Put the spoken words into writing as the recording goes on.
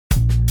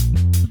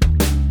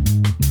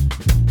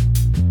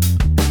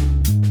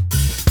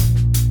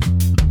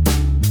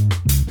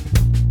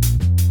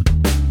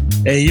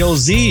Hey, yo,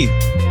 Z,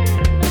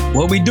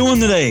 what we doing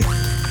today?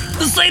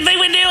 The same thing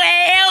we do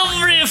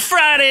every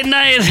Friday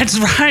night. That's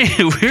right.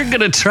 We're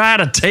going to try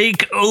to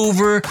take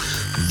over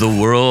the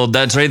world.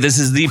 That's right. This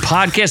is the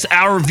podcast,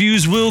 Our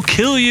Views Will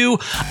Kill You.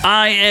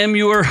 I am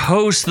your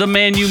host, the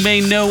man you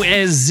may know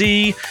as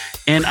Z,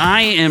 and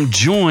I am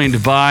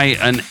joined by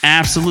an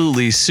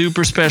absolutely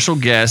super special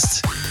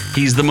guest.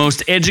 He's the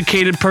most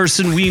educated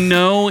person we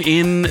know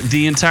in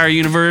the entire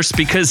universe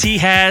because he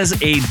has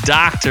a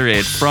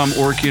doctorate from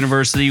Orc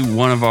University,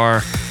 one of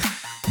our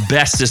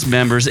bestest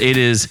members. It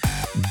is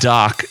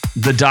Doc.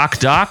 The Doc?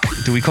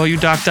 Do we call you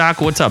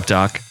Doc? What's up,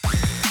 Doc?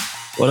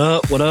 What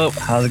up?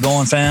 How's it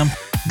going, fam?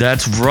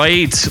 That's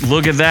right.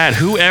 Look at that.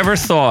 Whoever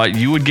thought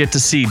you would get to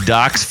see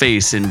Doc's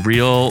face in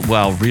real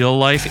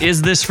life?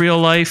 Is this real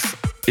life?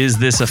 Is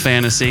this a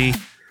fantasy?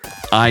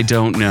 I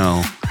don't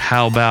know.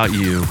 How about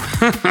you?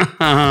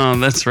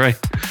 That's right.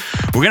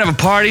 We're going to have a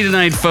party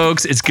tonight,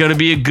 folks. It's going to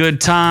be a good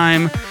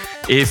time.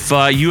 If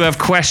you have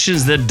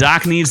questions that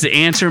Doc needs to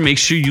answer, make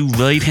sure you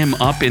light him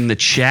up in the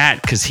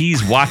chat because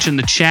he's watching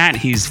the chat.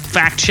 He's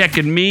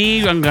fact-checking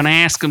me. I'm going to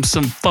ask him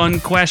some fun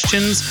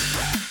questions.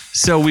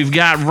 So we've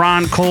got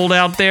Ron Cold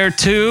out there,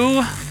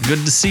 too. Good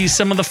to see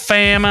some of the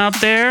fam out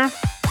there.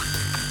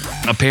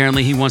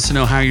 Apparently, he wants to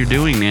know how you're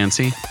doing,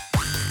 Nancy.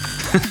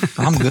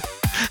 I'm good.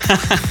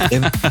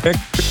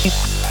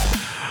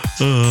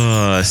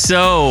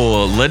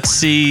 So let's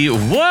see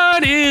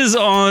what is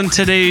on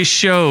today's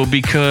show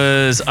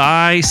because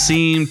I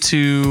seem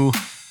to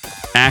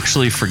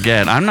actually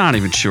forget. I'm not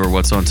even sure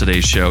what's on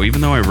today's show, even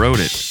though I wrote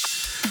it.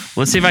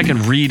 Let's see if I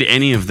can read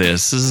any of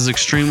this. This is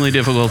extremely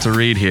difficult to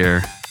read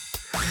here.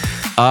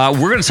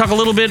 We're going to talk a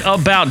little bit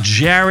about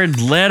Jared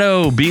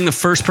Leto being the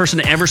first person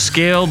to ever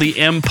scale the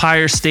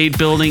Empire State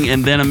Building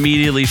and then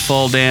immediately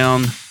fall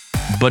down.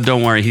 But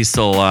don't worry, he's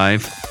still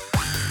alive.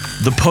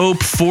 The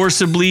Pope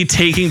forcibly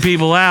taking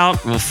people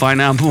out. We'll find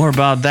out more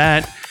about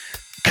that.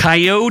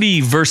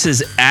 Coyote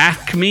versus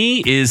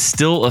Acme is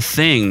still a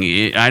thing.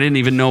 I didn't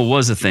even know it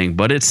was a thing,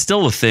 but it's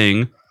still a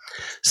thing.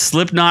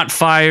 Slipknot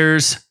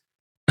fires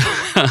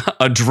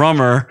a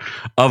drummer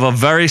of a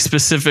very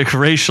specific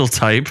racial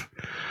type.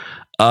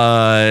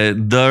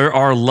 There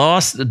are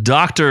lost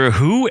Doctor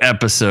Who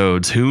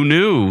episodes. Who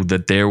knew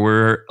that there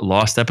were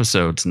lost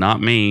episodes?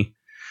 Not me.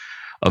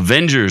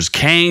 Avengers,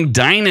 Kang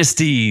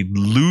Dynasty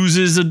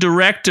loses a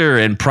director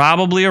and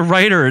probably a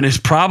writer and is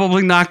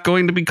probably not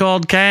going to be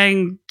called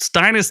Kang's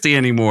Dynasty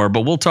anymore,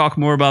 but we'll talk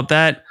more about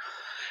that.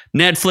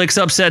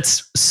 Netflix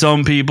upsets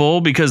some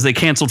people because they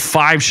canceled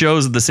 5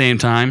 shows at the same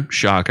time.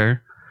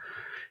 Shocker.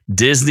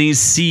 Disney's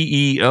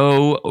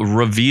CEO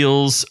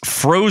reveals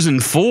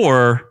Frozen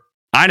 4.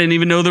 I didn't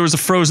even know there was a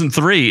Frozen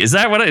 3. Is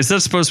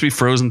that supposed to be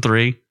Frozen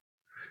 3?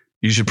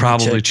 You should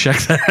probably check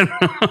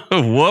that.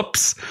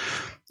 Whoops.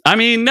 I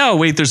mean, no,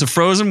 wait, there's a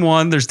Frozen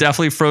 1. There's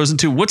definitely Frozen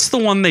 2. What's the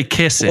one they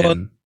kiss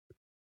in?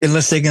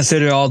 Unless they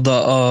consider all the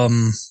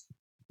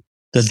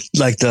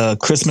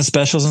Christmas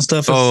specials and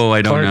stuff. Oh,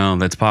 I don't know.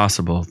 That's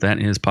possible. That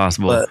is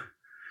possible.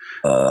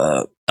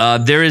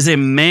 But, there is a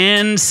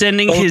man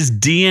sending his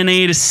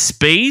DNA to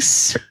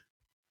space.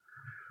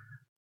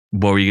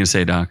 What were you going to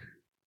say, Doc?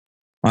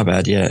 My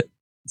bad, yeah.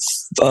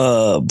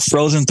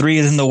 Frozen 3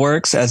 is in the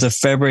works as of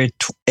February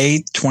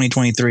 8th,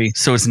 2023.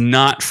 So it's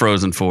not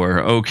Frozen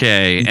 4.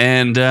 Okay.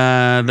 And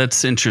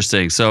that's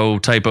interesting. So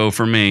typo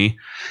for me.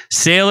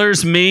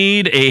 Sailors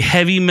made a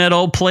heavy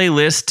metal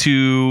playlist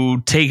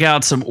to take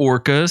out some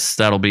orcas.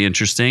 That'll be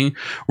interesting.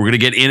 We're going to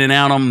get in and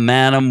out on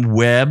Madam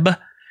Web.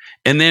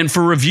 And then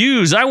for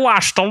reviews, I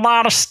watched a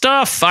lot of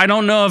stuff. I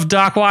don't know if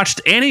Doc watched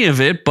any of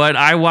it, but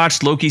I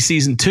watched Loki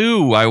Season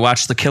 2. I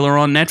watched The Killer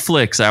on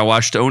Netflix. I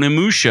watched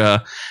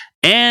Onimusha.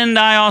 And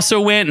I also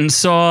went and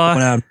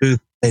saw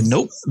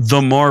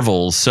The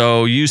Marvels.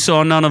 So you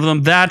saw none of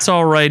them. That's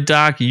all right,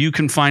 Doc. You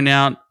can find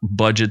out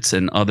budgets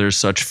and other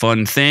such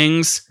fun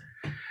things.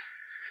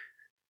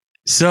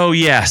 So,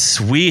 yes,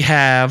 we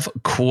have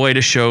quite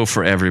a show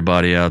for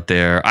everybody out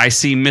there. I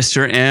see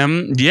Mr.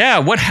 M. Yeah,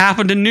 what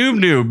happened to Noob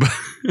Noob?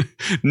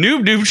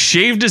 Noob Noob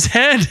shaved his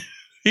head.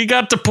 He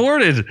got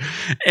deported.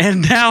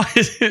 And now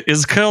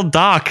is called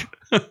Doc.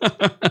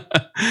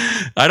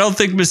 I don't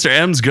think Mr.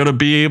 M's going to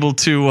be able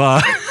to...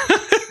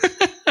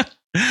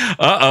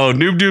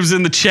 Noob Noob's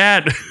in the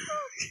chat.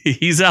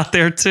 He's out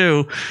there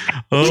too.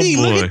 Oh, hey,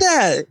 boy. Look at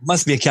that.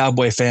 Must be a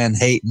Cowboy fan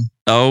hating.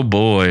 Oh,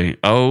 boy.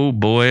 Well,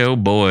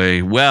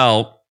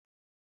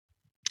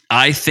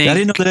 I think... I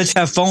didn't know that you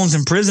have phones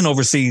in prison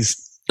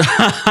overseas.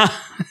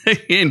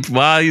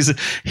 Well,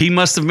 he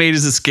must have made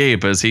his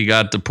escape as he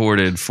got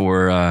deported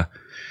for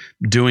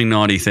doing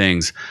naughty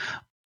things.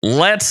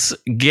 Let's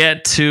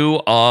get to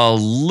a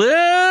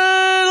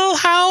little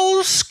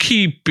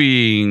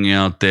housekeeping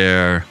out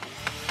there.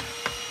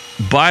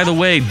 By the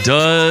way,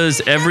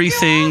 does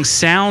everything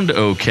sound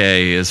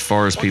okay as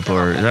far as people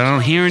are? I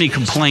don't hear any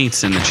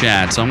complaints in the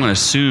chat, so I'm going to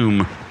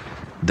assume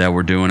that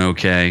we're doing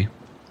okay.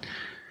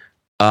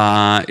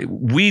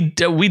 We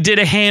did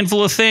a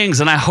handful of things,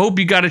 and I hope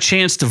you got a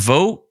chance to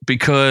vote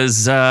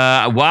because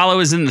while I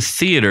was in the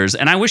theaters,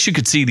 and I wish you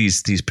could see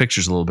these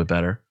pictures a little bit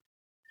better.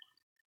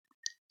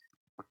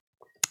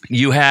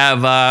 You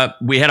have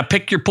we had a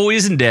pick your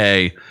poison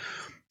day.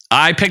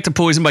 I picked a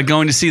poison by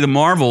going to see the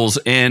Marvels,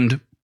 and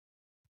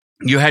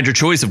you had your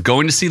choice of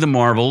going to see the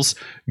Marvels,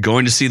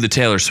 going to see the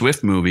Taylor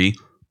Swift movie,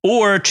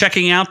 or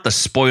checking out the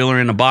Spoiler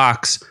in a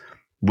Box.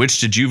 Which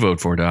did you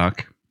vote for,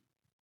 Doc?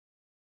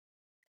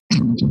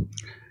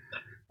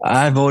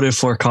 I voted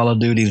for Call of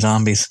Duty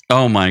Zombies.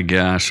 Oh my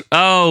gosh.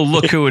 Oh,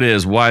 look who it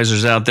is.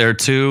 Wiser's out there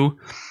too.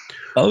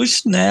 Oh,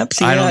 snaps.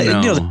 Yeah, I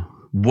don't know.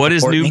 What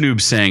is Noob Noob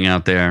saying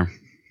out there?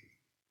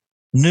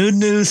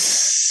 Noob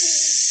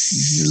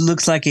Noob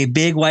looks like a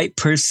big white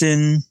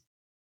person.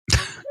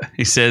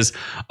 He says,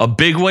 a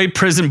big white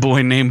prison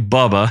boy named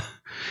Bubba,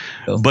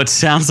 but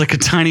sounds like a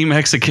tiny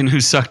Mexican who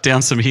sucked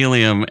down some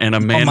helium, and a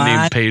man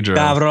named Pedro.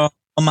 Cabrón,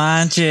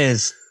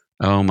 manches.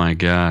 Oh my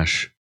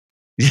gosh.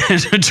 Yeah,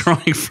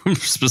 drawing from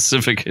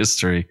specific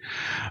history.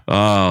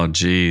 Oh,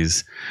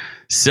 geez.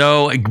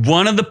 So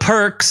one of the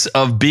perks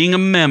of being a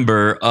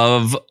member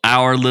of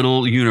our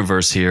little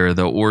universe here,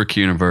 the Orc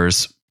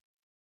universe,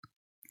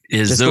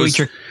 is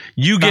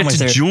you get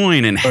to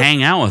join and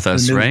hang out with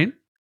us, right?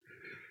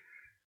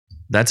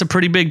 That's a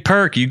pretty big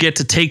perk. You get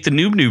to take the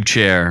Noob Noob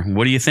chair.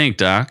 What do you think,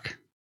 Doc?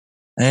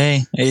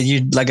 Hey,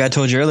 like I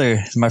told you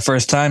earlier, it's my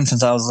first time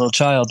since I was a little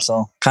child,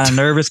 so kind of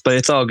nervous, but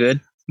it's all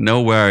good.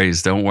 No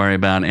worries. Don't worry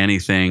about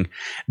anything.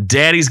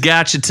 Daddy's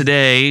got you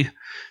today.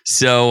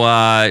 So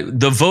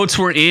the votes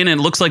were in, and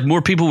it looks like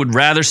more people would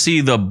rather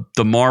see the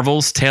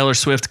Marvels. Taylor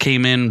Swift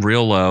came in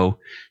real low.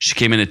 She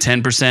came in at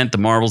 10%. The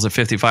Marvels at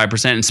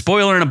 55%. And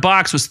Spoiler in a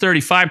Box was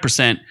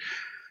 35%.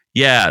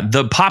 Yeah,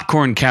 the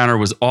popcorn counter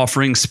was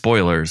offering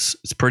spoilers.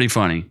 It's pretty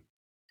funny.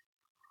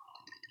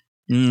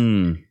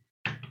 I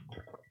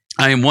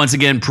am once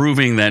again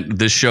proving that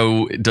this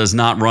show does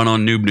not run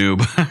on Noob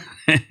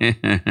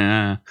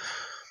Noob.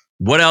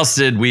 What else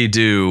did we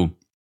do?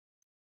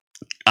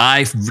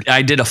 I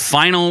did a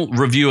final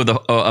review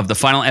of the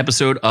final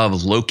episode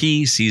of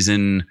Loki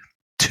season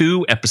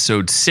 2,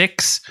 episode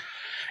 6,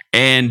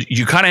 and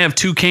you kind of have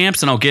two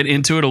camps, and I'll get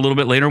into it a little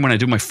bit later when I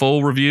do my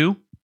full review.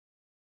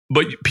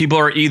 But people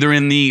are either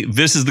in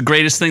this is the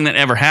greatest thing that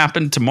ever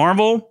happened to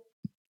Marvel,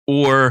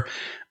 or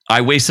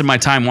I wasted my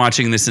time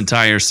watching this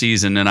entire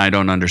season and I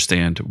don't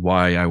understand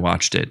why I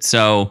watched it.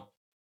 So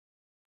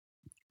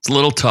it's a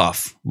little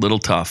tough.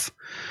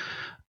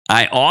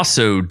 I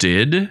also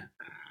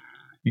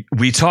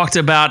we talked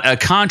about a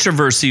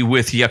controversy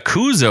with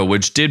Yakuza,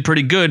 which did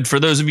pretty good.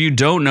 For those of you who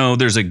don't know,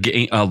 there's a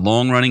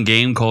long-running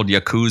game called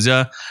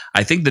Yakuza.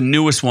 I think the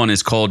newest one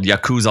is called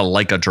Yakuza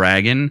Like a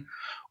Dragon.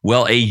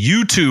 Well, a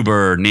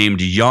YouTuber named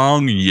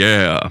Young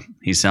Yeah,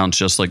 he sounds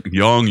just like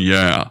Young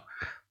Yeah,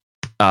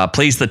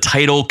 plays the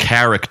title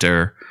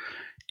character,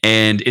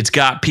 and it's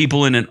got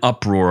people in an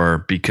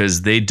uproar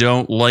because they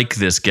don't like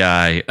this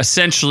guy.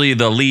 Essentially,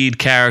 the lead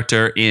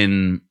character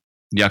in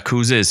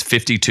Yakuza is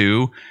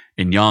 52,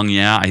 and Young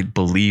Yeah, I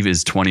believe,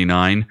 is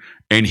 29,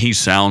 and he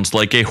sounds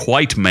like a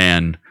white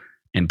man,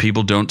 and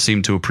people don't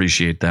seem to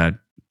appreciate that.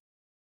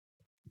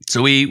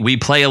 So we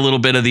play a little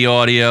bit of the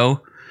audio.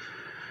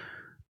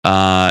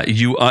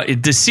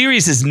 The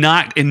series is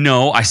not.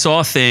 No, I saw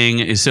a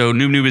thing. So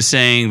Noob Noob is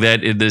saying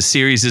that the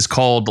series is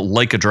called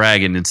Like a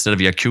Dragon instead of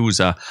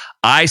Yakuza.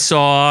 I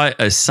saw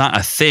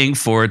a thing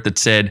for it that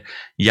said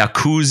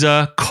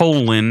Yakuza :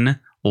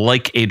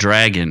 Like a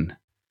Dragon.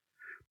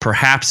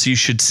 Perhaps you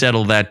should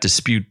settle that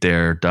dispute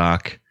there,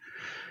 Doc.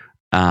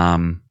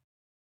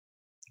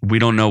 We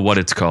don't know what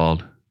it's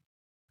called.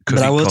 But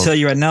I will tell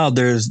you right now,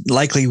 there's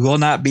likely will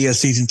not be a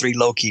season 3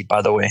 Loki,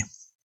 by the way.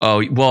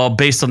 Oh, well,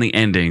 based on the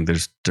ending,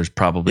 there's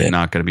probably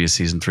not going to be a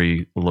season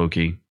 3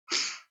 Loki.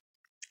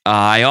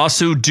 I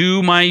also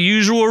do my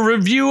usual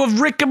review of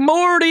Rick and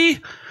Morty.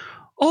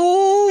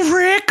 Oh,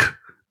 Rick.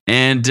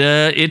 And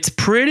it's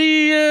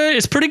pretty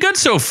good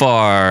so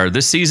far.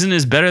 This season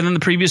is better than the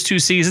previous 2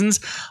 seasons.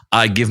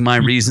 I give my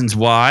reasons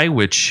why,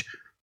 which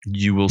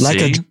you will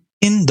see.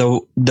 The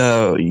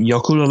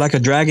Yakuza Like a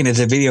Dragon is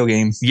a video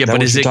game. Yeah,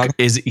 but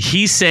is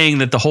he's saying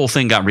that the whole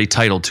thing got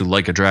retitled to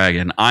Like a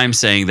Dragon? I'm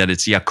saying that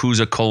it's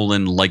Yakuza :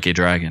 Like a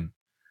Dragon.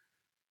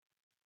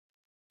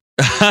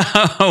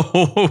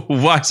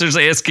 Weiser's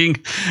asking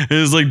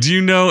is like, do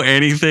you know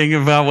anything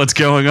about what's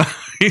going on?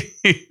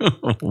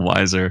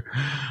 Weiser.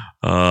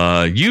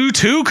 You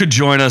too could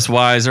join us,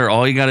 Weiser.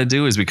 All you got to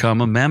do is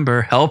become a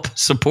member, help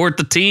support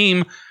the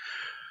team.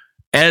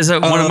 As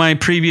one of my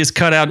previous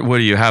cutout, what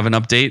do you have an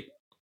update?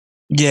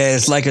 Yeah,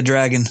 it's Like a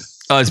Dragon.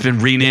 Oh, it's been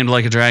renamed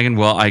Like a Dragon?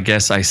 Well, I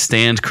guess I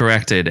stand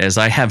corrected, as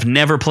I have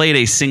never played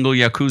a single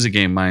Yakuza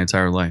game my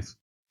entire life.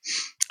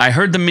 I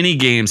heard the mini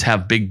games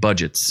have big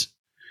budgets.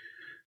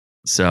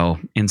 So,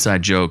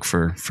 inside joke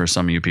for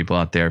some of you people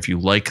out there. If you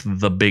like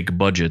the big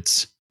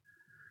budgets.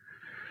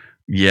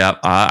 Yeah,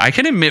 I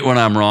can admit when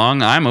I'm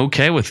wrong. I'm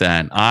okay with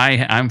that.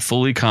 I'm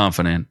fully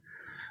confident.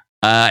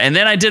 And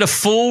then I did not a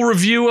full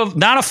review of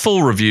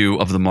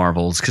the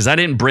Marvels, because I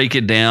didn't break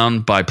it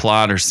down by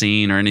plot or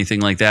scene or anything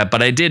like that.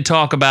 But I did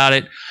talk about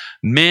it.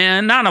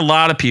 Man, not a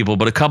lot of people,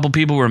 but a couple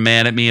people were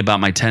mad at me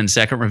about my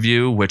 10-second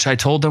review, which I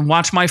told them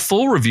watch my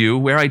full review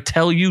where I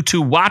tell you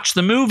to watch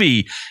the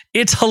movie.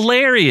 It's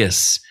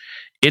hilarious.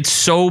 It's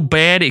so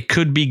bad it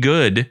could be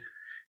good.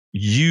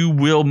 You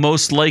will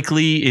most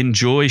likely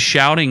enjoy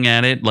shouting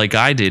at it like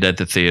I did at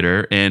the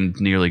theater and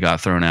nearly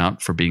got thrown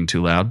out for being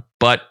too loud.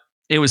 But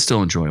it was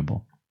still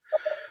enjoyable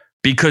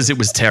because it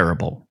was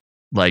terrible.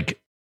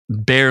 Like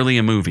barely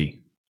a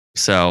movie.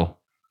 So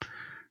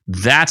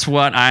that's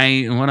what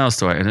else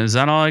do I, is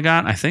that all I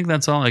got? I think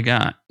that's all I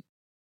got.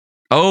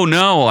 Oh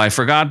no, I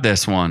forgot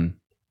this one.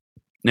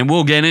 And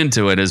we'll get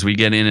into it as we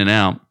get in and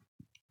out.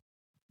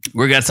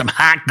 We got some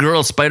hot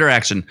girl spider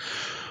action.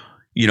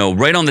 You know,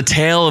 right on the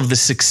tail of the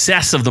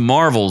success of the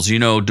Marvels, you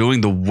know,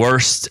 doing the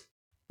worst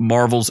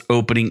Marvels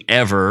opening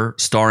ever,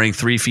 starring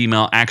 3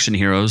 female action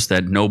heroes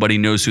that nobody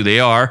knows who they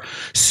are.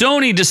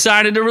 Sony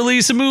decided to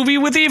release a movie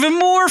with even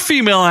more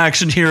female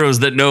action heroes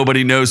that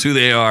nobody knows who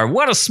they are.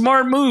 What a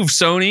smart move,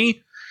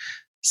 Sony.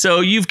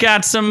 So you've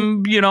got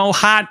some, you know,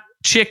 hot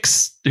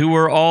chicks who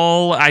were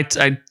all,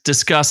 I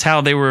discuss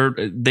how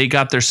they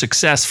got their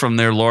success from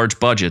their large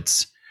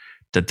budgets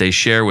that they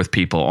share with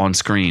people on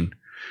screen.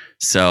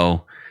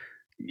 So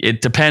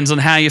it depends on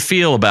how you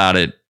feel about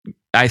it.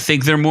 I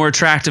think they're more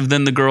attractive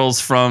than the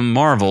girls from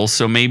Marvel,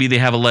 so maybe they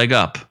have a leg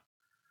up.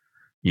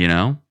 You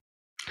know?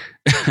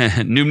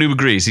 Noob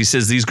agrees. He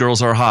says these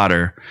girls are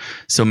hotter.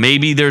 So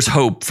maybe there's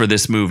hope for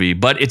this movie,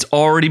 but it's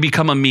already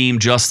become a meme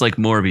just like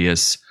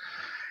Morbius.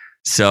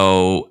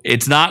 So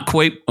it's not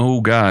quite,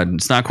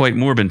 it's not quite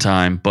Morbin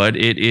time, but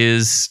it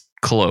is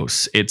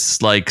close.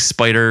 It's like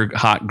spider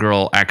hot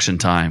girl action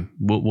time.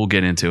 We'll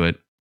get into it.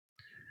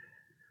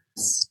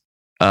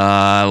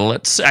 I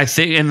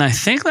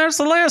think that's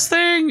the last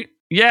thing.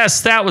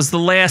 Yes, that was the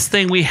last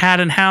thing we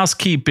had in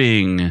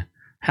housekeeping.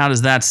 How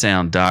does that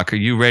sound, Doc? Are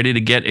you ready to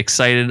get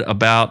excited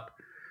about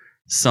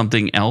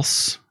something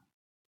else?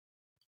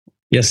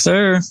 Yes,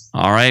 sir.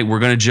 All right, we're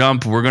going to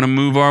jump. We're going to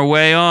move our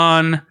way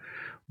on.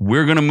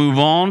 We're going to move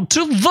on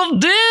to the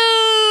news.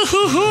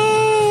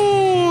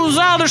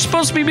 Oh, there's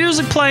supposed to be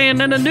music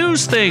playing and a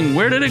news thing.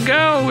 Where did it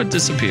go? It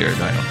disappeared.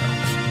 I don't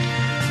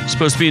know. There's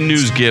supposed to be a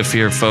news gif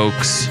here,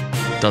 folks.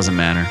 Doesn't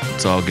matter.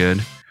 It's all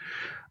good.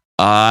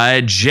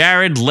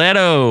 Jared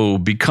Leto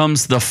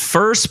becomes the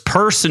first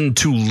person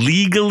to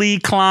legally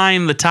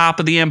climb the top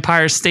of the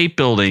Empire State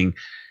Building.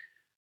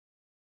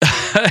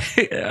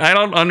 I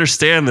don't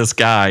understand this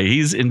guy.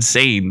 He's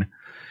insane.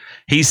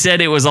 He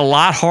said it was a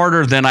lot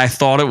harder than I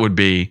thought it would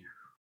be.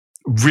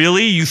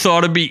 Really? You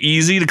thought it'd be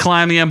easy to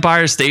climb the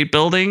Empire State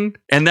Building?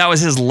 And that was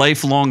his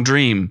lifelong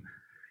dream.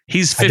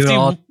 He's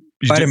 50.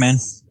 Spider-Man.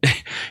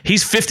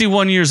 He's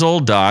 51 years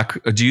old, Doc.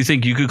 Do you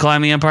think you could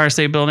climb the Empire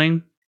State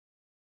Building?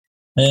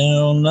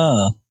 Hell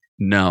no.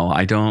 No,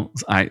 I don't.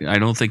 I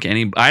don't think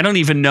any. I don't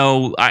even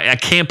know. I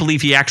can't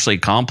believe he actually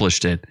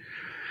accomplished it.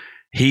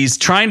 He's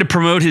trying to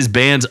promote his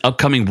band's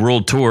upcoming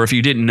world tour. If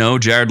you didn't know,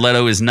 Jared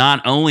Leto is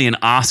not only an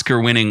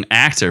Oscar-winning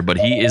actor, but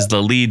he is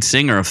the lead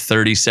singer of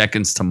 30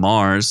 Seconds to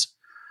Mars.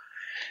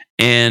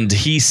 And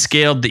he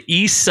scaled the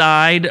east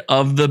side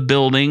of the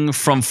building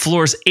from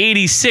floors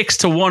 86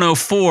 to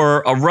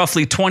 104, a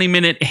roughly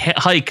 20-minute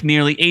hike,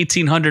 nearly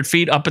 1,800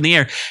 feet up in the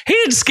air. He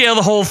didn't scale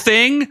the whole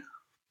thing.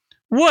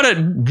 What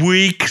a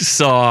weak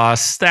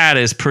sauce. That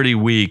is pretty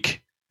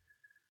weak.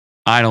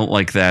 I don't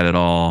like that at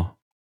all.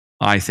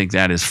 I think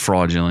that is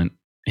fraudulent.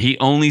 He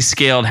only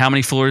scaled, how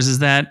many floors is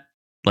that?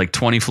 Like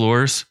 20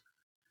 floors?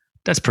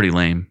 That's pretty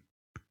lame.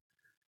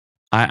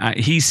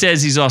 He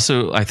says he's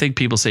also, I think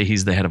people say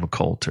he's the head of a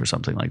cult or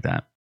something like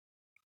that.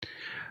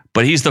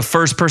 But he's the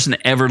first person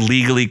to ever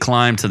legally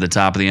climb to the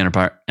top of the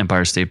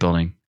Empire State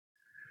Building.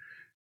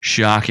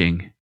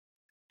 Shocking.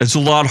 It's a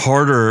lot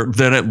harder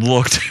than it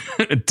looked.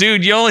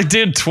 Dude, you only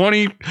did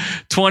 20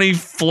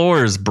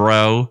 floors,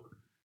 bro.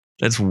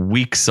 That's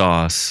weak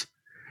sauce.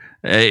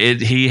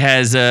 He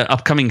has an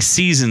upcoming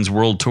Seasons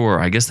world tour.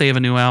 I guess they have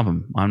a new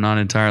album. I'm not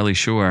entirely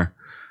sure.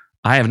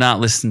 I have not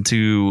listened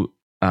to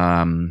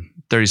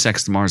 30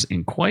 Seconds to Mars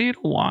in quite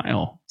a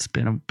while. It's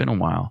been a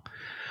while.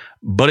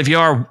 But if you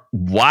are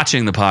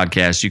watching the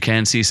podcast, you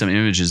can see some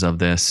images of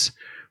this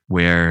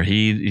where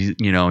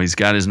he's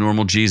got his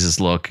normal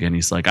Jesus look and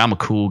he's like, I'm a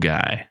cool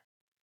guy.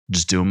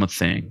 Just doing my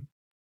thing.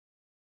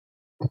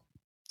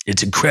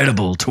 It's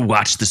incredible to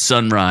watch the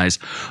sunrise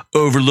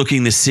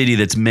overlooking the city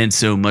that's meant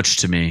so much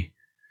to me.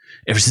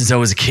 Ever since I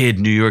was a kid,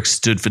 New York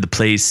stood for the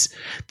place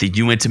that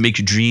you went to make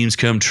your dreams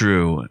come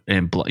true.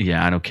 And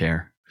I don't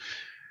care.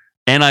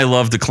 And I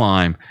love to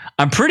climb.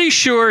 I'm pretty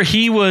sure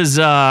he was,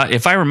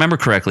 if I remember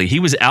correctly,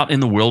 he was out in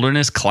the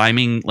wilderness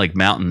climbing like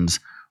mountains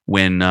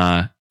when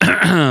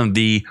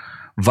the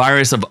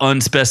virus of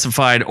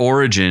unspecified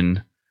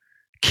origin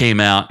came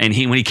out. And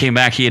when he came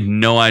back, he had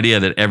no idea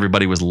that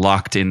everybody was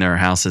locked in their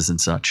houses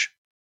and such.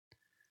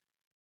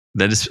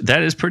 That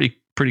is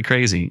pretty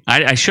crazy.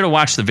 I should have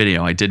watched the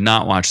video. I did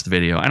not watch the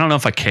video. I don't know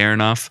if I care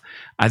enough.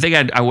 I think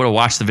I would have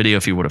watched the video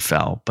if he would have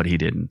fell, but he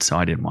didn't, so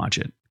I didn't watch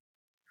it.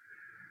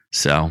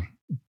 So,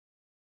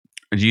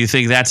 do you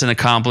think that's an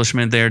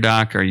accomplishment there,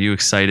 Doc? Are you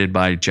excited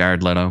by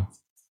Jared Leto?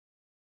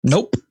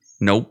 Nope.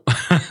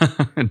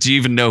 Do you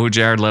even know who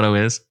Jared Leto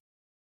is?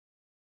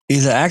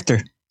 He's an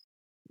actor.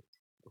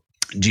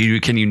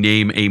 Can you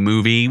name a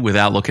movie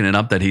without looking it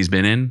up that he's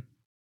been in?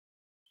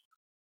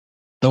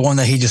 The one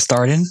that he just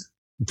starred in?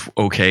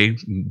 Okay.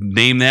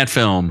 Name that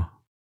film.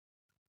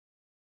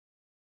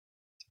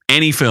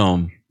 Any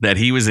film that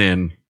he was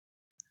in.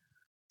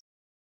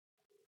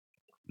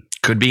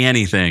 Could be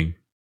anything.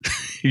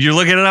 You're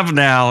looking it up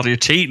now. You're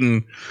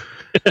cheating.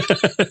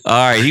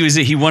 All right.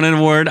 He won an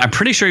award. I'm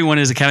pretty sure he won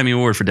his Academy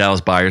Award for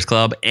Dallas Buyers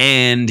Club.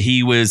 And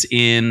he was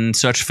in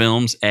such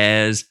films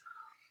as,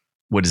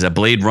 what is that?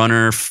 Blade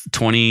Runner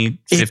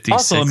 2056. He's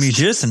also a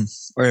musician.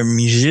 Or a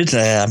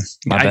musician.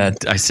 My bad.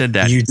 I said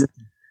that.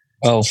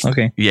 Oh,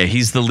 okay. Yeah,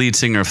 he's the lead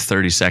singer of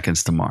 30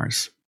 Seconds to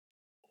Mars.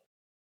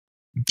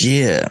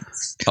 Yeah.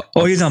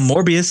 Oh, he's on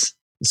Morbius.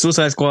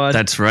 Suicide Squad.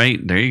 That's right.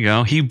 There you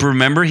go. He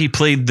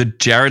played the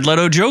Jared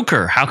Leto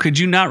Joker. How could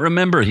you not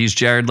remember? He's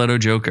Jared Leto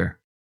Joker.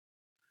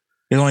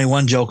 There's only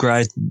one Joker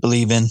I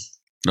believe in.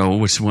 Oh,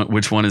 which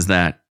one is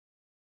that?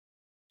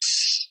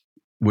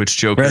 Which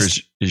Joker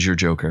is your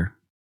Joker?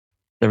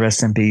 The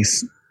rest in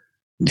peace.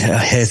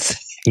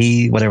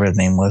 Whatever his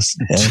name was.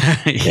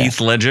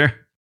 Heath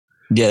Ledger.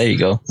 Yeah, there you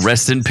go.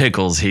 Rest in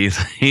pickles,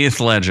 Heath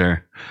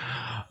Ledger.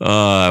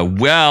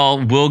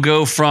 Well, we'll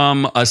go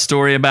from a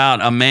story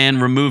about a man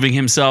removing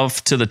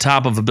himself to the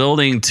top of a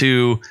building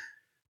to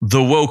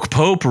the woke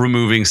Pope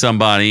removing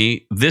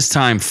somebody, this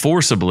time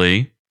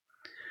forcibly.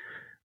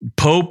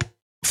 Pope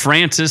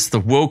Francis, the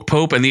woke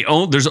Pope, and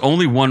there's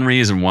only one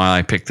reason why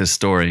I picked this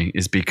story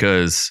is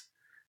because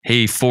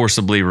he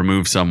forcibly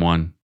removed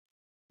someone.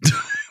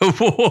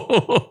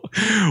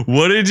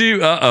 What did you?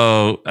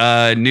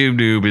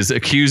 Noob is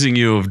accusing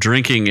you of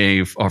drinking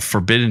a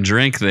forbidden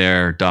drink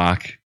there,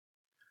 Doc.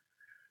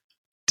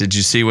 Did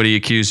you see what he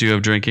accused you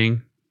of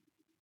drinking?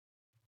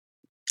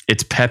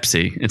 It's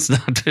Pepsi.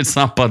 It's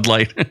not Bud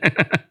Light.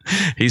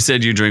 He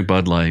said you drink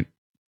Bud Light.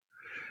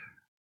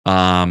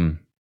 And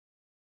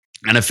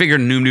I figured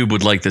Noob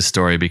would like this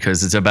story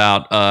because it's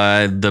about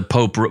the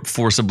Pope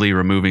forcibly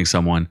removing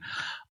someone.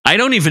 I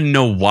don't even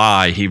know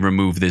why he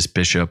removed this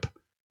bishop.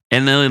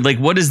 And then, like,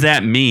 what does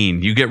that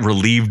mean? You get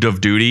relieved of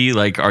duty?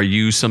 Like, are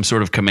you some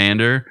sort of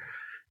commander?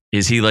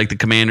 Is he like the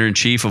commander in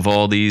chief of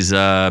all these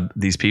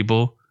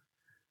people?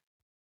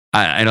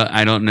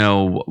 I don't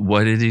know.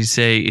 What did he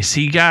say? Is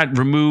he got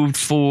removed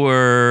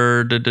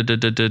for?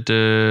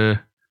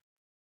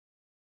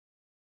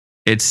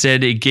 It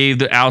said it gave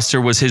the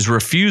ouster was his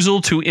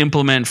refusal to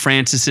implement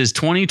Francis's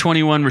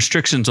 2021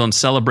 restrictions on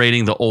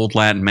celebrating the Old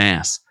Latin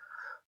Mass.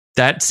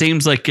 That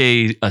seems like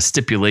a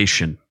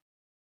stipulation.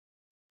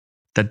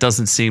 That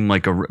doesn't seem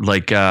like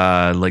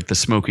the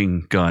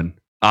smoking gun.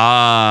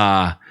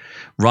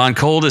 Ron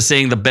Cold is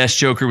saying the best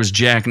Joker was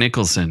Jack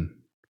Nicholson.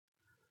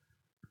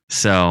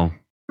 So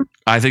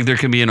I think there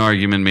can be an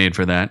argument made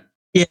for that.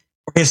 Yeah,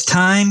 for his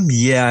time,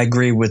 yeah, I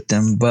agree with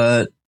them.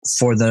 But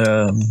for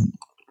the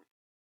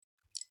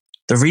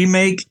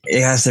remake,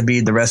 it has to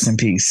be the rest in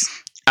peace.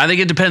 I think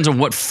it depends on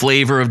what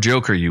flavor of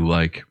Joker you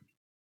like.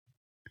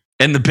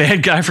 And the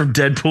bad guy from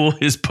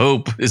Deadpool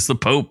is the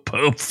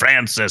Pope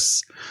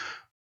Francis.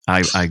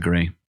 I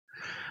agree.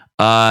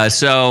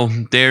 So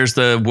there's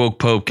the woke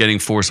Pope getting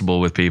forcible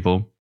with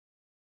people.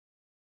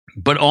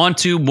 But on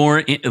to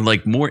more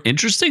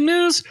interesting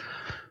news.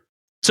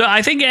 So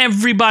I think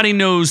everybody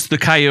knows the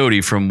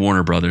Coyote from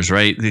Warner Brothers,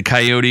 right? The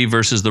Coyote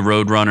versus the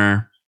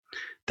Roadrunner.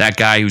 That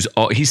guy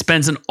he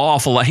spends an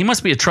awful lot. He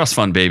must be a trust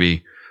fund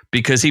baby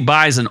because he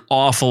buys an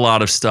awful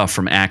lot of stuff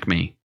from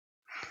Acme.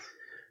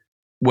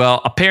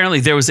 Well, apparently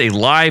there was a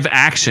live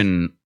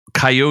action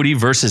Coyote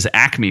versus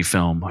Acme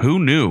film. Who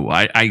knew?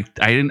 I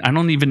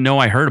don't even know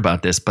I heard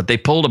about this, but they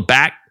pulled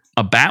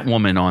a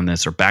Batwoman on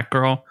this, or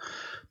Batgirl.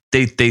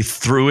 They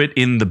threw it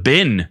in the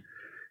bin,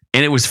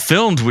 and it was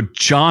filmed with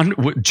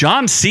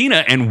John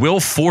Cena and Will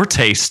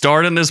Forte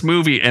starred in this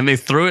movie, and they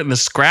threw it in the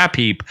scrap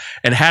heap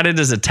and had it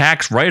as a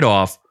tax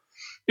write-off.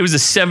 It was a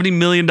 $70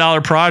 million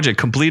project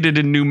completed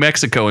in New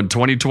Mexico in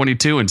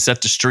 2022 and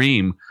set to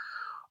stream.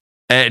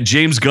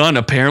 James Gunn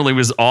apparently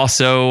was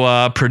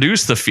also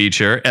produced the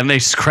feature, and they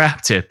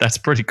scrapped it. That's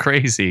pretty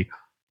crazy.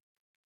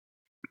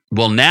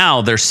 Well,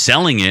 now they're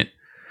selling it.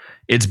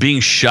 It's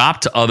being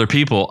shopped to other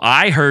people.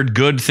 I heard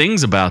good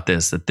things about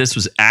this, that this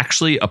was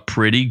actually a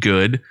pretty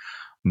good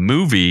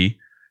movie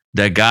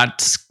that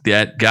got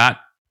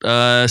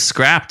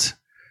scrapped.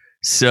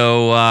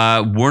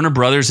 So Warner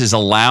Brothers is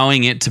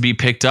allowing it to be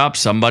picked up.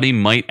 Somebody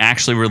might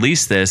actually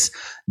release this.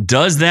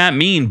 Does that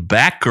mean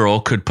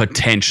Batgirl could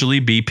potentially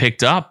be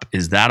picked up?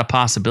 Is that a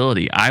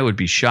possibility? I would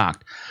be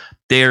shocked.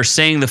 They are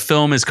saying the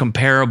film is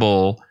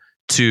comparable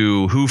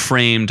to Who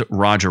Framed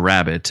Roger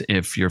Rabbit,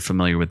 if you're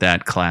familiar with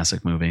that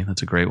classic movie.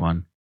 That's a great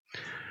one.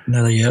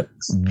 No, yep.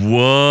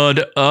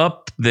 What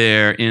up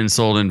there,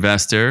 Insold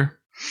Investor?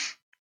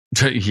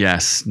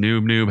 Yes,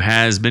 Noob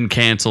has been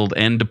canceled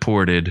and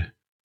deported.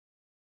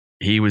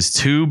 He was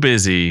too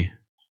busy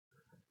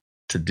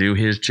to do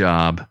his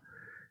job.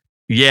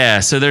 Yeah,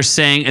 so they're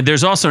saying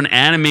there's also an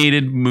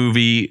animated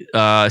movie,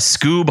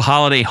 Scoob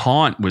Holiday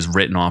Haunt was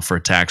written off for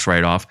a tax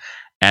write-off,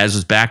 as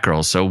was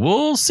Batgirl. So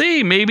we'll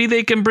see. Maybe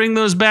they can bring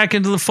those back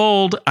into the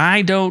fold.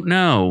 I don't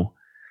know.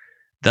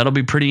 That'll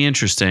be pretty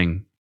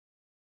interesting.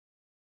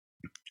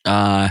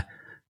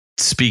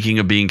 Speaking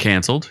of being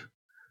canceled,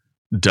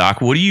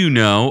 Doc, what do you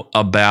know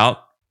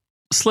about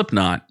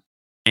Slipknot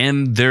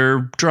and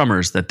their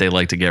drummers that they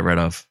like to get rid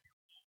of?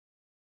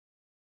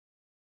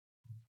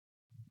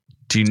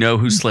 Do you know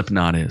who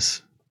Slipknot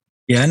is?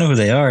 Yeah, I know who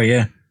they are.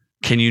 Yeah.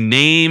 Can you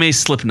name a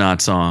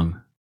Slipknot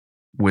song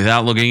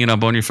without looking it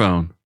up on your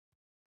phone?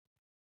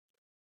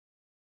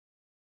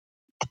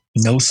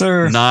 No,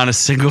 sir. Not a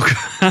single.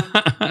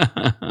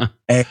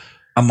 Hey,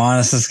 I'm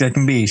honest as I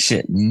can be.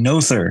 Shit. No,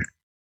 sir.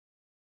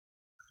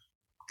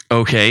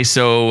 Okay,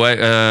 so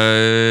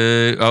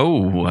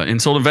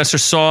Insult Investor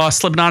saw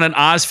Slipknot at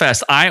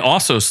Ozfest. I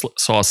also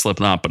saw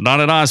Slipknot, but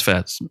not at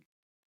Ozfest.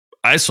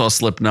 I saw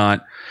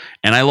Slipknot,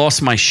 and I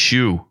lost my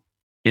shoe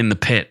in the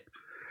pit.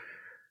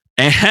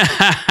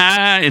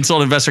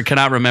 Insult Investor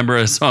cannot remember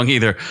a song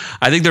either.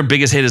 I think their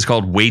biggest hit is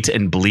called Wait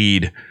and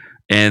Bleed.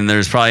 And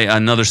there's probably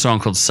another song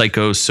called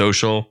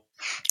Psychosocial.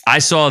 I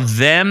saw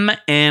them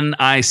and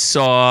I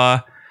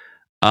saw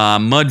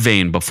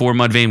Mudvayne before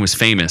Mudvayne was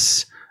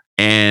famous.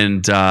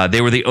 And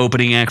they were the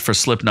opening act for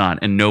Slipknot.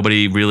 And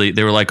nobody really,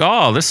 they were like,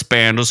 oh, this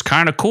band was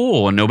kind of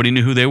cool. And nobody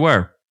knew who they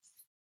were.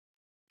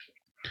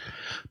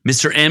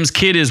 Mr. M's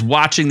kid is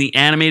watching the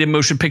animated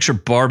motion picture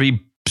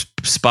Barbie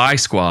Spy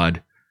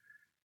Squad.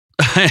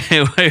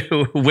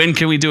 When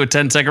can we do a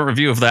 10-second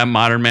review of that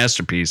modern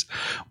masterpiece?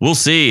 We'll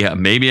see.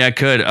 Maybe I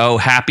could. Oh,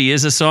 Happy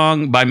is a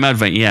song by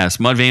Mudvayne. Yes,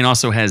 Mudvayne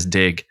also has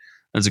Dig.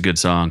 That's a good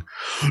song.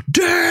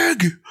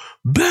 Dig,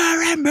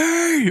 bury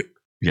me.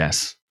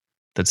 Yes,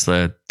 that's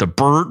the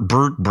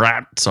Burt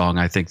Brat song,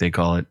 I think they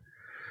call it.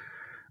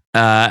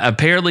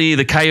 Apparently,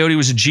 the Coyote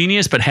was a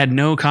genius, but had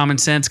no common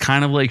sense,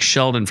 kind of like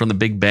Sheldon from The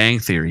Big Bang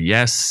Theory.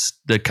 Yes,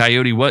 the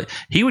Coyote,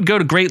 he would go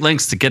to great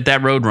lengths to get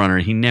that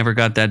Roadrunner. He never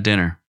got that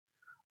dinner.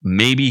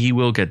 Maybe he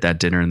will get that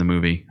dinner in the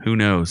movie. Who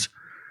knows?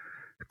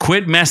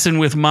 Quit messing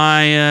with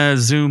my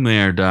Zoom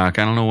there, Doc.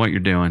 I don't know what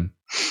you're doing.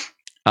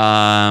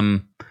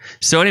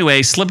 So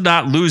anyway,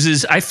 Slipknot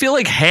loses. I feel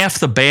like half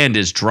the band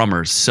is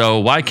drummers. So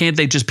why can't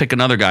they just pick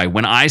another guy?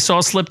 When I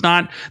saw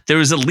Slipknot, there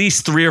was at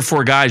least 3 or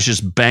 4 guys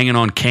just banging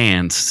on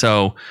cans.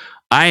 So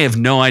I have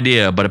no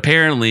idea. But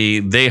apparently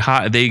they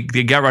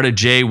got rid of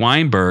Jay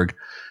Weinberg.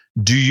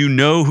 Do you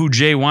know who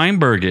Jay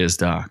Weinberg is,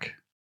 Doc?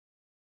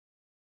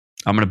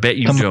 I'm going to bet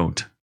you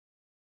don't.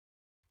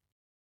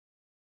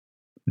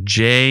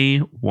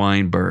 Jay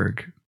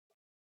Weinberg.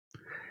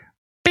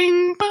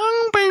 Bing,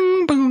 bong,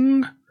 bing,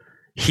 bong.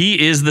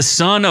 He is the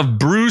son of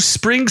Bruce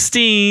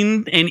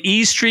Springsteen and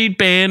E Street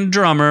Band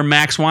drummer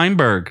Max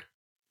Weinberg.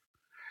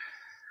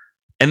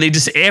 And they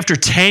just, after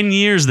 10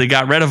 years, they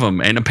got rid of him.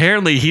 And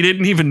apparently he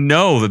didn't even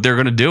know that they're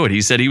going to do it.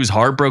 He said he was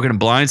heartbroken and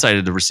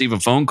blindsided to receive a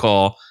phone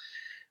call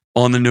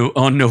on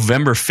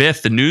November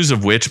 5th, the news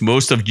of which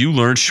most of you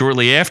learned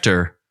shortly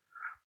after.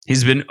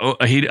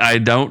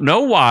 I don't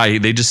know why.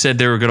 They just said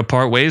they were going to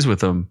part ways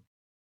with him.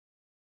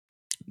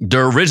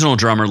 Their original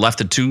drummer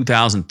left in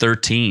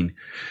 2013.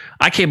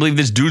 I can't believe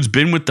this dude's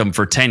been with them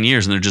for 10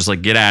 years and they're just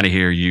like, get out of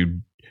here,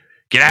 you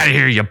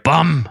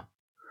bum.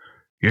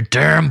 You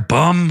damn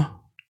bum.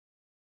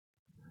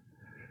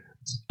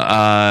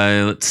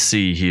 Let's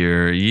see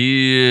here.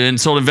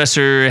 Insult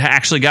Investor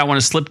actually got one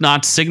of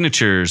Slipknot's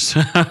signatures.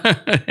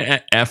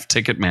 F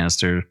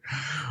Ticketmaster.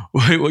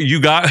 You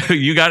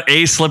got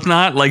a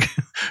Slipknot? Like,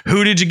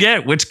 who did you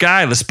get? Which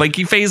guy? The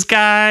spiky face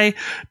guy?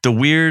 The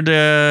weird,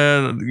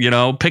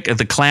 pick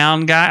the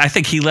clown guy? I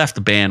think he left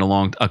the band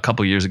a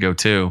couple years ago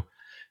too.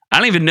 I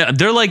don't even know.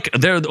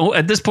 They're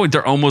at this point,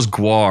 they're almost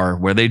Gwar,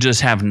 where they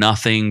just have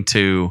nothing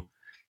to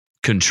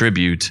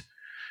contribute.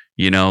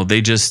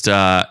 They're just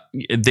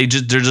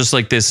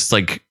like this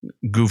like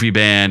goofy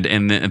band,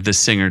 and the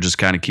singer just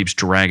kind of keeps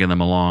dragging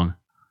them along.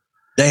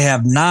 They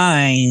have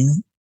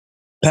 9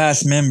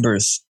 past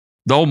members.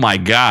 Oh my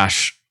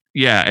gosh.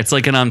 Yeah, it's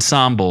like an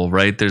ensemble,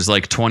 right? There's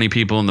like 20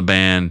 people in the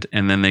band,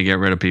 and then they get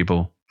rid of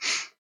people.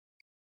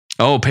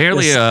 Oh,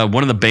 apparently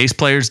one of the bass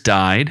players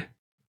died.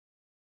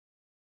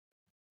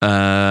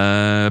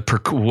 2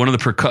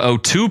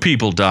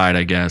 people died,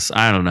 I guess.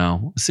 I don't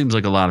know. It seems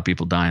like a lot of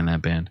people die in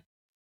that band.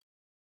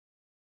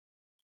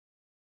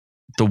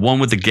 The one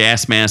with the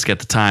gas mask at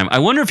the time. I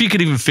wonder if you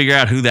could even figure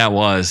out who that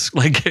was.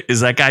 Like, is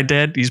that guy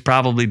dead? He's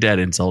probably dead,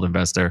 Insult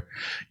Investor.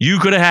 You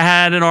could have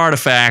had an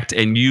artifact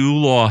and you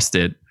lost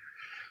it.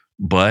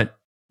 But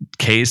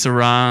que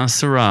sera,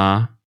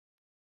 sera.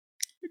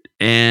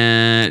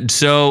 And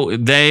so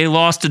they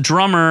lost a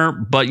drummer,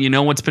 but you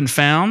know what's been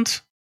found?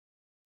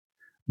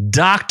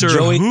 Doctor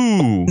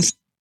Who.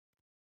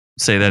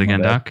 Say that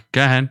again, Doc.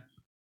 Go ahead.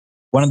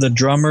 One of the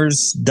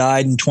drummers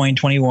died in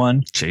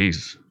 2021.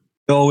 Jeez.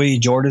 Joey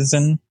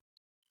Jordison.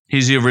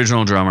 He's the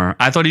original drummer.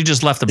 I thought he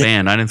just left the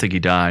band. I didn't think he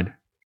died.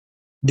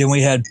 Then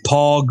we had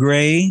Paul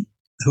Gray,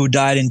 who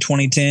died in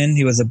 2010.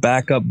 He was a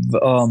backup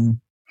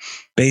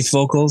bass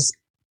vocals.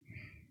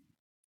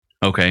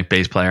 Okay,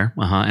 bass player.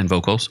 And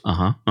vocals.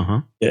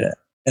 Yeah.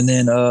 And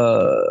then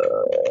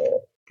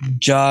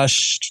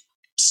Josh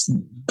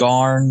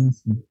Garn.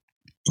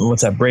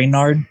 What's that?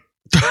 Brainard.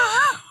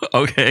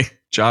 Okay.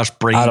 Josh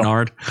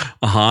Brainard.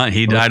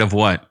 He died of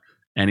what?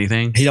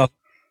 Anything? He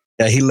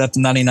left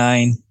in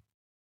 99.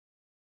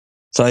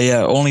 So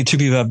yeah, only 2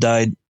 people have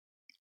died.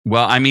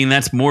 Well, I mean,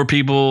 that's more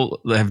people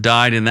that have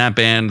died in that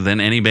band than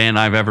any band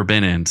I've ever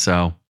been in.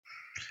 So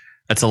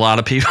that's a lot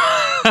of people.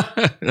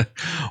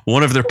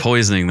 What if they're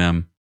poisoning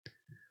them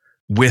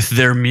with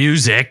their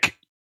music?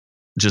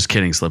 Just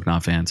kidding,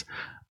 Slipknot fans.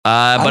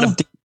 I don't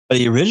think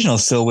the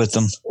original's still with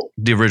them.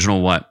 The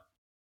original what?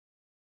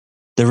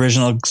 The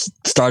original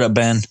startup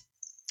band.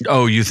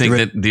 Oh, you think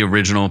that the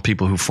original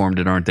people who formed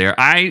it aren't there?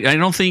 I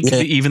don't think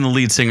even the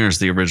lead singer is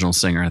the original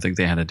singer. I think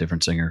they had a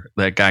different singer.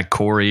 That guy,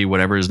 Corey,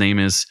 whatever his name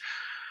is.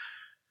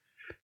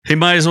 He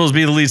might as well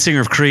be the lead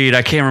singer of Creed.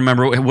 I can't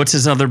remember. What's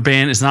his other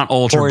band? It's not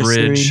Alter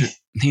Bridge.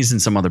 He's in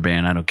some other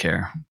band. I don't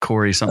care.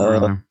 Corey something or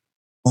other.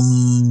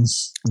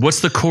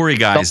 What's the Corey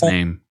guy's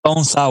name?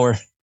 Bone Sour.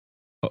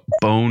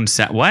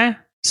 What?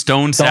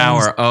 Stone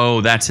Sour.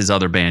 Oh, that's his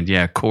other band.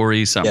 Yeah,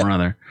 Corey something or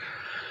other.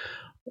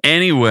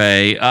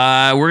 Anyway,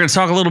 we're going to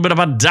talk a little bit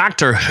about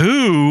Doctor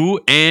Who,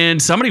 and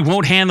somebody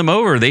won't hand them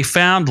over. They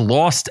found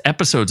lost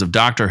episodes of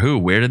Doctor Who.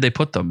 Where did they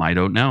put them? I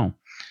don't know.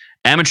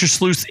 Amateur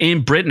sleuths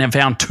in Britain have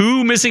found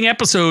 2 missing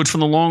episodes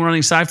from the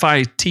long-running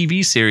sci-fi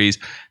TV series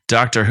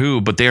Doctor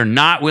Who, but they are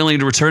not willing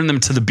to return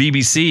them to the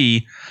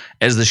BBC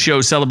as the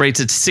show celebrates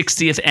its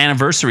 60th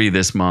anniversary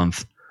this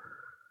month.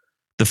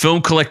 The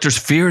film collectors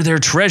fear their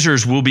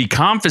treasures will be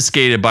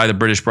confiscated by the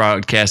British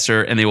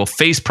broadcaster and they will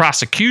face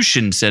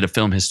prosecution, said a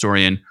film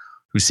historian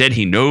who said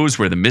he knows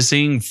where the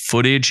missing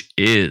footage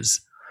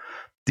is.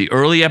 The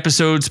early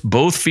episodes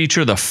both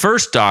feature the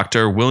first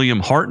Doctor,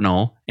 William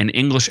Hartnell, an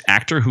English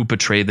actor who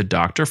portrayed the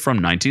Doctor from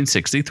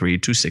 1963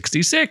 to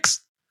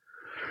 66.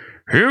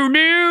 Who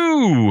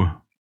knew?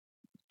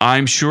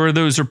 I'm sure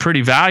those are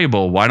pretty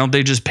valuable. Why don't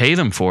they just pay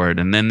them for it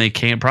and then they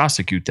can't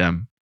prosecute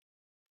them?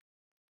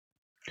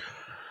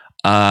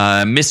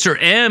 Mr.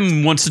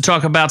 M wants to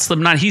talk about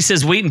Slipknot. He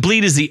says, Wait and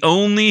Bleed is the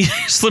only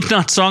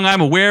Slipknot song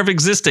I'm aware of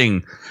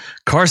existing.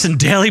 Carson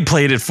Daly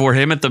played it for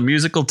him at the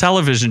musical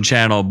television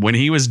channel when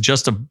he was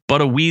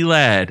but a wee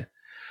lad.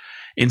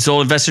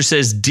 Insole Investor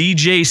says,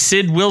 DJ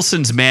Sid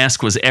Wilson's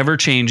mask was ever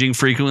changing,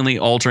 frequently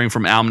altering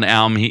from album to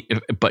album,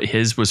 but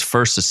his was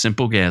first a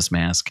simple gas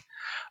mask,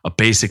 a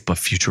basic but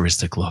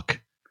futuristic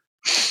look.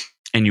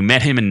 And you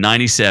met him in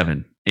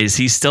 97. Is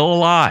he still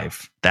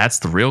alive? That's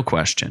the real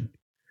question.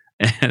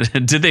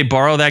 And did they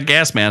borrow that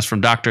gas mask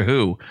from Doctor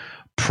Who?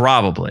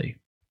 Probably.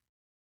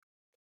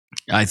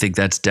 I think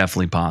that's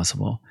definitely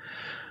possible.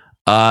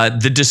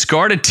 The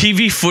discarded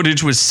TV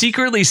footage was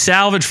secretly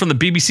salvaged from the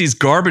BBC's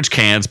garbage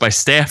cans by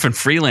staff and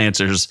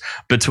freelancers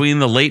between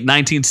the late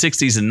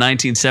 1960s and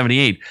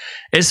 1978.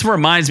 This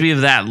reminds me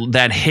of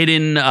that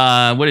hidden,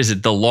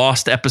 the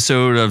lost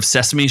episode of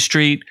Sesame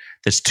Street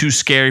that's too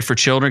scary for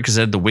children because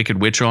it had the Wicked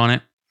Witch on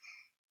it.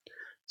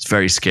 It's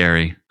very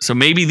scary. So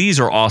maybe these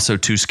are also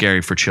too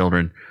scary for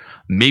children.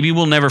 Maybe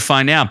we'll never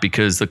find out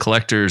because the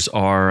collectors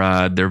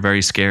they're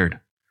very scared.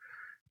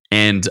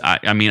 And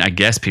I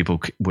guess people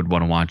would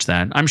want to watch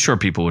that. I'm sure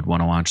people would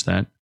want to watch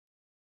that.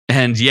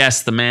 And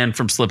yes, the man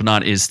from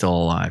Slipknot is still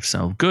alive.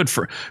 So good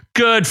for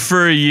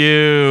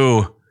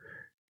you.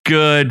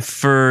 Good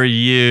for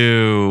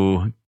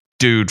you,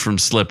 dude from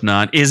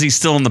Slipknot. Is he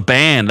still in the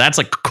band? That's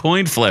like a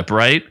coin flip,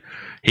 right?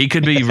 He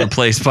could be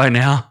replaced by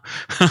now.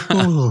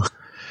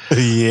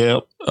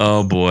 Yep.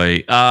 Oh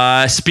boy.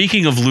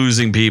 Speaking of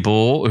losing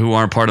people who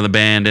aren't part of the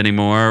band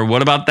anymore,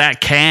 what about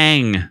that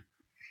Kang?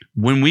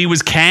 When we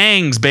was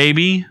Kangs,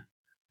 baby.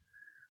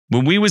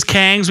 When we was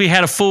Kangs, we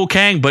had a full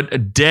Kang,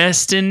 but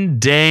Destin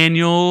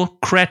Daniel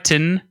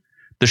Cretton,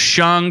 the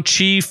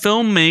Shang-Chi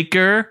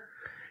filmmaker,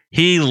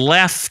 he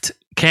left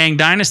Kang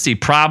Dynasty,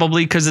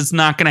 probably because it's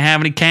not going to have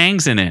any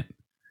Kangs in it.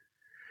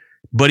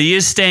 But he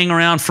is staying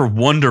around for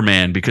Wonder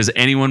Man because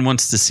anyone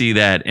wants to see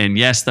that. And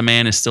yes, the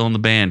man is still in the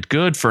band.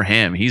 Good for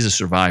him. He's a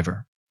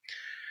survivor.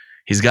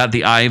 He's got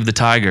the eye of the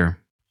tiger.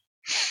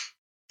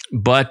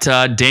 But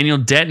Daniel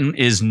Denton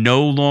is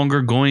no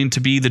longer going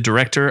to be the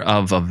director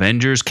of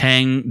Avengers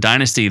Kang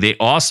Dynasty. They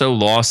also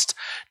lost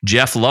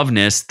Jeff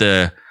Loveness,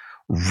 the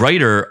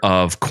writer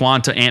of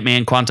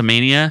Ant-Man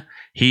Quantumania.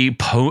 He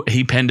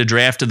penned a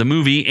draft of the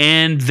movie,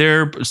 and they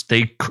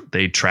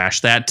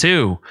trashed that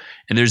too.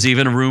 And there's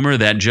even a rumor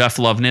that Jeff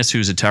Loveness,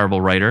 who's a terrible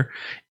writer,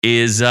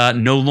 is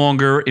no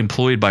longer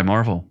employed by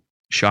Marvel.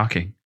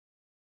 Shocking.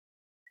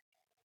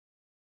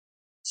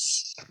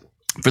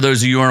 For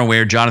those of you who aren't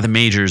aware, Jonathan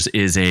Majors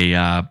is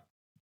a,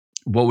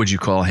 what would you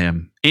call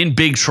him? In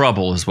big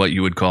trouble is what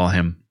you would call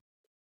him.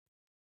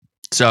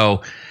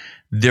 So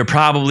they're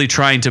probably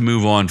trying to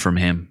move on from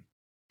him.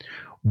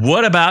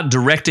 What about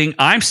directing?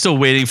 I'm still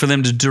waiting for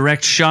them to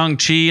direct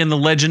Shang-Chi and the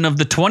Legend of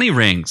the 20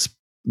 Rings.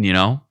 You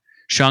know,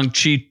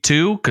 Shang-Chi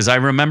 2, because I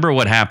remember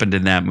what happened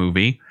in that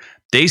movie.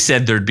 They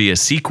said there'd be a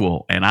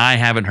sequel, and I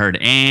haven't heard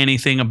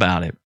anything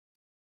about it.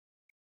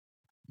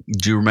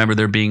 Do you remember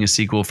there being a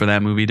sequel for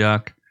that movie,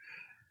 Doc?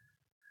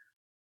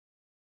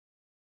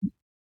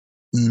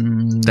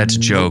 That's a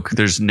joke.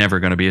 There's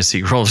never going to be a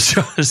sequel of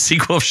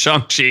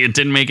Shang-Chi. It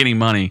didn't make any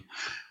money.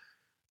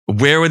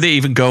 Where would they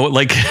even go?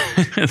 Like,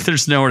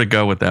 there's nowhere to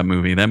go with that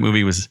movie.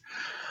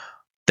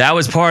 That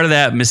was part of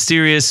that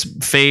mysterious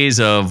phase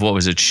of, what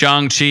was it,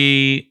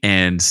 Shang-Chi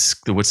and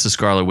what's the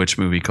Scarlet Witch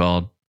movie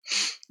called?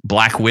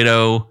 Black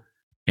Widow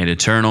and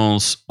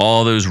Eternals.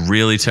 All those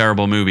really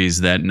terrible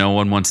movies that no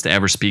one wants to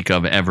ever speak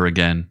of ever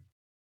again.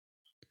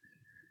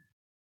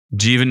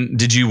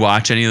 Did you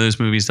watch any of those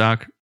movies,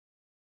 Doc?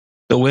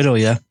 The Widow,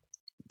 yeah.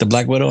 The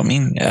Black Widow, I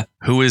mean, yeah.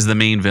 Who is the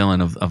main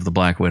villain of the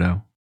Black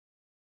Widow?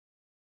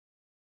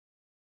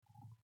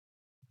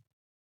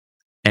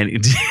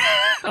 And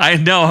I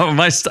know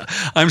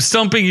I'm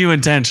stumping you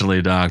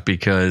intentionally, Doc,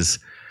 because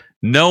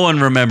no one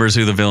remembers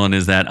who the villain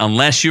is, that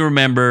unless you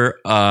remember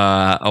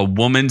a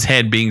woman's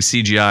head being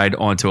CGI'd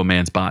onto a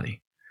man's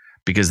body,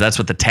 because that's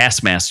what the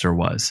Taskmaster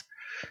was.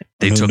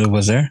 They took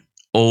was there?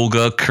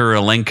 Olga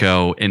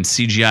Kurylenko and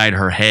CGI'd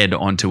her head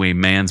onto a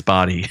man's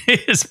body.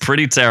 It's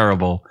pretty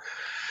terrible.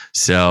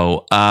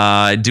 So,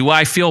 do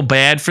I feel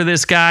bad for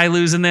this guy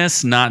losing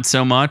this? Not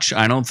so much.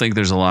 I don't think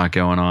there's a lot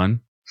going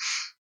on.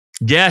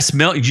 Yes,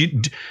 Mel.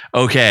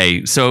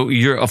 Okay, so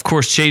you're of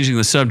course changing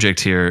the subject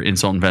here,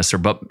 Insult Investor.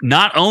 But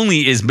not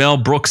only is Mel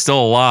Brooks still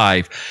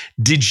alive,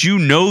 did you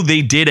know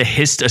they did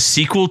a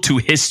sequel to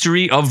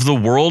History of the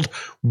World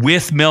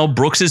with Mel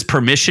Brooks's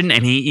permission,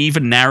 and he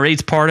even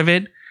narrates part of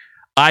it?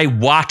 I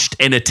watched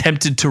and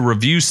attempted to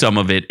review some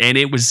of it, and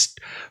it was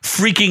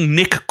freaking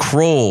Nick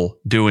Kroll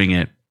doing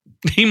it.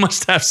 He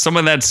must have some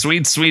of that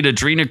sweet, sweet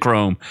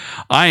adrenochrome.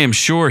 I am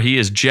sure he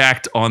is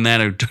jacked on that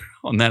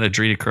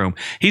adrenochrome.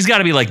 He's got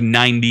to be like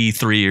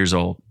 93 years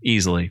old,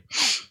 easily.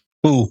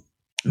 Who?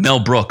 Mel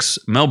Brooks.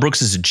 Mel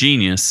Brooks is a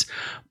genius,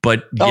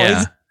 but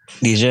yeah.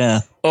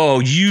 Yeah.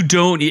 Oh, you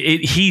don't.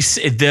 He's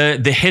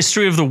the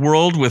History of the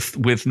World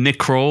with Nick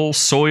Kroll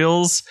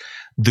soils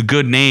the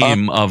good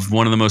name of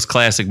one of the most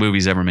classic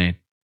movies ever made.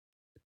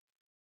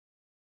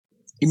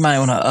 You might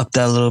want to up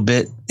that a little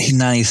bit. He's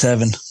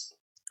 97.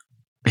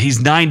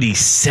 He's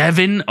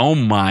 97? Oh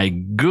my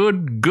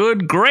good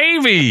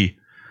gravy.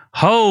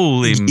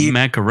 Holy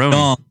macaroni.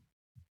 Young.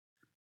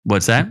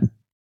 What's that?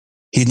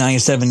 He's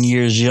 97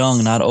 years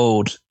young, not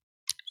old.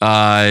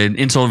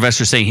 Insult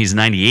Investor saying he's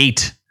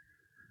 98.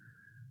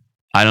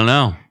 I don't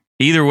know.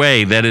 Either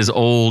way, that is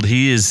old.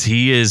 He is.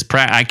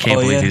 I can't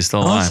believe he's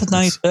still alive. It's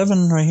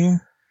 97 right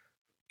here.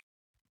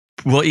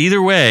 Well,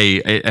 either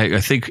way,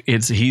 I think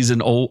he's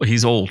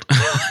old.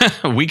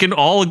 We can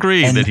all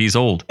agree that he's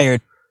old.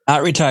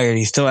 Not retired.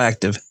 He's still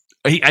active.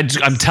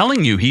 I'm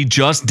telling you, he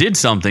just did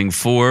something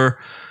for.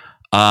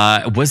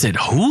 Was it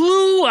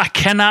Hulu?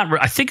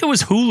 I think it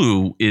was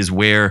Hulu. Is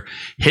where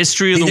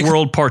History of the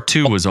World Part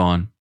 2 was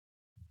on.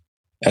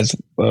 As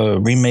a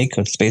remake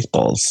of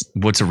Spaceballs.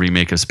 What's a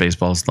remake of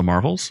Spaceballs? The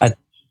Marvels?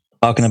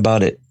 Talking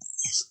about it.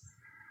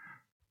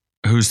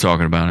 Who's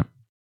talking about it?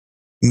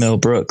 Mel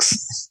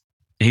Brooks.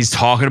 He's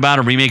talking about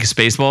a remake of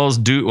Spaceballs.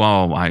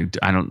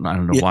 I don't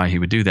know why he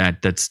would do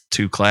that. That's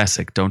too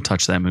classic. Don't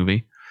touch that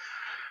movie.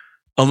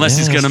 Unless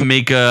he's going to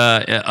make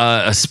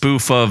a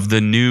spoof of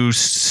the new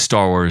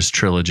Star Wars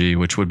trilogy,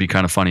 which would be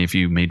kind of funny if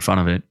you made fun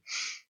of it.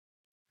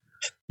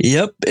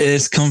 Yep,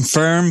 it's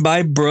confirmed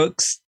by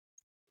Brooks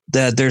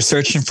that they're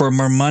searching for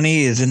more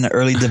money. Is in the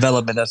early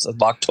development. That's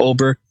of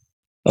October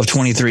of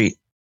 23.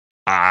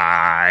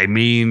 I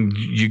mean,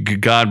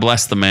 God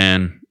bless the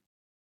man.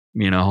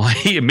 You know,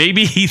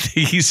 maybe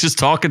he's just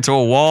talking to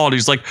a wall and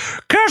he's like,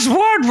 guess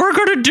what? We're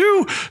going to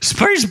do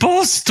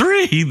Spaceballs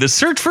 3, the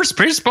search for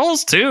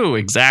Spaceballs 2.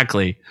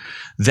 Exactly.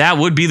 That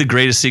would be the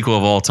greatest sequel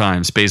of all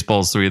time.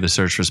 Spaceballs 3, the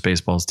search for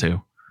Spaceballs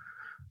 2.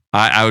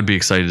 I would be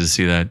excited to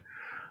see that.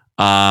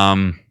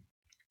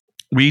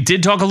 We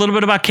did talk a little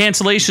bit about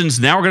cancellations.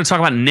 Now we're going to talk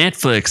about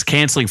Netflix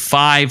canceling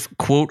 5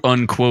 quote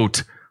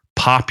unquote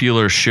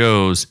popular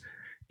shows.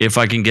 If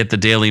I can get the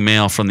Daily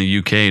Mail from the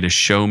UK to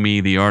show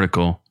me the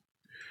article.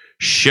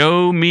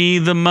 Show me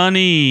the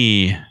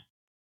money.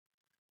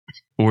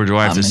 Or do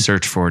I have to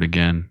search for it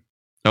again?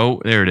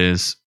 Oh, there it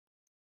is.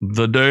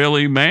 The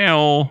Daily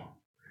Mail.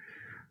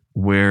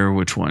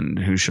 Which one?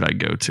 Who should I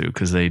go to?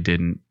 Because they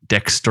didn't.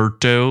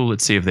 Dexerto.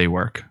 Let's see if they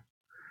work.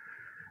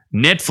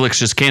 Netflix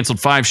just canceled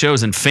 5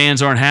 shows and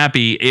fans aren't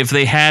happy. If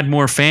they had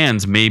more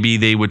fans, maybe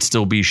they would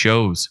still be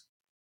shows.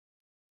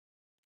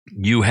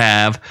 You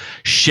have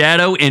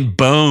Shadow and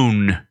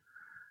Bone.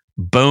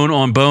 Bone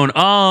on Bone.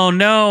 Oh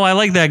no, I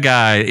like that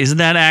guy. Isn't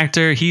that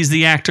actor? He's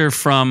the actor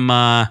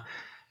from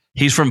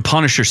he's from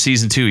Punisher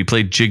season 2. He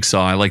played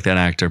Jigsaw. I like that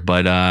actor.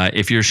 But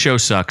if your show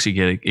sucks,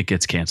 it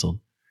gets canceled.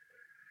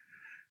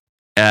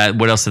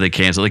 What else did they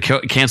cancel? They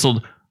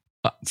canceled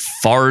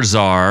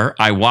Farzar.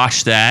 I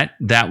watched that.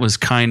 That was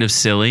kind of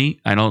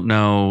silly. I don't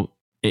know.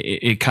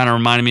 It kind of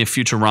reminded me of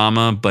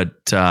Futurama,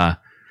 but I'm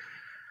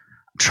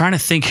trying to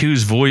think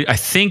whose voice. I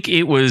think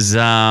it was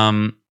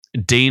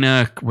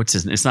Dana, what's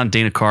his name? It's not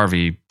Dana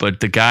Carvey, but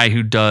the guy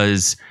who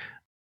does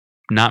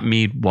not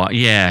Meat.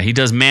 Yeah, he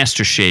does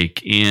Master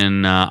Shake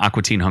in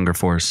Aqua Teen Hunger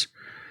Force.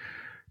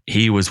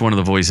 He was one of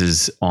the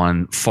voices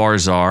on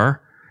Farzar.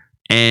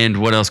 And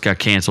what else got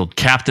canceled?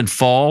 Captain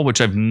Fall,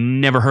 which I've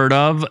never heard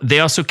of.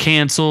 They also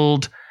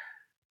canceled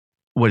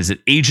what is it?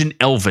 Agent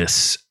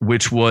Elvis,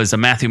 which was a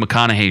Matthew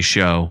McConaughey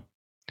show.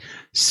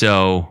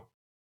 So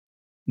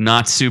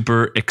not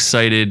super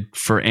excited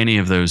for any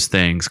of those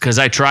things because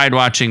I tried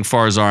watching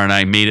Farzar and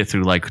I made it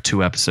through like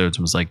 2 episodes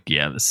and was like,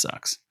 yeah, this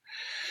sucks.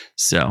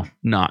 So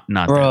not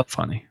that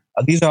funny.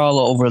 These are all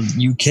over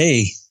the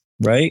UK,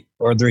 right?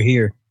 Or they're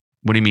here?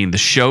 What do you mean? The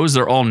shows?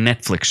 They're all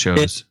Netflix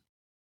shows.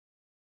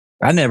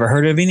 I never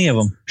heard of any of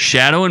them.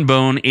 Shadow and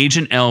Bone,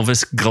 Agent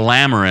Elvis,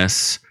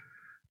 Glamorous.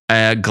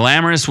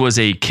 Glamorous was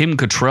a Kim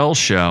Cattrall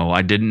show.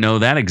 I didn't know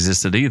that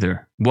existed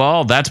either.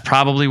 Well, that's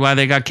probably why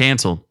they got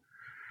canceled.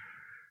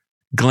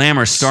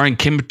 Glamour, starring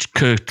Kim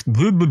Cattrall,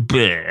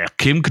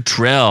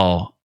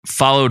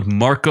 followed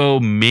Marco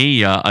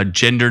Maya, a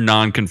gender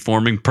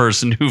non-conforming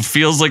person who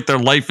feels like their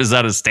life is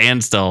at a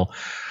standstill.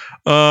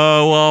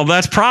 Well,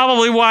 that's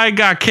probably why it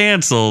got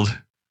canceled.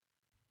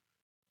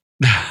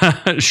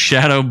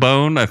 Shadow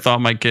Bone. I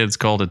thought my kids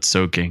called it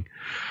soaking.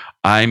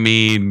 I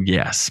mean,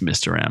 yes,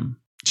 Mr. M.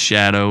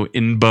 Shadow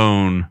and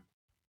Bone.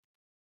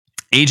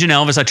 Agent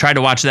Elvis, I tried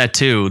to watch that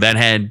too. That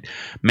had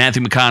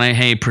Matthew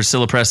McConaughey,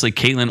 Priscilla Presley,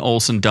 Caitlin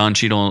Olsen, Don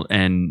Cheadle,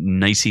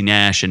 and Niecy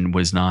Nash, and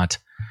was not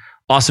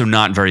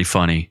very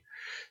funny.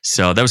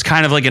 So that was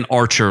kind of like an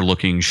Archer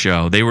looking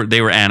show. They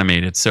were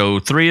animated. So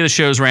 3 of the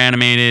shows were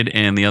animated,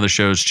 and the other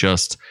shows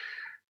just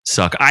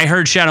suck. I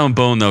heard Shadow and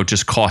Bone though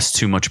just cost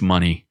too much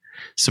money.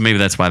 So maybe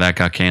that's why that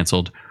got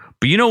canceled.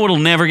 But you know what'll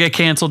never get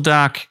canceled,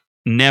 Doc?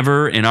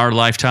 Never in our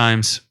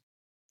lifetimes.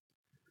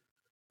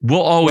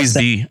 We'll always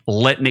be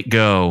letting it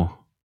go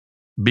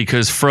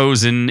because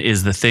Frozen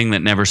is the thing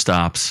that never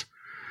stops.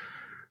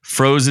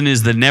 Frozen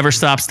is the never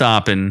stop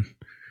stopping.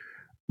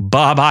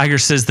 Bob Iger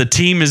says the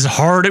team is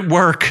hard at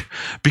work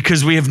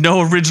because we have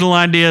no original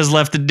ideas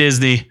left at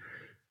Disney.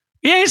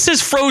 Yeah, it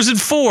says Frozen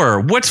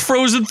 4. What's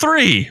Frozen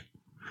 3?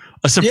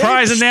 A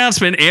surprise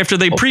announcement after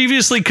they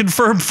previously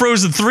confirmed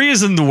Frozen 3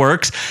 is in the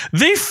works.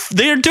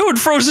 They're doing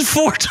Frozen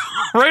 4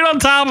 right on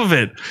top of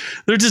it.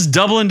 They're just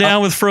doubling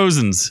down with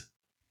Frozens.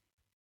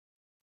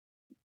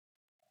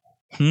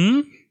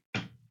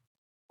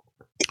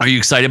 Are you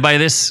excited by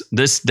this?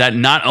 That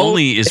not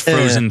only is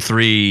Frozen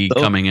 3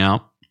 coming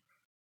out,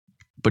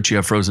 but you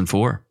have Frozen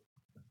 4.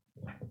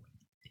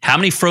 How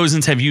many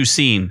Frozens have you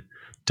seen,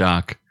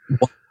 Doc?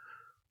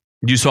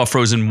 You saw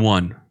Frozen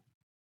 1.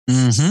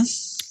 Mm-hmm.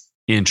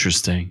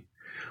 Interesting.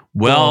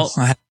 Well,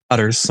 I have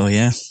daughters, so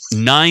yeah.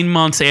 9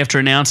 months after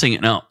announcing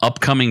an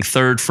upcoming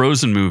 3rd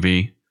Frozen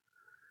movie,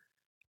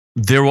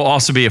 there will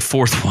also be a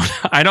 4th one.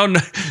 I don't know.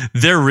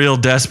 They're real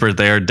desperate.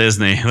 They are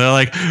Disney. They're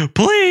like,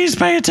 please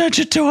pay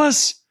attention to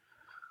us.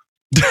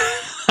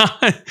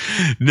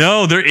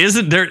 No, there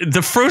isn't.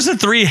 The Frozen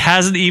 3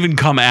 hasn't even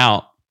come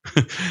out.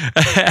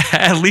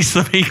 At least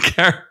the main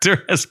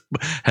character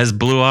has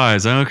blue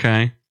eyes.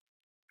 Okay.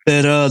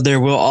 But there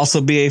will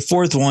also be a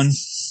 4th one.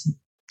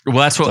 Well,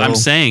 that's what I'm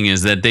saying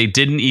is that they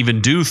didn't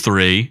even do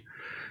 3.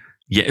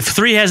 Yeah,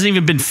 3 hasn't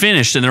even been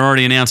finished and they're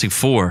already announcing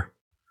 4.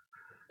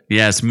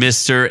 Yes,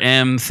 Mr.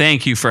 M,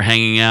 thank you for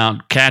hanging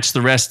out. Catch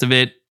the rest of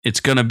it. It's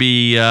going to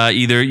be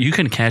either you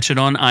can catch it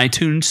on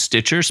iTunes,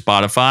 Stitcher,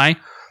 Spotify,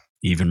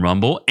 even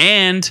Rumble,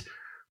 and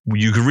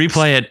you can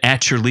replay it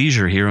at your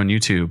leisure here on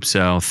YouTube.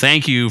 So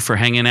thank you for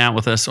hanging out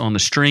with us on the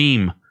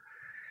stream.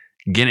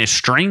 Getting it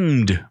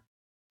streamed.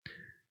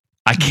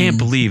 I can't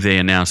believe they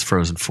announced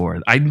Frozen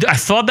 4. I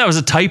thought that was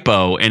a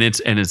typo, and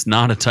it's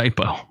not a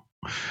typo.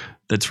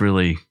 That's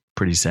really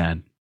pretty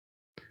sad.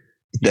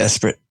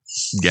 Desperate.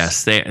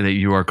 Yes,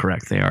 you are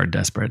correct. They are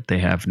desperate. They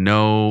have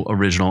no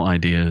original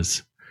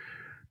ideas.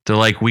 They're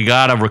like, we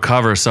got to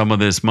recover some of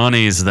this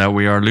monies that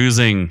we are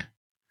losing.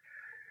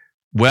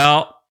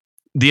 Well,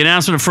 the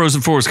announcement of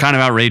Frozen 4 is kind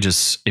of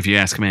outrageous, if you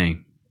ask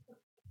me.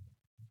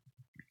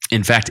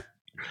 In fact,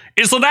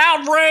 it's an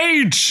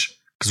outrage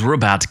because we're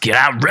about to get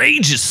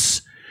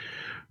outrageous.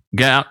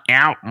 Get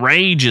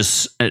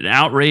outrageous.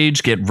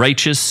 Outrage, get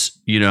righteous,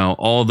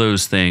 all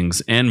those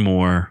things and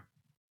more.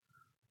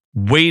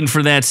 Waiting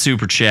for that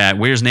super chat.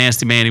 Where's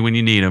Nasty Manny when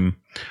you need him?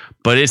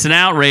 But it's an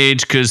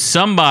outrage because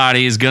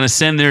somebody is going to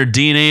send their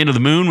DNA into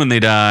the moon when they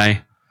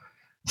die.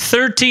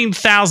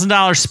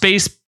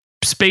 $13,000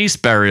 space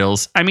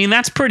burials. I mean,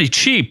 that's pretty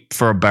cheap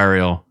for a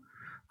burial.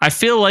 I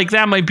feel like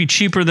that might be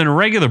cheaper than a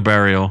regular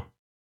burial.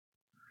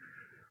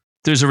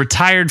 There's a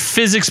retired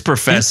physics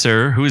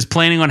professor who is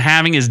planning on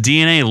having his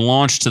DNA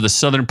launched to the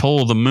southern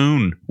pole of the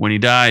moon when he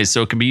dies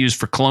so it can be used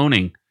for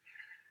cloning.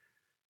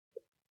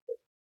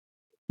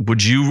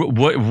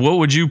 What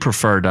would you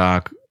prefer,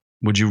 Doc?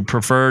 Would you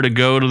prefer to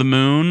go to the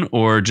moon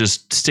or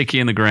just stick you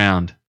in the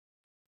ground?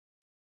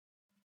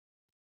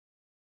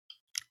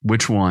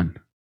 Which one?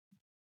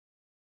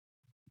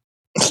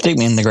 Stick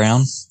me in the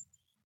ground.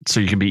 So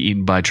you can be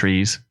eaten by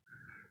trees?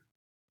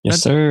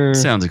 Yes, sir.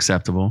 Sounds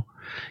acceptable.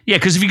 Yeah,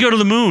 because if you go to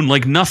the moon,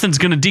 like nothing's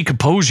going to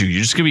decompose you.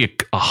 You're just going to be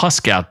a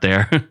husk out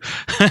there.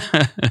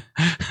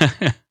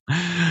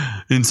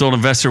 Insult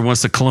investor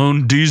wants to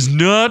clone these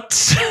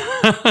nuts.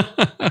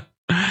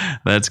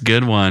 That's a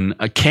good one.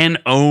 Ken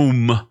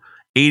Ohm,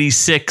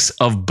 86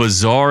 of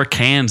Bazaar,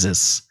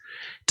 Kansas.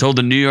 told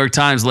the New York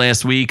Times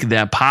last week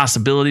that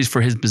possibilities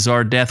for his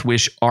bizarre death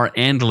wish are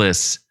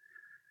endless.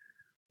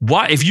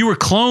 Why? If you were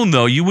cloned,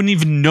 though, you wouldn't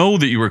even know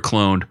that you were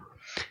cloned.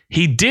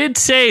 He did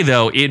say,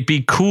 though, it'd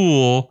be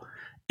cool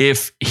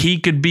if he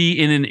could be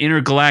in an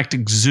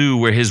intergalactic zoo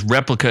where his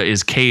replica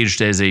is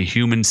caged as a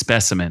human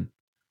specimen.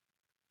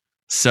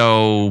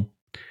 So,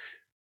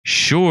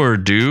 sure,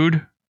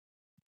 dude.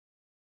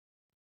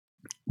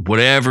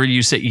 Whatever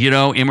you say,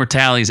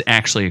 immortality is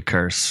actually a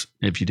curse.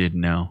 If you didn't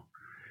know,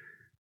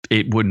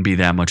 it wouldn't be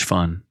that much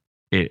fun.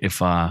 It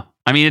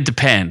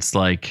depends.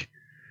 Like,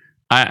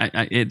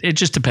 it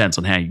just depends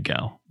on how you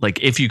go. Like,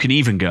 if you can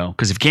even go,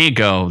 because if you can't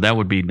go, that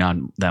would be not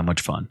that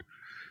much fun.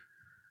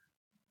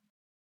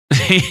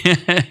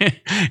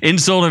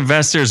 Insult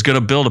Investor is going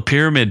to build a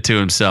pyramid to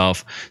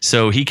himself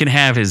so he can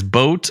have his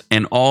boat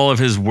and all of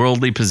his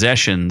worldly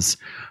possessions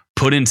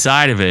put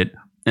inside of it.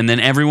 And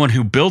then everyone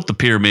who built the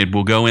pyramid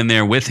will go in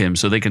there with him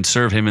so they can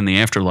serve him in the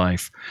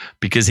afterlife,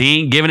 because he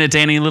ain't giving it to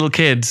any little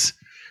kids.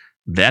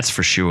 That's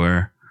for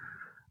sure.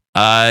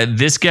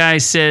 This guy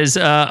says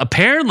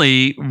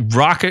apparently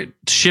rocket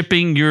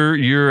shipping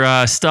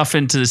your stuff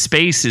into the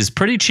space is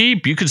pretty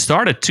cheap. You can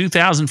start at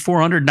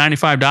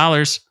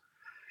 $2,495.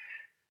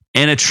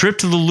 And a trip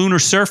to the lunar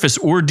surface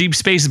or deep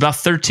space is about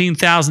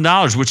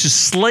 $13,000, which is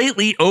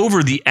slightly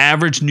over the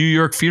average New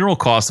York funeral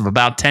cost of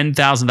about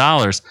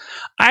 $10,000.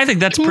 I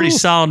think that's a pretty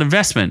solid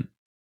investment.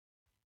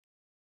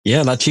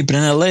 Yeah, a lot cheaper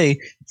than LA.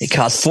 It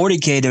costs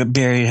 $40K to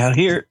bury it out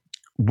here.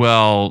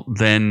 Well,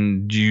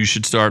 then you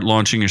should start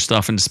launching your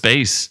stuff into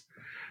space.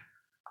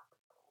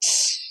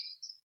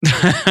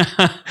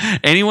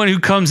 Anyone who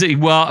goes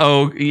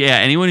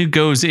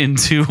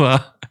into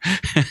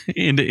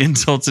into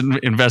Insults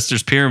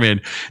Investors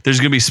Pyramid, there's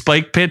going to be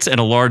spike pits and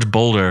a large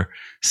boulder.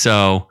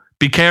 So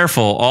be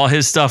careful. All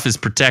his stuff is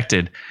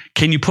protected.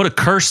 Can you put a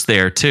curse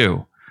there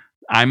too?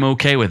 I'm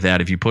okay with that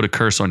if you put a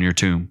curse on your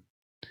tomb.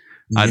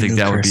 I think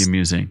that would be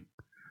amusing.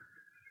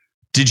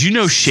 Did you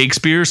know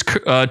Shakespeare's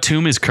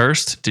tomb is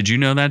cursed? Did you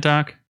know that,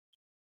 Doc?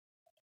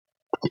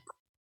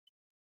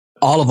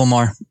 All of them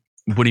are.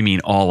 What do you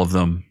mean, all of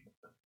them?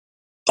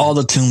 All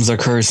the tombs are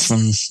cursed from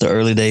the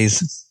early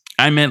days.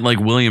 I meant like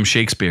William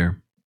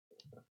Shakespeare.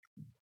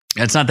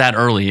 It's not that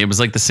early. It was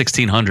like the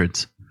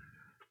 1600s.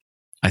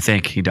 I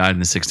think he died in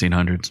the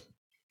 1600s.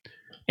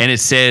 And it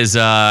says,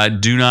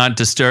 "Do not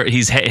disturb."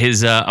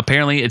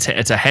 Apparently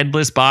it's a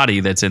headless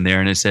body that's in there,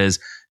 and it says,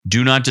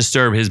 "Do not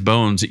disturb his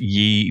bones,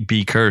 ye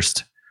be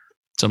cursed."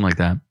 Something like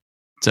that.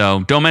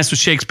 So don't mess with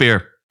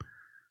Shakespeare.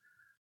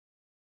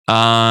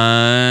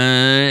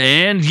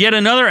 And yet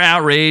another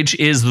outrage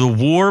is the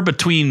war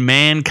between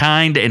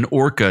mankind and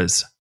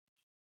orcas.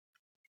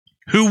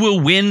 Who will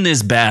win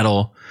this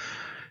battle?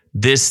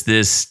 This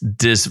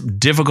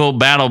difficult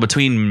battle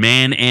between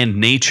man and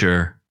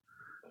nature.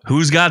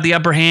 Who's got the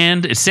upper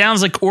hand? It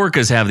sounds like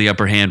orcas have the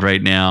upper hand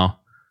right now.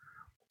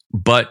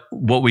 But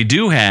what we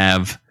do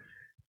have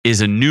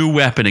is a new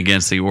weapon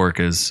against the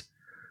orcas.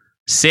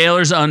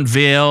 Sailors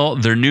unveil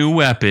their new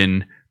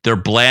weapon. They're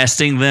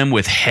blasting them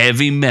with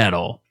heavy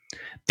metal.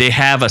 They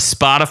have a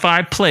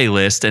Spotify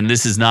playlist, and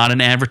this is not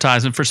an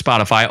advertisement for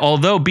Spotify,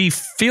 although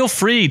feel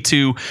free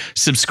to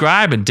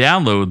subscribe and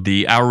download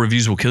the Our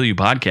Reviews Will Kill You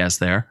podcast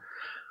there.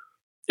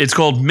 It's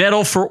called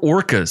Metal for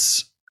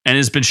Orcas, and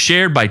has been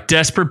shared by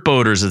desperate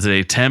boaters as they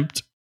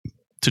attempt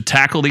to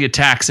tackle the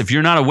attacks. If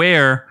you're not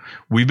aware,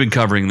 we've been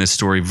covering this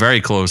story very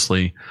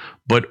closely,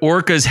 but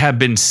orcas have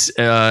been,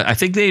 I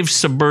think they've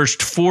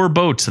submerged 4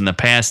 boats in the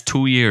past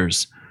 2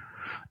 years.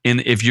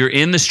 And if you're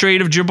in the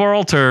Strait of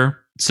Gibraltar,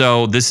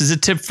 so this is a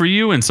tip for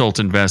you, Insult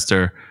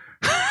Investor,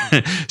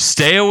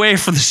 stay away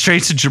from the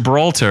Straits of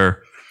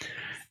Gibraltar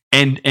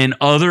and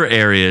other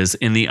areas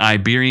in the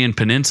Iberian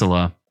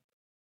Peninsula.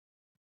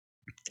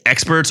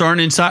 Experts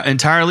aren't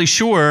entirely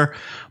sure,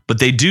 but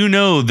they do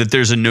know that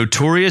there's a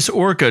notorious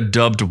orca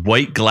dubbed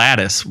White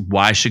Gladys.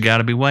 Why she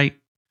gotta be white?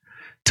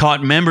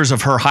 Taught members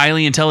of her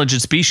highly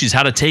intelligent species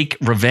how to take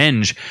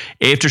revenge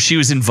after she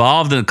was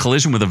involved in a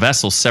collision with a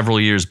vessel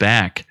several years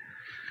back.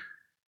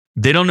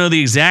 They don't know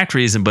the exact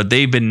reason, but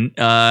they've been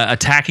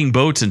attacking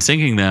boats and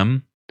sinking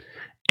them.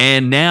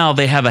 And now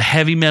they have a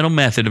heavy metal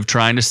method of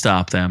trying to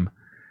stop them.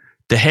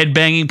 The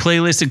headbanging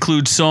playlist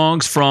includes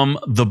songs from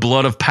The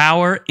Blood of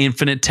Power,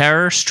 Infinite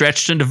Terror,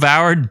 Stretched and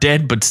Devoured,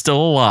 Dead But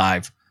Still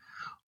Alive.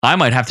 I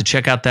might have to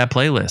check out that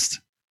playlist.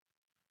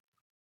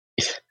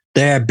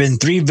 There have been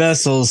 3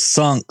 vessels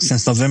sunk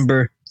since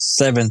November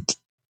 7th.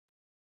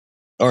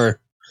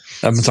 Or,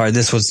 I'm sorry,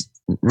 this was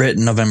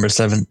written November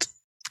 7th.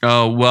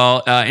 Oh,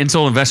 well,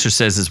 Insult Investor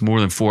says it's more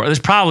than 4. There's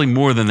probably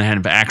more than that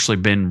have actually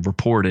been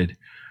reported.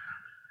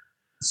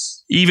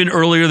 Even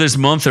earlier this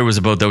month, there was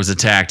a boat that was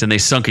attacked and they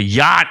sunk a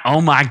yacht. Oh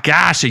my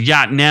gosh, a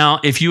yacht. Now,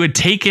 if you had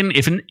taken,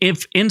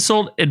 if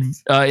Insult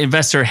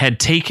Investor had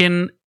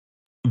taken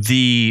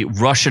the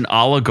Russian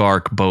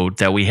oligarch boat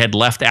that we had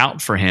left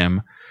out for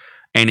him,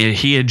 and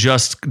he had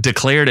just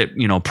declared it,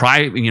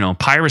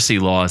 piracy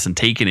laws and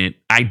taken it,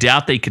 I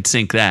doubt they could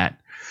sink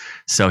that.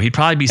 So he'd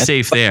probably be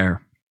safe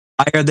there.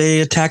 Why are they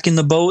attacking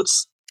the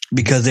boats?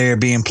 Because they're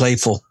being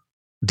playful.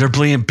 They're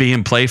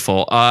being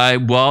playful.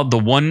 Well,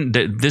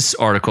 this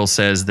article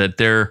says that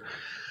the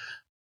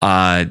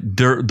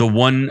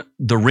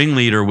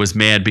ringleader was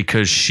mad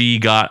because she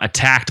got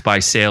attacked by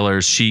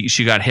sailors.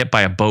 She got hit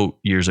by a boat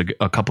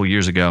a couple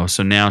years ago.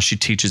 So now she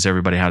teaches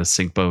everybody how to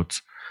sink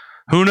boats.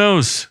 Who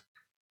knows?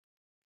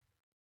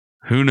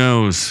 Who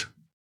knows?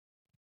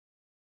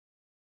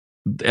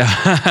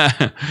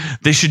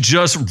 They should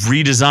just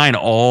redesign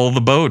all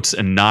the boats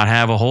and not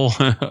have a hole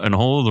in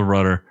the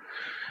rudder,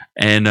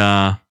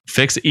 and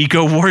fix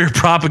eco warrior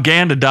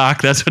propaganda,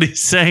 Doc. That's what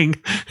he's saying.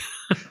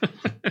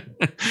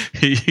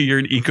 You're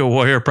an eco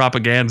warrior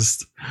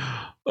propagandist.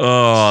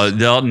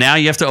 Now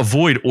you have to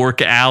avoid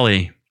Orca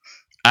Alley.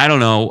 I don't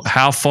know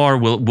how far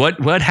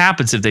what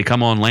happens if they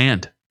come on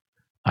land.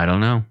 I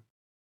don't know.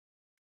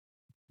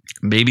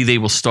 Maybe they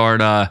will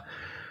start.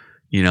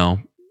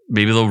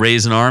 Maybe they'll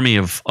raise an army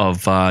of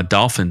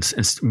dolphins.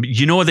 And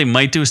you know what they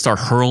might do is start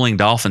hurling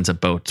dolphins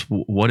at boats.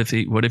 What if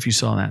you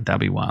saw that?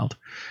 That'd be wild.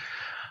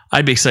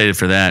 I'd be excited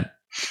for that.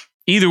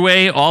 Either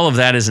way, all of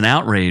that is an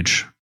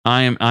outrage.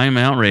 I am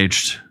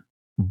outraged.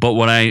 But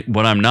what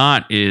I'm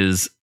not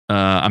is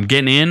I'm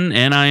getting in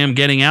and I am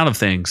getting out of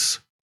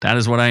things. That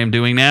is what I am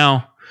doing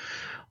now.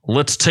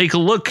 Let's take a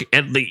look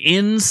at the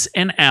ins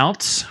and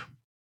outs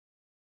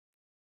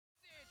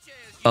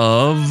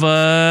of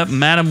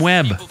Madam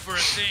Web.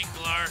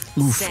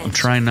 Oof, I'm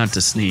trying not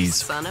to sneeze.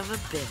 Son of a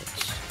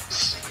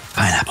bitch.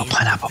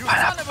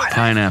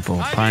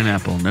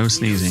 Pineapple, no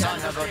sneezing.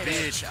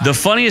 The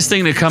funniest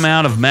thing to come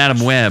out of Madam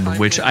Web,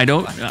 which I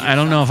don't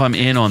know if I'm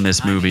in on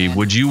this movie.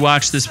 Would you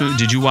watch this movie?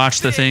 Did you watch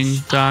the thing,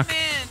 Doc?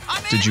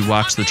 Did you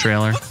watch the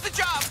trailer?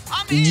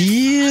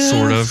 Yeah.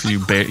 Sort of.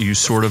 You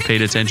sort of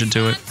paid attention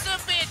to it?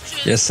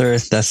 Yes, sir.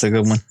 That's a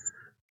good one.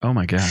 Oh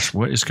my gosh,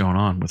 what is going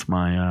on with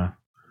my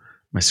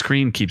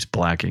screen keeps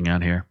blacking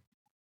out here.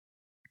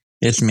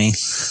 It's me.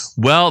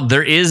 Well,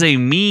 there is a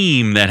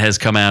meme that has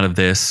come out of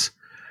this,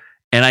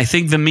 and I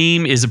think the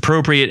meme is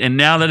appropriate. And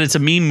now that it's a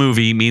meme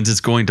movie, means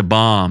it's going to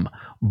bomb.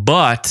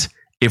 But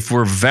if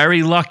we're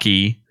very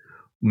lucky,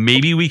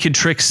 maybe we could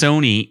trick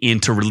Sony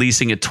into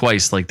releasing it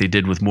twice, like they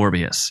did with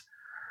Morbius.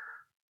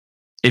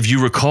 If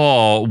you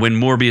recall, when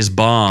Morbius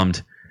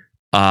bombed,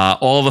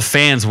 all the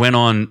fans went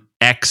on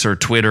X or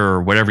Twitter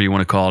or whatever you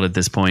want to call it at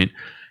this point,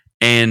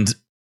 and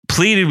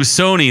pleaded with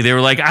Sony. They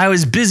were like, I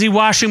was busy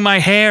washing my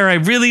hair. I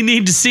really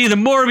need to see the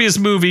Morbius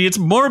movie. It's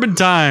Morbid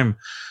time.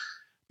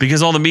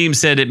 Because all the memes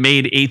said it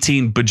made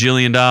 $18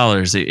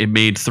 bajillion. It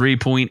made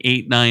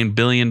 $3.89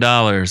 billion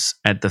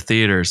at the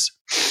theaters.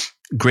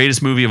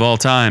 Greatest movie of all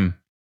time.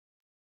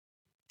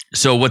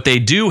 So what they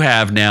do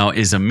have now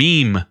is a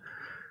meme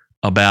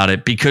about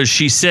it, because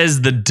she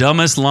says the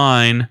dumbest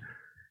line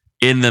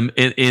in the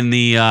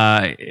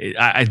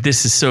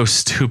this is so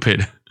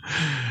stupid.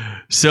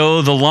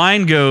 So the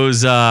line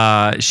goes,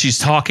 she's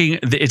talking,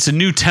 it's a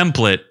new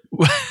template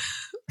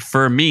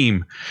for a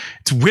meme.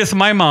 It's with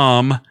my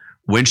mom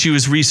when she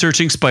was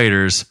researching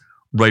spiders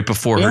right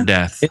before her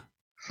death.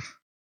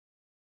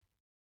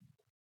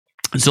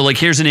 So like,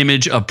 here's an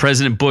image of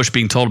President Bush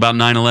being told about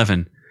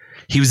 9/11.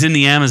 He was in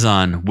the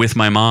Amazon with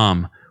my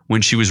mom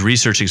when she was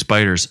researching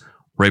spiders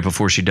right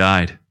before she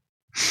died.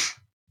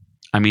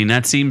 I mean,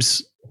 that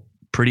seems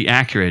pretty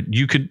accurate.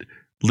 You could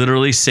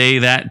literally say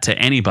that to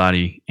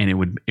anybody and it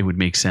would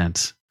make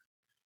sense.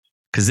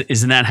 Because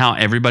isn't that how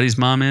everybody's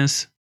mom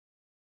is?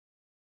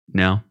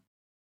 No.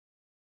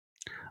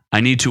 I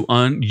need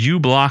to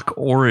block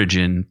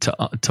Origin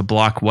to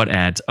block what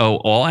ads? Oh,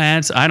 all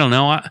ads? I don't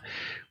know.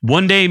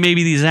 One day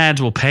maybe these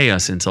ads will pay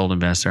us, Insult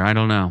Investor. I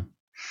don't know.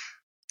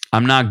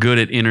 I'm not good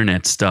at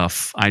internet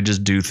stuff. I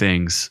just do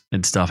things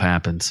and stuff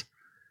happens.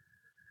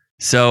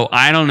 So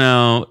I don't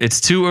know. It's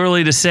too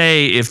early to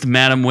say if the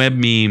Madam Web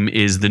meme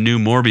is the new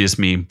Morbius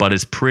meme, but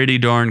it's pretty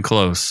darn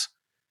close.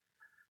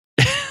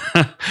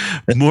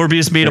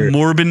 Morbius made $1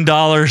 billion.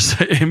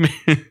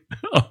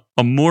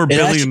 A more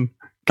billion.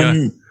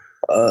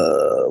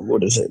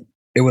 What is it?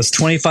 It was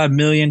 25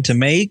 million to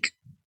make.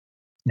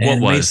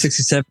 And what made was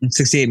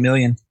 68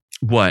 million.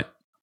 What?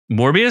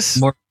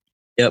 Morbius?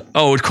 Yep.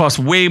 Oh, it cost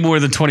way more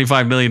than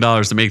 $25 million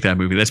to make that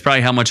movie. That's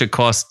probably how much it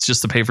costs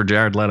just to pay for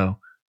Jared Leto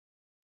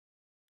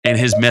and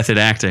his method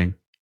acting.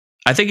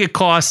 I think it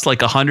cost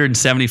like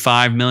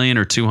 175 million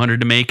or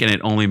 200 to make, and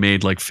it only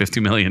made like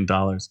 $50 million.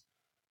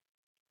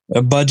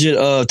 A budget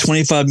of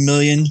 25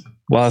 million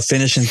while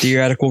finishing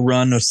theatrical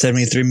run of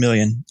 73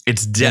 million.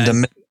 It's dead.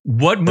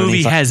 What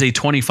movie has a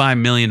 $25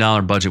 million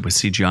budget with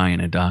CGI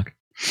in it, Doc?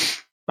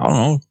 I don't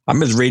know.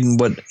 I'm just reading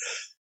what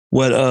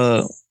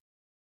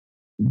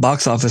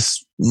Box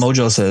Office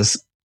Mojo says.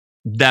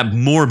 That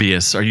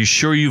Morbius. Are you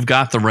sure you've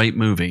got the right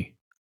movie?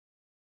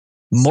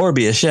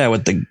 Morbius, yeah,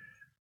 with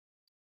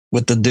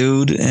the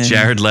dude and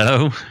Jared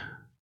Leto.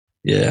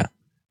 Yeah.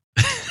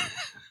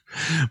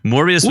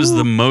 Morbius was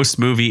the most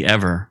movie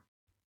ever.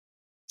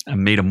 I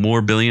made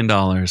 $1 billion.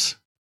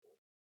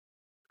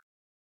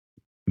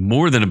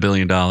 More than $1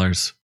 billion.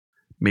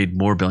 Made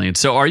more billion.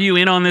 So are you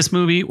in on this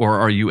movie or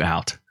are you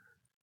out?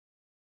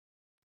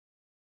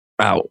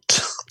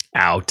 Out.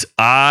 Out.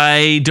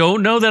 I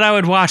don't know that I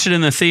would watch it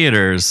in the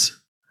theaters,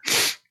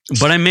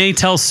 but I may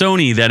tell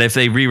Sony that if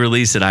they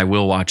re-release it, I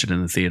will watch it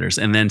in the theaters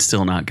and then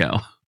still not go.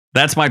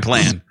 That's my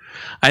plan.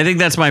 I think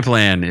that's my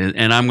plan,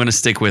 and I'm going to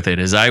stick with it.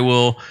 Is I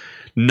will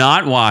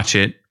not watch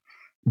it,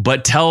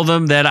 but tell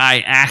them that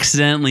I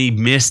accidentally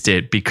missed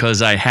it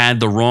because I had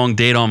the wrong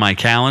date on my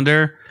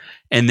calendar.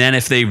 And then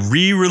if they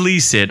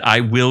re-release it,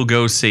 I will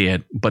go see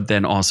it, but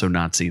then also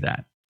not see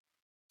that.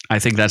 I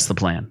think that's the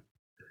plan.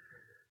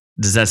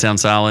 Does that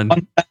sound solid?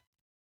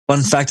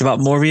 Fun fact about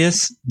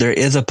Morbius, there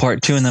is a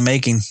part 2 in the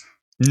making.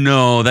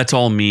 No, that's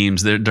all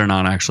memes. They're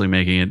not actually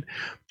making it.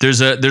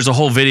 There's a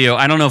whole video.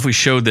 I don't know if we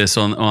showed this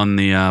on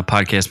the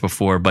podcast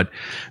before, but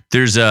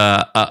there's maybe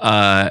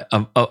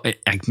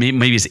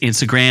it's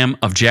Instagram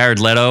of Jared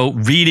Leto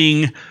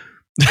reading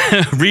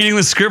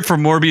the script for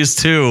Morbius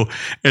 2,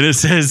 and it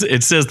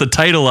says the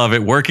title of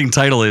it, working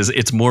title is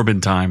It's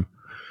Morbin Time.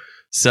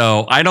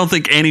 So I don't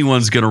think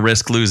anyone's going to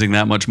risk losing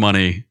that much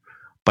money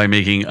by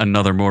making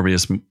another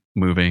Morbius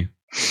movie.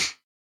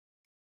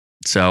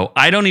 So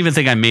I don't even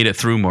think I made it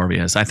through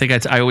Morbius. I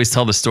think I always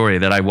tell the story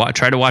that I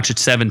tried to watch it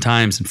 7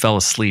 times and fell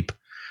asleep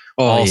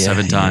all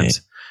 7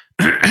 times.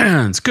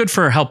 It's good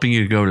for helping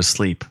you go to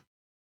sleep.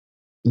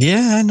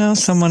 Yeah, I know.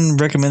 Someone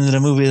recommended a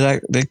movie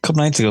like a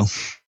couple nights ago.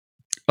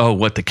 Oh,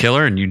 what, The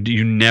Killer? And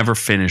you never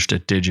finished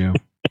it, did you?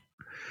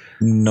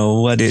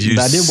 No, I didn't.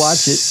 I did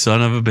watch it.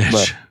 Son of a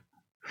bitch.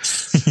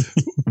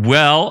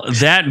 Well,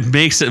 that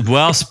makes it.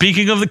 Well,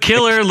 speaking of The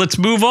Killer, let's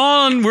move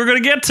on. We're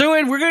going to get to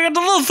it. We're going to get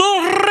to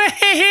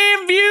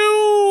the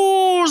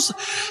reviews.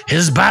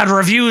 His bad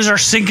reviews are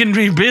sinking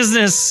me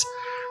business.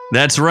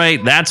 That's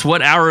right. That's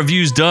what our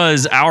reviews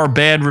does. Our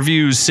bad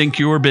reviews sink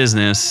your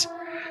business.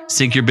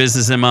 Sink your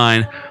business in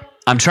mine.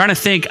 I'm trying to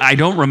think. I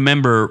don't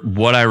remember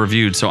what I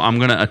reviewed, so I'm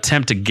going to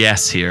attempt to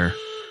guess here.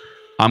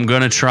 I'm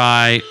going to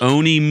try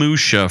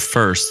Onimusha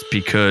first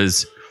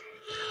because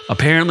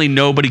apparently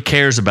nobody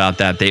cares about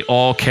that. They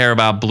all care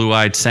about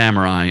Blue-Eyed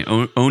Samurai.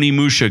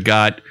 Onimusha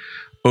got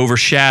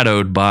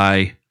overshadowed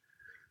by,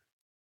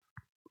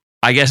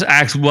 I guess,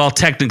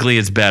 technically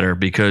it's better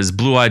because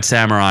Blue-Eyed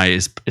Samurai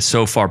is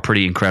so far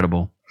pretty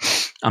incredible.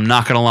 I'm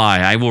not going to lie.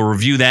 I will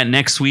review that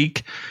next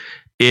week.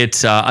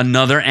 It's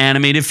another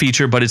animated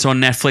feature, but it's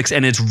on Netflix,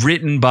 and it's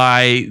written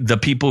by the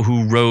people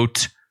who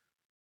wrote,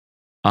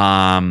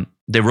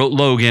 they wrote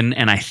Logan,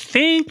 and I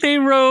think they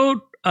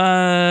wrote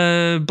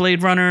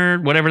Blade Runner,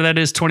 whatever that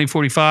is,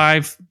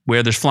 2045,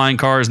 where there's flying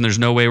cars, and there's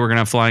no way we're going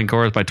to have flying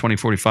cars by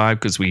 2045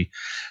 because we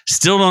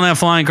still don't have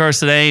flying cars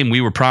today, and we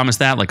were promised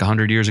that like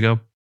 100 years ago.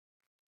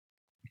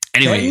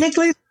 Anyway.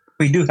 Technically,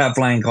 we do have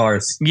flying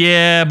cars.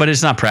 Yeah, but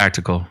it's not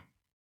practical.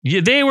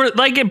 Yeah, they were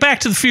like Back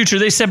to the Future.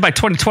 They said by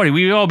 2020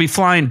 we would all be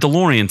flying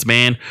DeLoreans,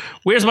 man.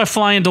 Where's my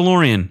flying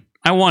DeLorean?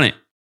 I want it.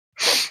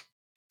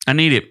 I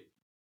need it.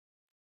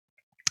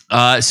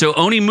 So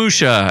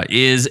Onimusha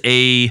is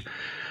a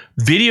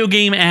video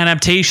game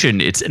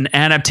adaptation. It's an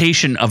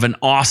adaptation of an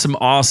awesome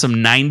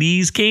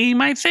 90s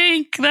game, I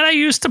think, that I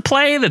used to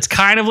play. That's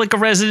kind of like a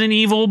Resident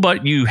Evil,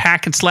 but you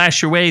hack and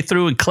slash your way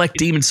through and collect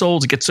demon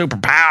souls and get super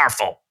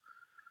powerful.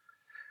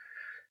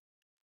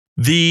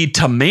 The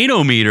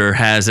tomato meter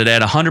has it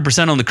at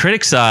 100% on the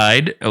critic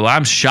side. Well,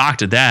 I'm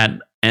shocked at that.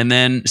 And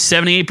then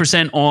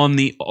 78% on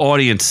the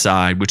audience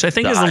side, which I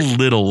think is a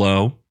little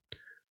low.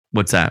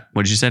 What's that?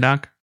 What did you say,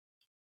 Doc?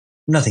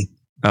 Nothing.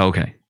 Oh,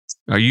 okay.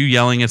 Are you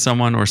yelling at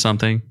someone or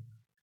something?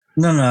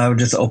 No, I would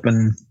just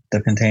open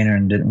the container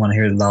and didn't want to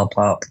hear the loud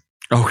pop.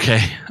 Okay.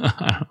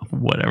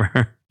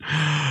 Whatever.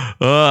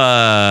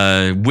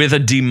 With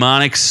a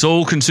demonic,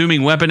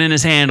 soul-consuming weapon in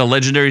his hand, a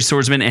legendary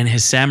swordsman and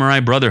his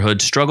samurai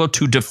brotherhood struggle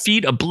to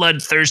defeat a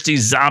bloodthirsty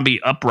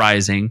zombie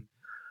uprising.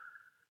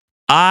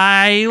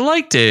 I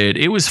liked it.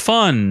 It was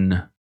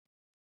fun.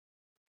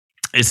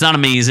 It's not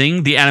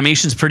amazing. The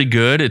animation's pretty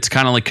good. It's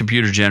kind of like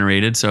computer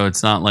generated, so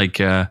it's not like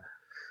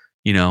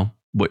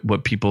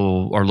what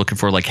people are looking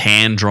for, like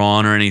hand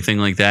drawn or anything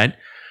like that.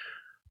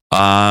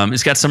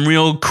 It's got some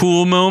real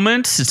cool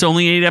moments. It's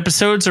only 8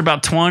 episodes. They're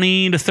about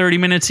 20 to 30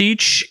 minutes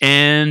each.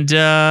 And,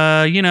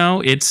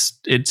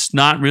 it's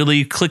not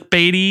really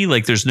clickbaity.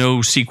 Like there's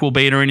no sequel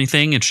bait or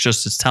anything.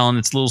 It's telling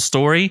its little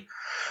story.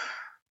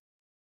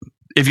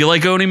 If you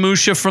like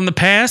Onimusha from the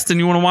past and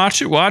you want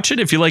to watch it.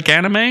 If you like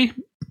anime,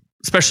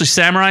 especially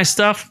samurai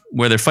stuff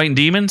where they're fighting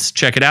demons,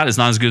 check it out. It's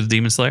not as good as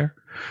Demon Slayer.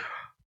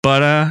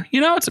 But,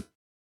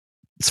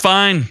 it's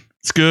fine.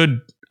 It's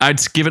good. I'd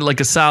give it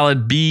like a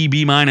solid B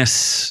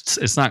minus.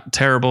 It's not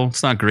terrible.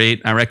 It's not great.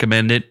 I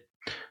recommend it.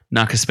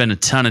 Not going to spend a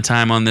ton of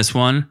time on this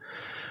one.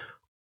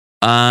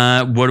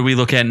 What do we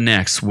look at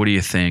next? What do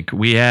you think?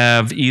 We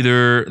have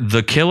either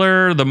The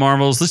Killer, The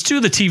Marvels. Let's do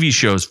the TV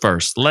shows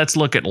first. Let's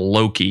look at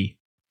Loki.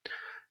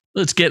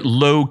 Let's get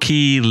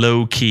low-key.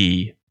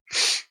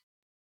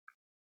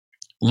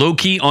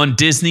 Loki on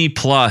Disney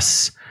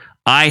Plus.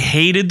 I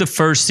hated the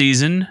first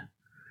season,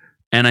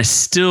 and I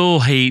still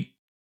I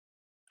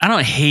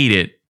don't hate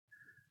it.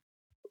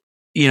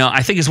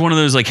 I think it's one of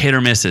those like hit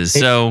or misses.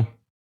 So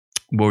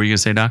what were you going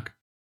to say, Doc?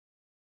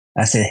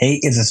 I said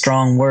hate is a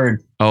strong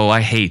word. Oh,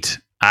 I hate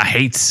I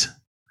hates.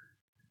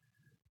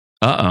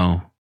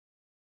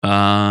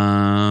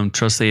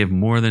 Trust they have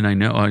more than I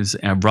know.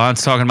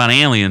 Ron's talking about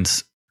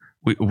aliens.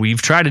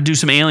 We've tried to do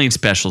some alien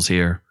specials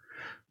here.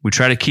 We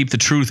try to keep the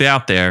truth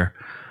out there.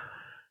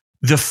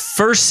 The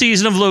first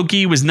season of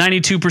Loki was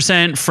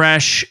 92%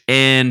 fresh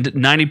and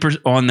 90%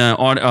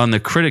 on the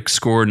critic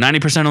score,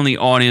 90% on the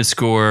audience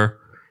score.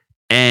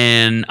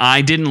 And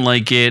I didn't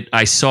like it.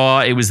 I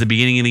saw it was the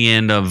beginning and the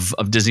end of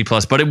Disney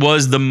Plus, but it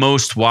was the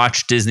most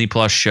watched Disney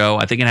Plus show.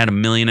 I think it had 1.5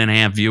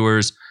 million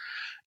viewers.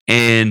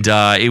 And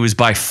it was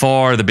by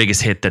far the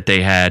biggest hit that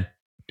they had.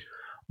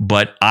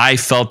 But I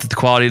felt that the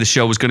quality of the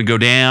show was going to go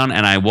down,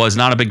 and I was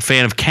not a big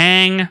fan of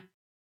Kang.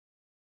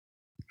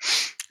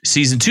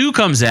 Season 2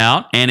 comes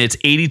out, and it's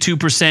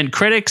 82%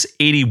 critics,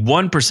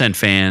 81%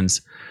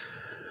 fans.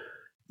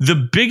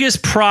 The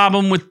biggest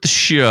problem with the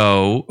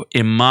show,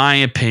 in my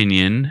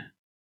opinion,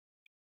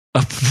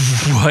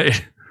 Loki.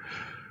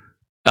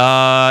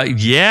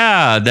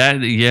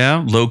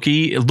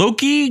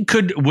 Loki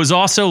was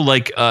also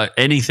like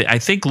anything. I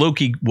think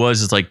Loki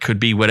was like could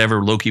be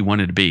whatever Loki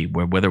wanted to be,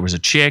 whether it was a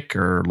chick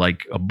or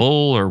like a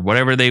bull or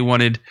whatever they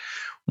wanted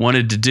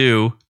to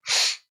do.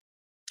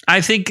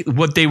 I think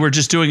what they were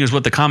just doing is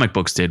what the comic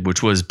books did,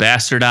 which was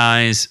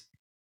bastardize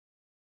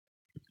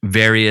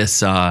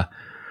various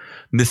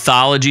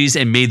mythologies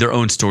and made their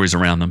own stories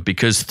around them,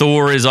 because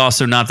Thor is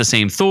also not the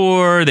same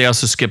Thor. They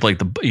also skip like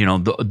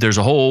there's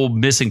a whole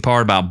missing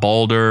part about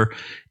Balder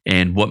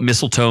and what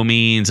mistletoe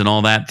means and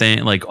all that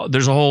thing. Like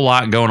there's a whole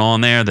lot going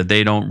on there that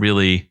they don't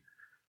really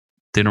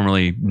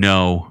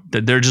know.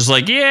 That they're just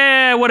like,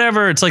 yeah,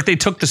 whatever. It's like they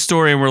took the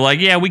story and were like,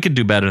 yeah, we could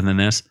do better than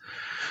this.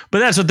 But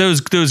that's what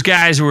those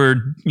guys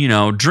were,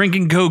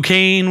 drinking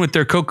cocaine with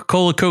their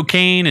Coca-Cola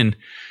cocaine and,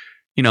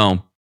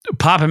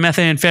 popping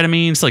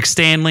methamphetamines like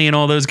Stanley and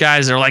all those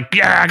guys. They're like,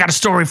 yeah, I got a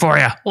story for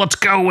you. Let's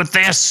go with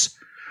this.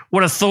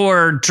 What if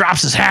Thor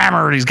drops his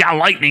hammer and he's got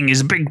lightning?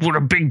 He's a big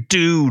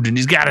dude and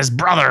he's got his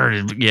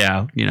brother.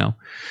 Yeah,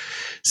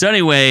 So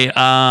anyway,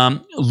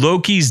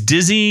 Loki's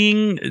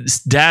dazzling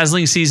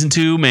season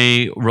 2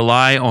 may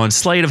rely on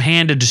sleight of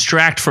hand to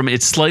distract from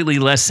its slightly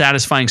less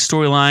satisfying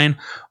storyline,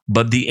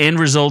 but the end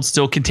result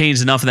still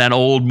contains enough of that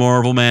old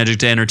Marvel magic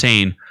to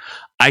entertain.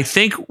 I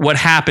think what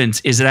happens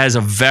is it has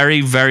a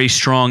very, very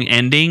strong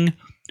ending,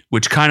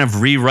 which kind of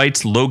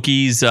rewrites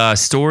Loki's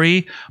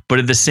story, but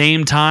at the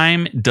same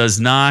time does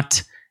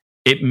not.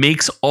 It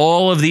makes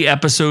all of the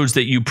episodes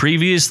that you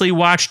previously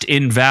watched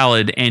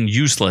invalid and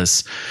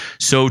useless.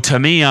 So to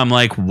me, I'm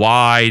like,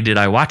 why did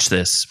I watch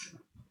this?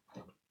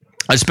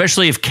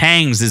 Especially if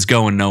Kang's is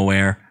going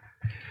nowhere.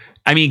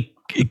 I mean,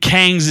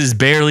 Kang's is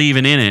barely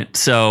even in it.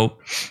 So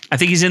I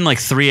think he's in like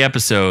 3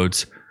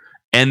 episodes.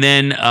 And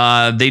then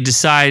they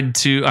decide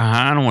to,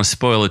 I don't want to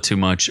spoil it too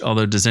much,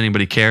 although does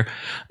anybody care?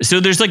 So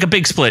there's like a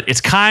big split.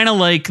 It's kind of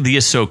like the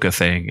Ahsoka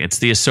thing. It's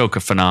the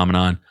Ahsoka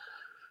phenomenon.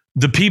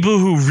 The people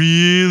who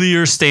really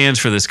are stands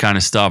for this kind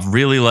of stuff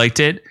really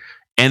liked it.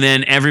 And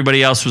then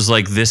everybody else was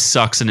like, this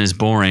sucks and is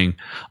boring.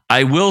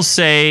 I will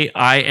say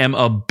I am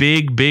a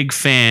big, big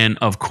fan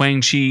of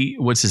Kwang Chi.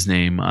 What's his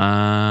name?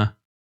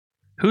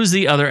 Who's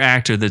the other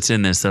actor that's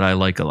in this that I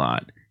like a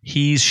lot?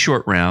 He's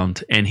Short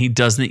Round, and he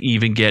doesn't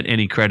even get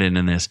any credit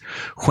in this.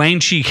 Hwang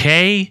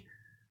Chi-K?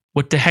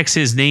 What the heck's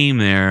his name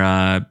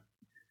there,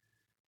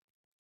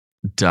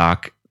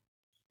 Doc?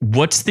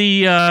 Who's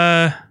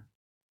the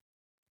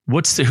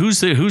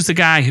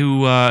guy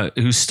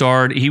who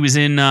starred? He was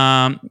in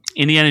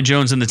Indiana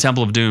Jones and the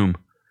Temple of Doom.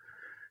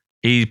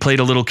 He played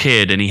a little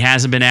kid, and he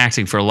hasn't been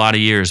acting for a lot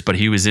of years, but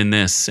he was in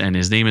this, and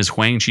his name is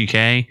Hwang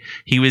Chi-K.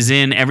 He was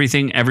in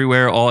Everything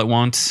Everywhere All at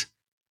Once.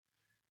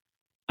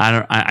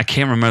 I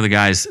can't remember the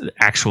guy's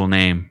actual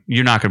name.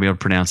 You're not going to be able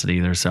to pronounce it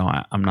either, so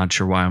I'm not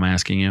sure why I'm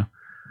asking you.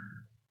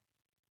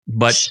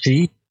 But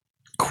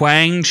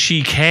Kwang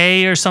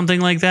Chi-K or something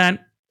like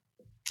that.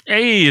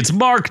 Hey, it's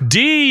Mark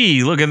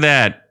D. Look at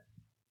that.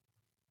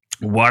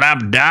 What up,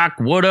 Doc?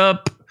 What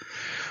up?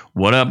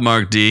 What up,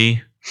 Mark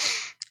D?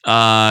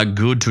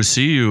 Good to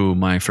see you,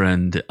 my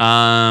friend.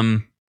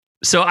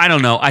 So I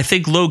don't know. I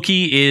think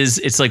Loki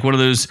it's like one of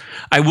those.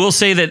 I will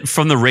say that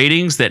from the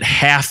ratings that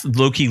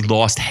Loki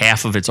lost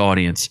half of its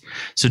audience.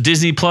 So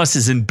Disney Plus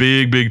is in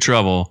big, big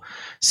trouble.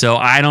 So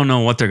I don't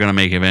know what they're going to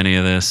make of any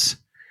of this.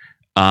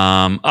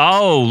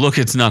 Oh, look,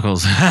 it's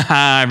Knuckles.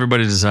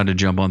 Everybody decided to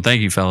jump on.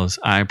 Thank you, fellas.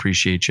 I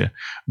appreciate you.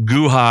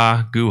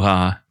 Goo-ha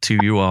to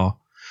you all.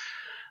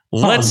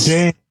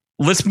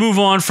 Let's move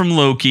on from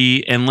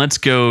Loki and let's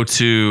go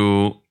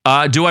to...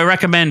 do I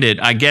recommend it?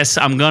 I guess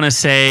I'm going to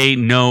say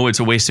no, it's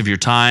a waste of your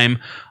time.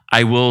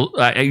 I will.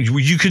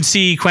 You can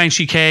see Kwang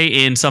Chi-K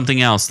in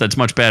something else that's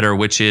much better,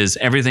 which is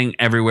Everything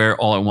Everywhere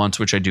All at Once,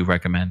 which I do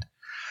recommend.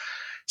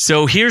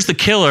 So here's The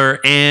Killer,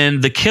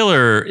 and The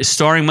Killer is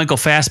starring Michael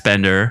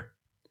Fassbender.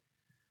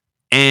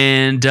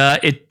 And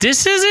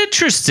this is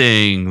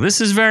interesting. This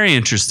is very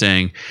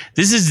interesting.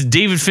 This is a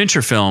David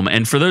Fincher film.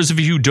 And for those of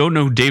you who don't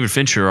know who David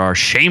Fincher are,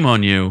 shame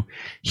on you.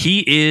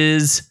 He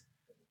is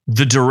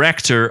the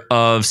director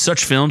of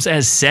such films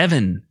as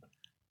Seven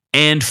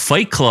and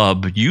Fight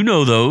Club. You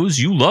know those.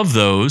 You love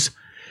those.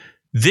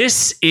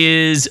 This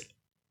is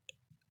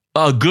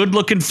a good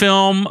looking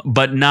film,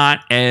 but not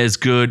as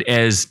good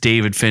as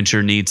David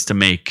Fincher needs to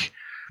make.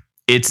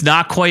 It's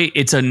not quite,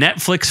 it's a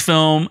Netflix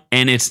film,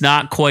 and it's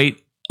not quite,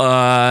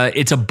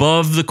 it's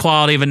above the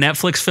quality of a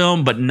Netflix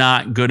film, but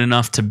not good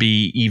enough to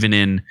be even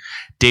in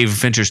David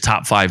Fincher's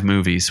top 5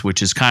 movies,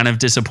 which is kind of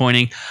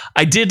disappointing.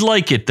 I did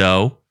like it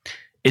though.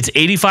 It's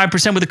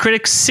 85% with the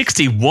critics,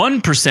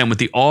 61% with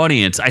the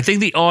audience. I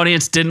think the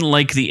audience didn't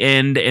like the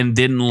end and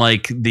didn't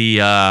like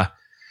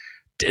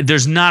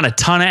there's not a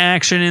ton of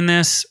action in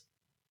this.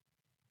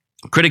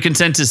 Critic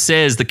consensus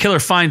says The Killer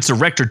finds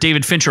director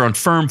David Fincher on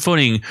firm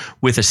footing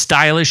with a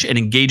stylish and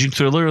engaging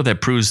thriller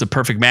that proves the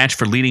perfect match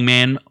for leading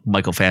man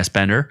Michael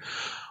Fassbender.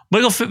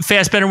 Michael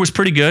Fassbender was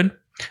pretty good.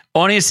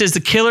 Audience says The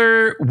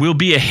Killer will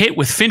be a hit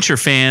with Fincher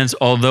fans,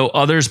 although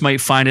others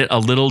might find it a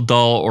little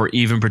dull or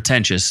even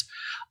pretentious.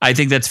 I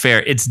think that's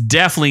fair. It's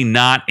definitely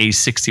not a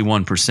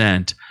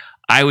 61%.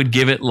 I would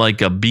give it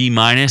like a B-.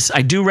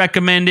 I do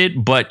recommend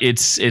it, but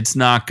it's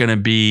not going to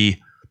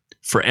be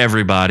for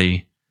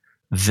everybody.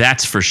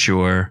 That's for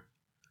sure.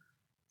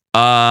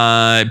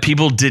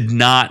 People did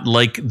not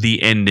like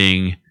the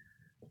ending.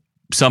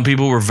 Some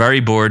people were very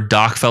bored.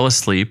 Doc fell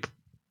asleep.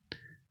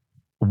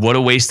 What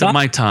a waste of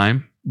my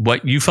time.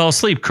 What, you fell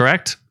asleep,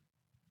 correct?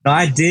 No,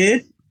 I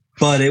did,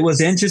 but it was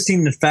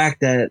interesting the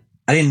fact that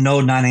I didn't know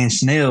 9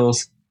 Inch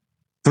Nails,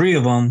 3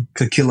 of them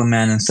could kill a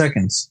man in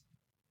seconds.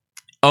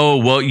 Oh,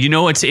 well, you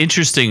know what's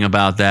interesting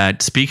about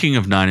that? Speaking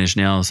of 9 Inch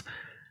Nails,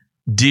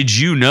 did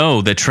you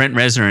know that Trent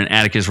Reznor and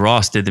Atticus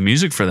Ross did the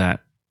music for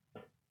that?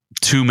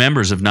 2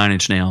 members of 9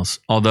 Inch Nails,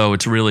 although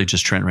it's really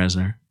just Trent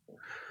Reznor.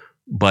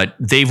 But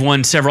they've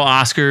won several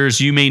Oscars.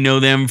 You may know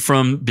them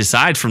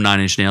besides from 9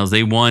 Inch Nails.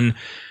 They won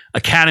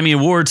Academy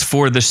Awards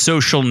for The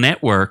Social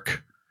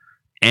Network.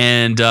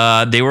 And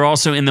they were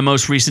also in the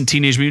most recent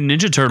Teenage Mutant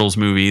Ninja Turtles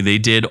movie. They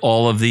did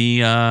all of they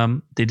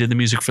did the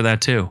music for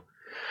that too.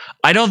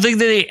 I don't think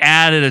that they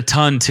added a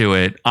ton to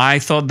it. I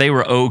thought they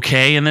were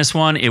okay in this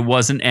one. It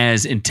wasn't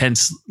as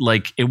intense,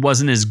 like it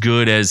wasn't as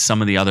good as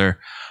some of the other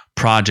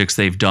projects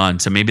they've done.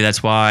 So maybe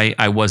that's why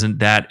I wasn't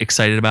that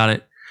excited about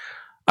it.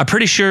 I'm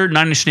pretty sure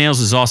 9 Inch Nails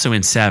is also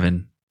in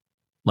 7,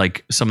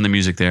 like some of the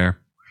music there.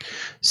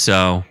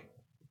 So,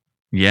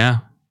 yeah.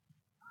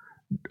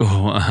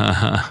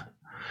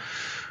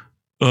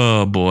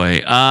 Oh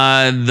boy.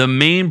 The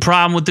main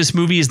problem with this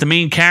movie is the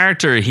main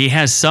character. He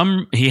has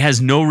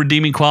no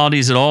redeeming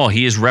qualities at all.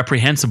 He is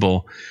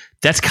reprehensible.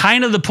 That's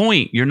kind of the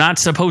point. You're not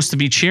supposed to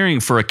be cheering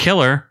for a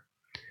killer.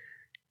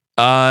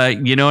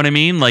 You know what I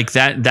mean? Like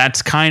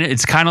it's kind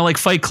of like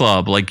Fight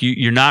Club. Like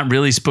you're not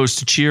really supposed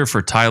to cheer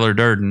for Tyler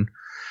Durden.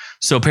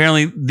 So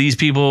apparently these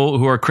people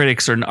who are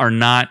critics are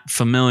not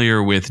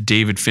familiar with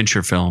David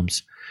Fincher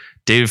films.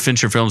 David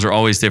Fincher films are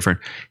always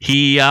different.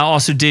 He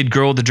also did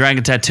Girl with the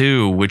Dragon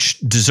Tattoo, which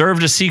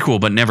deserved a sequel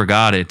but never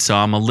got it. So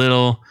I'm a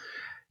little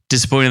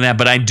disappointed in that.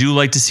 But I do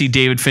like to see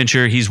David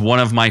Fincher. He's one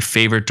of my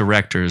favorite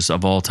directors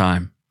of all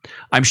time.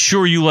 I'm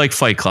sure you like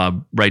Fight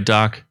Club, right,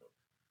 Doc?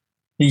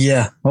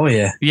 Yeah. Oh,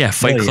 yeah. Yeah,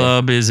 Fight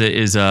Club is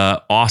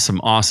a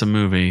awesome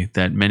movie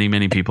that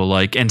many people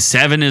like. And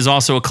 7 is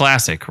also a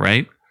classic,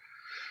 right?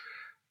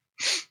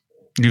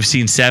 You've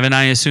seen 7,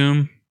 I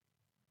assume?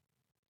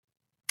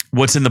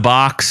 What's in the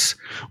box?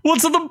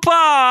 What's in the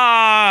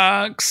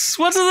box?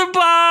 What's in the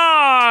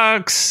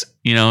box?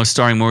 You know,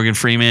 starring Morgan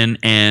Freeman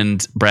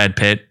and Brad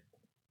Pitt,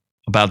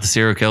 about the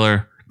serial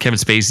killer. Kevin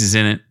Spacey's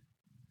in it.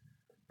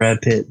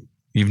 Brad Pitt.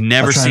 You've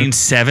never seen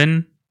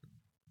 7?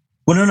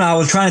 Well, no. I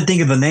was trying to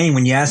think of a name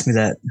when you asked me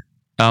that.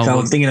 Oh, so I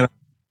was thinking of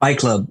Fight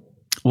Club.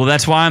 Well,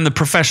 that's why I'm the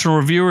professional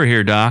reviewer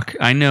here, Doc.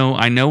 I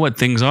know what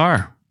things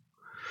are.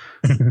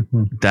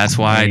 That's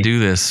why I do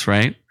this,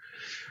 right?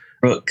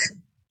 Brooke.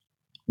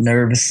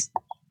 Nervous.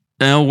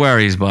 No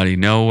worries, buddy.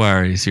 No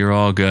worries. You're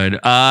all good.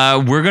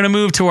 We're going to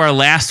move to our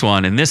last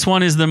one. And this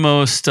one is the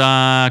most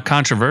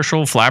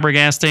controversial,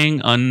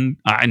 flabbergasting.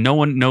 No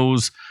one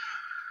knows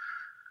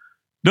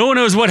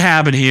what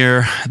happened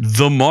here.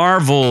 The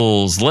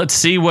Marvels. Let's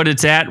see what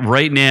it's at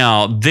right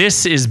now.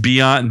 This is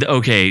beyond.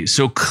 Okay,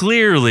 so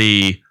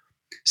clearly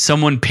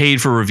someone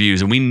paid for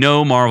reviews. And we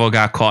know Marvel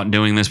got caught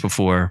doing this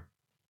before.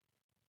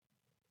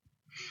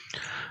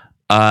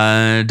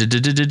 Insult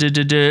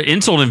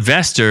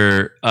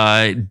Investor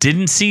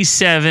didn't see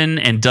 7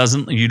 and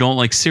you don't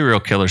like serial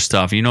killer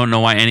stuff. You don't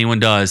know why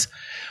anyone does.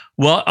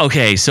 Well,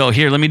 okay, so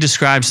here, let me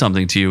describe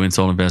something to you,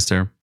 Insult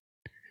Investor.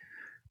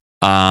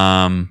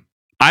 I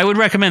would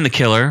recommend The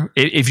Killer.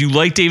 If you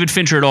like David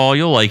Fincher at all,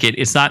 you'll like it.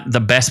 It's not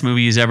the best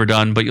movie he's ever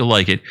done, but you'll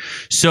like it.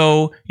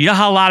 So, you know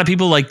how a lot of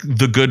people like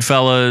The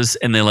Goodfellas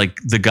and they like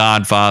The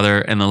Godfather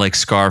and they like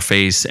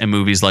Scarface and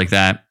movies like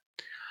that?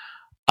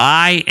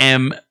 I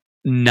am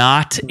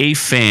not a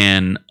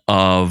fan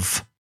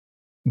of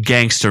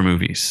gangster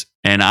movies,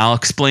 and I'll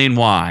explain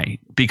why.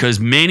 Because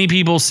many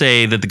people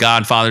say that The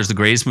Godfather is the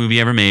greatest movie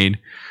ever made,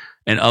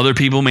 and other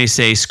people may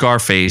say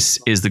Scarface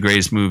is the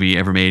greatest movie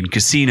ever made,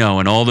 Casino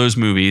and all those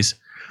movies.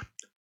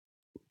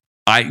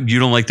 You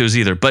don't like those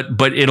either,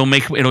 but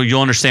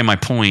you'll understand my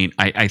point.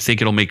 I think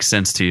it'll make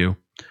sense to you.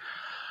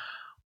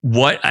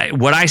 what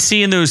I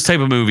see in those type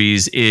of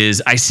movies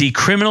is I see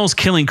criminals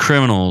killing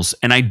criminals,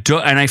 and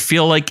I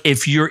feel like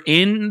if you're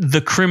in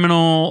the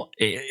criminal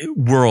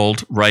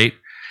world, right?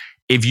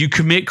 If you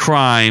commit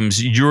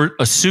crimes, you're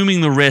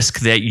assuming the risk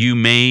that you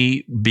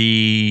may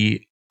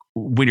be,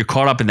 when you're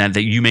caught up in that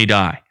you may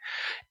die.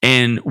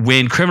 And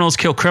when criminals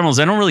kill criminals,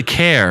 I don't really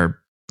care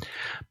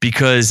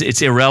because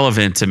it's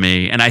irrelevant to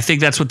me. And I think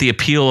that's what the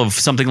appeal of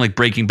something like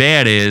Breaking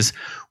Bad is,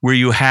 where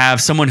you have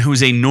someone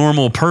who's a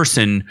normal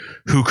person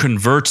who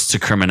converts to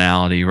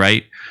criminality,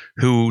 right?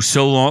 Who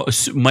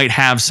might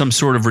have some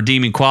sort of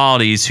redeeming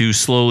qualities, who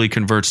slowly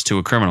converts to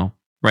a criminal,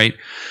 right?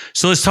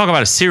 So let's talk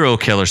about a serial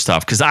killer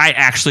stuff, because I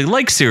actually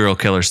like serial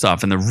killer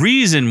stuff. And the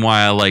reason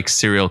why I like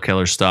serial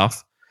killer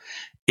stuff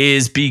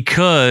is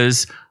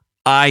because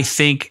I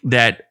think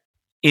that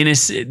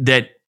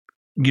the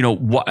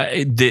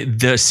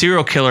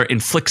serial killer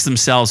inflicts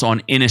themselves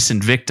on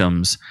innocent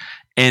victims,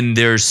 and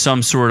there's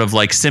some sort of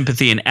like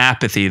sympathy and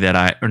apathy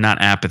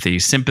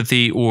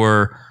sympathy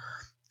or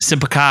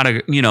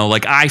sympathetic,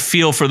 like I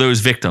feel for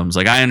those victims.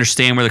 Like I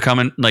understand where they're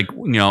coming. Like,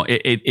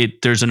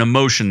 there's an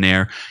emotion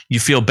there. You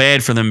feel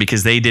bad for them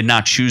because they did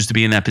not choose to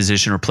be in that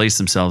position or place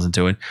themselves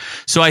into it.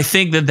 So I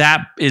think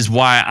that is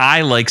why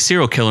I like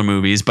serial killer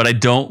movies, but I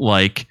don't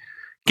like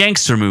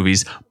gangster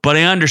movies. But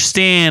I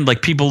understand,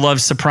 like, people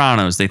love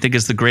Sopranos. They think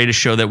it's the greatest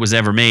show that was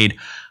ever made.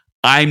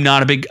 I've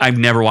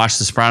never watched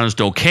The Sopranos,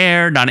 don't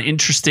care, not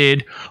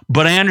interested,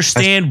 but I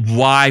understand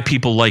why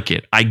people like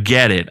it. I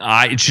get it.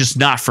 It's just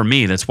not for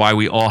me. That's why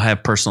we all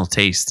have personal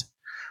taste,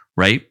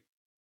 right?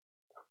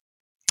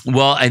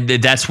 Well,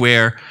 that's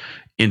where,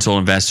 Insult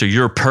Investor,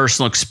 your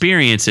personal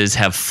experiences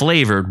have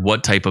flavored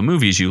what type of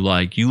movies you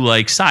like. You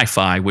like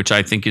sci-fi, which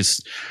I think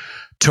is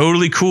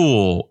totally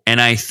cool. And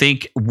I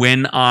think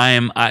when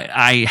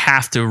I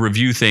have to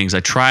review things, I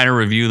try to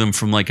review them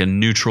from like a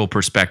neutral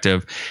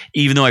perspective,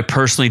 even though I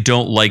personally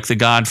don't like The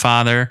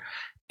Godfather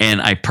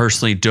and I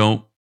personally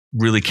don't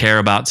really care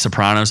about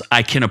Sopranos.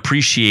 I can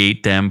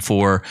appreciate them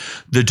for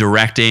the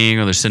directing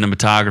or the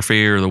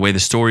cinematography or the way the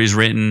story is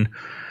written.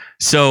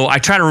 So I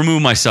try to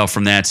remove myself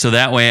from that, so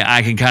that way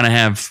I can kind of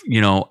have,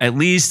 at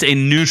least a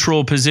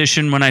neutral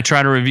position when I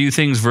try to review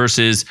things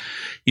versus,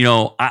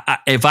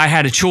 if I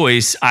had a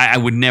choice, I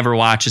would never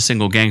watch a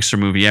single gangster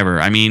movie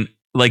ever. I mean,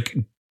 like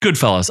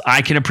Goodfellas,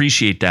 I can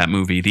appreciate that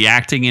movie. The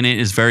acting in it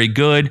is very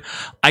good.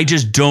 I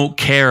just don't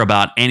care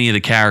about any of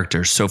the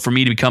characters. So for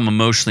me to become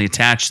emotionally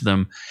attached to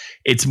them,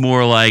 it's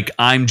more like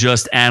I'm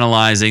just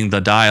analyzing the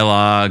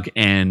dialogue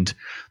and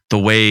the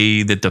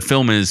way that the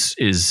film is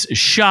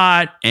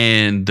shot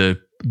and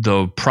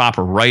the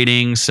proper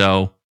writing.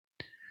 So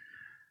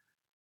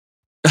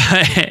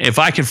if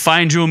I can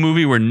find you a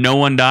movie where no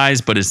one dies,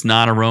 but it's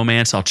not a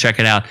romance, I'll check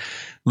it out.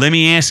 Let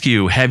me ask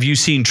you, have you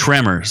seen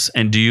Tremors?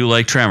 And do you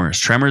like Tremors?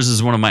 Tremors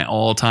is one of my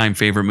all-time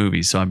favorite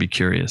movies, so I'd be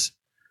curious.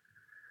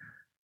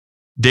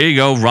 There you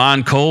go.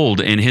 Ron Cold,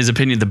 in his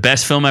opinion, the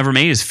best film ever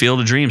made is Field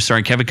of Dreams,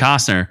 starring Kevin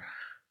Costner.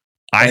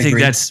 I think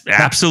that's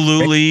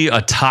absolutely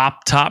a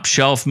top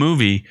shelf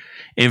movie.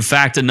 In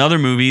fact, another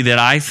movie that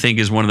I think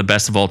is one of the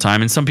best of all time,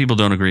 and some people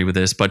don't agree with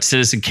this, but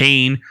Citizen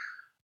Kane,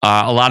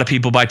 a lot of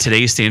people by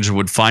today's standards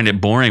would find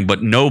it boring,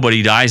 but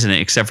nobody dies in it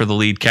except for the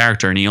lead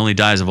character, and he only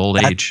dies of old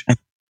age.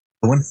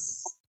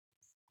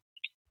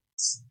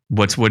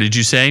 What did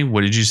you say?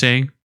 What did you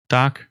say,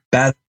 Doc?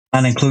 Bad,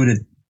 not included.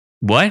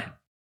 What?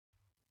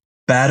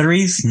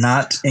 Batteries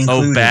not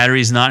included. Oh,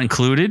 batteries not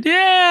included.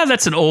 Yeah,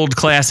 that's an old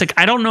classic.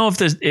 I don't know if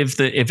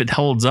it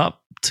holds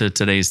up to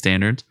today's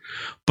standards,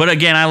 but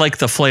again, I like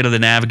the Flight of the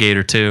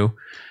Navigator too.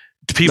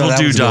 People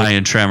do die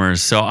in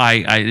Tremors, so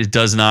it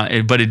does not.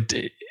 But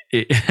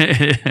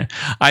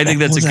I think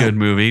that's a good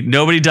movie.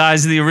 Nobody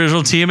dies in the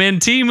original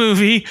TMNT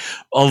movie.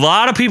 A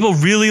lot of people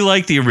really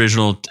like the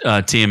original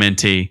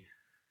TMNT.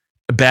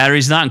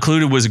 Batteries Not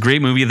Included was a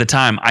great movie at the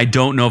time. I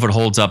don't know if it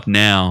holds up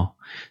now,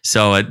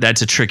 so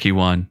that's a tricky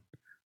one.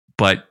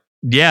 But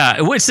yeah,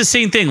 it's the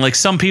same thing. Like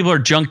some people are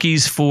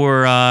junkies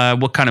for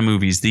what kind of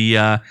movies?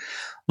 The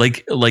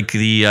like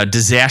the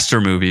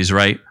disaster movies,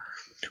 right?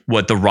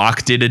 What The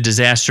Rock did a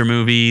disaster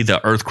movie,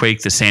 the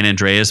earthquake, the San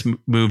Andreas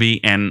movie,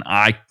 and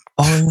that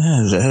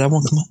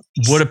won't come up.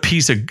 What a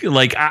piece of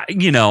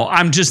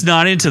I'm just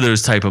not into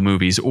those type of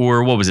movies.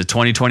 Or what was it,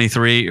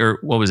 2023, or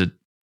what was it?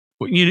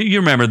 You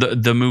remember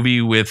the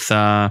movie with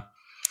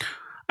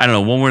I don't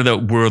know, one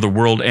where the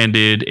world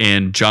ended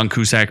and John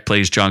Cusack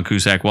plays John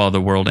Cusack while the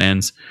world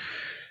ends.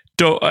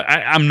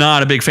 I'm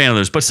not a big fan of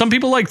those, but some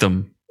people like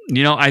them.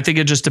 I think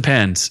it just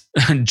depends.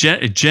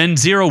 Gen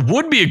Zero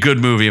would be a good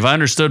movie if I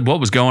understood what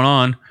was going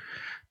on.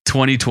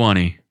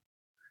 2020.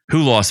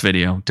 Who lost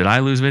video? Did I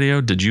lose video?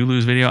 Did you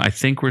lose video? I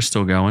think we're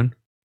still going.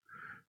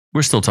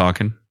 We're still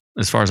talking,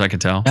 as far as I can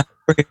tell. Yeah,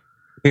 we're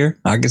here.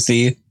 I can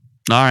see you.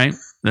 All right.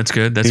 That's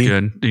good. That's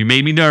good. You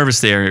made me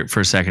nervous there for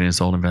a second,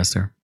 Insult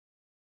Investor.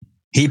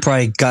 He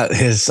probably got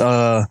his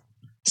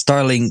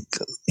Starlink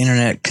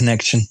internet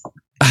connection.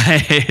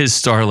 his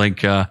Starlink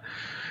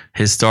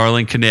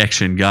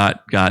connection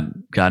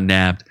got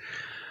nabbed.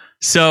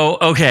 So,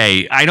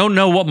 okay, I don't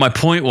know what my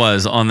point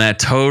was on that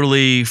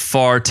totally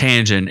far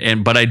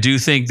tangent, but I do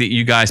think that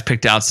you guys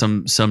picked out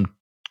some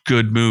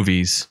good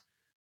movies.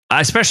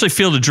 Especially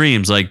Field of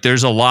Dreams. Like,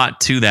 there's a lot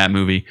to that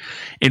movie.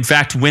 In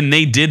fact, when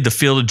they did the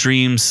Field of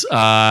Dreams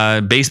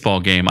baseball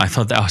game, I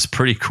thought that was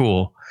pretty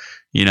cool.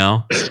 You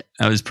know,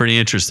 that was pretty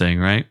interesting,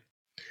 right?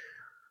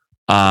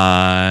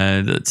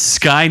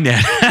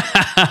 Skynet.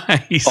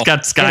 He's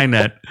got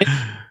Skynet.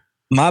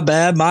 My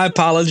bad. My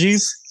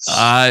apologies.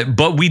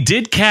 But we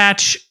did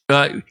catch.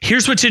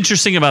 Here's what's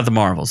interesting about the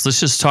Marvels.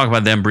 Let's just talk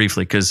about them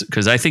briefly,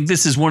 because I think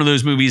this is one of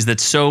those movies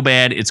that's so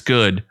bad it's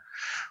good,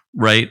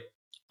 right?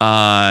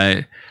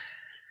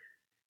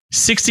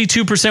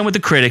 62% with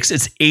the critics.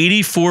 It's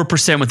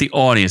 84% with the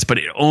audience, but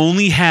it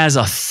only has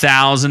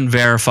 1,000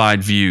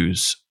 verified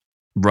views,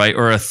 right?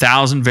 Or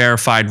 1,000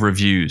 verified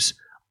reviews.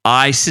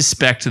 I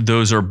suspect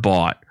those are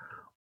bought.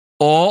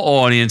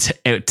 All audience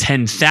at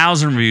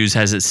 10,000 reviews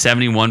has it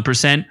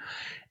 71%.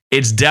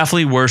 It's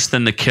definitely worse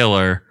than The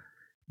Killer.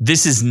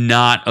 This is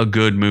not a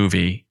good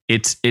movie.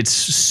 It's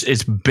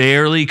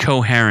barely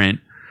coherent.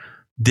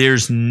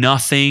 There's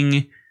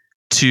nothing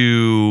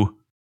to.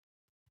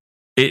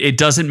 It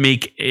doesn't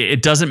make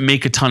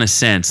a ton of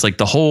sense. Like,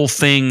 the whole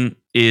thing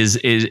is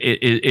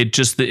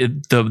just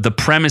the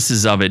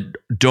premises of it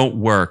don't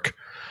work.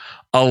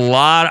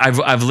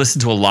 I've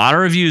listened to a lot of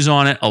reviews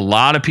on it. A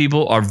lot of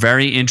people are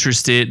very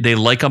interested. They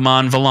like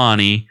Aman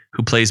Vellani,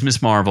 who plays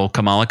Miss Marvel,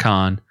 Kamala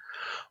Khan,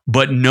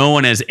 but no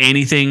one has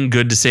anything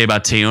good to say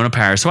about Teyonah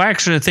Parris, who I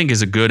actually think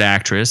is a good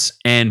actress,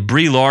 and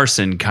Brie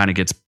Larson kind of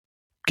gets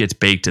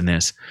baked in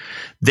this.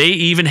 They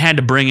even had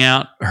to bring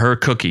out her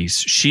cookies.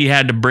 She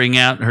had to bring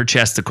out her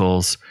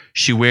chesticles.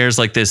 She wears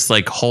like this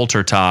like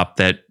halter top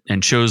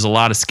and shows a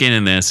lot of skin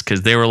in this,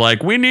 because they were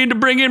like, we need to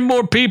bring in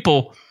more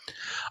people.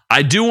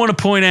 I do want to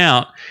point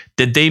out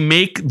that they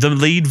make the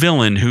lead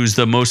villain, who's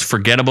the most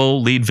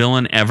forgettable lead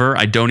villain ever.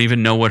 I don't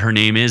even know what her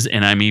name is,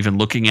 and I'm even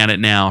looking at it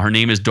now. Her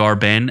name is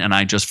Dar-Benn, and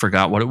I just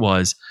forgot what it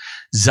was.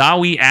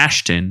 Zawe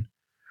Ashton.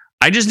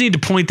 I just need to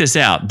point this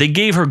out. They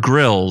gave her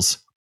grills,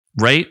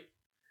 right?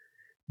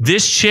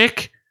 This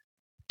chick,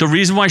 the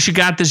reason why she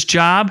got this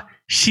job,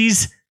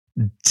 she's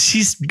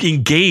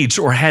engaged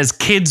or has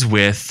kids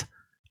with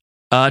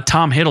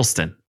Tom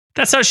Hiddleston.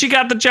 That's how she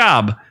got the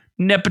job.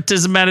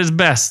 Nepotism at its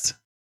best.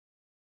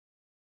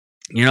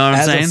 You know what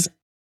I'm saying?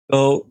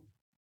 So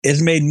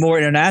it's made more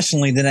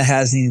internationally than it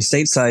has in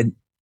stateside.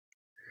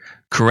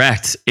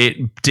 Correct.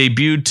 It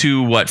debuted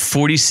to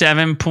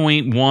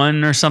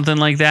 47.1 or something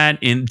like that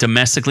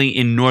domestically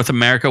in North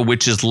America,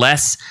 which is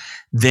less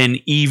than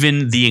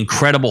even The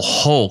Incredible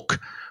Hulk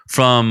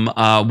from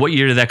what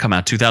year did that come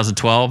out?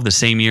 2012, the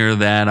same year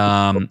that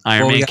Iron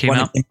Man came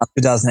out?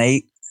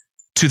 2008.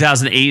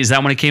 2008, is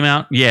that when it came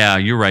out? Yeah,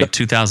 you're right.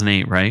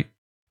 2008, right?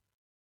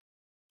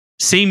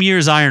 Same year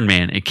as Iron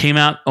Man. It came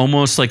out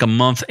almost like a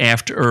month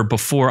after or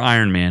before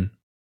Iron Man.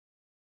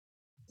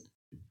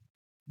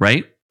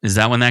 Right? Is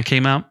that when that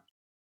came out?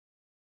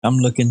 I'm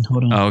looking.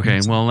 Hold on. Oh, okay.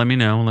 Well, let me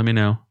know.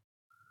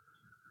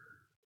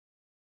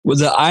 Was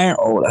the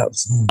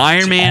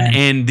Iron Man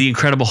and The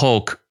Incredible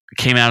Hulk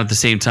came out at the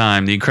same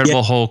time. The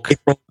Incredible Hulk.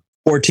 April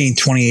 14,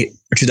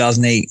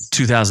 2008.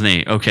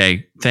 2008.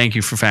 Okay. Thank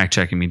you for fact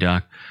checking me,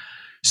 Doc.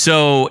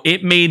 So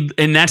it made,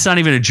 and that's not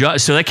even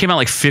so that came out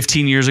like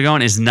 15 years ago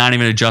and is not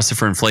even adjusted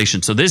for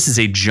inflation. So this is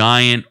a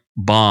giant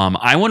bomb.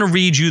 I want to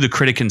read you the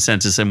critic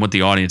consensus and what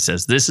the audience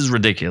says. This is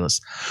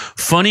ridiculous.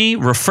 Funny,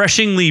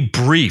 refreshingly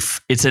brief.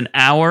 It's an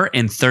hour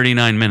and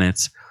 39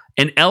 minutes.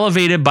 And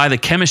elevated by the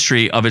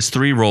chemistry of its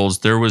three roles.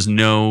 There was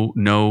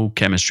no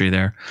chemistry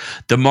there.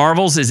 The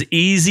Marvels is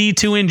easy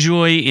to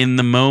enjoy in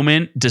the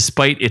moment,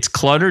 despite its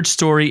cluttered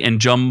story and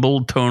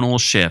jumbled tonal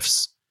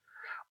shifts.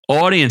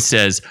 Audience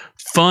says,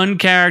 fun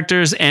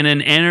characters and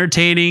an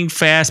entertaining,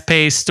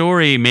 fast-paced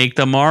story make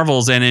the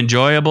Marvels an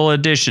enjoyable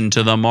addition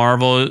to the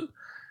Marvel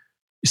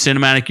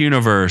Cinematic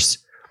Universe.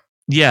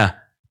 Yeah,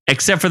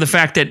 except for the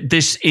fact that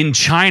this in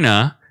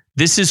China,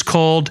 this is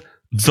called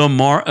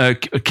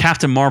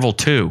Captain Marvel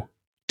 2.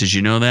 Did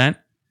you know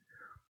that?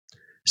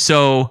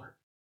 So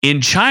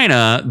in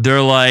China,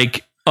 they're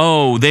like,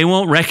 oh, they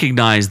won't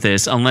recognize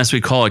this unless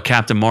we call it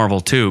Captain Marvel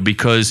 2,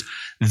 because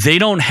they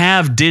don't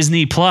have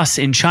Disney Plus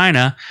in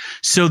China,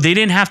 so they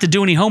didn't have to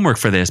do any homework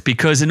for this,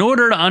 because in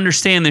order to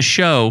understand the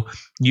show,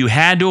 you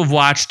had to have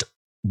watched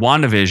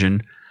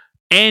WandaVision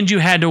and you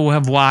had to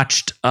have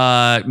watched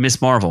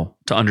Miss Marvel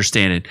to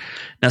understand it.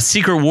 Now,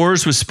 Secret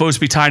Wars was supposed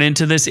to be tied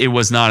into this. It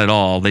was not at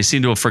all. They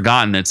seem to have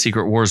forgotten that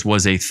Secret Wars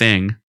was a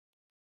thing.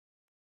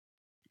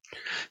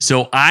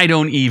 So I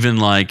don't even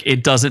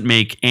it doesn't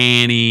make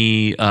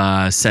any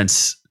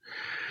sense.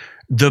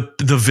 The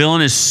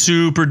villain is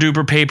super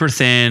duper paper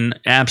thin.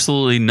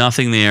 Absolutely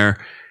nothing there.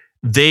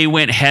 They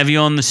went heavy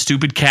on the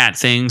stupid cat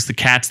things, the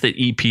cats that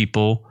eat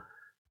people.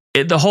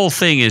 The whole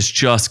thing is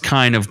just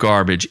kind of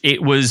garbage.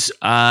 It was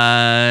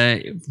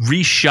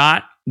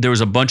reshot. There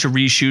was a bunch of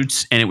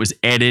reshoots and it was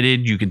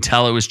edited. You can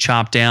tell it was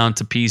chopped down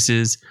to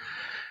pieces.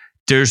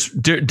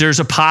 There's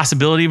a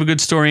possibility of a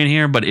good story in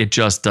here, but it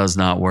just does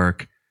not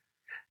work.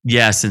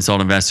 Yes,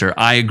 Insult Investor.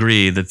 I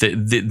agree that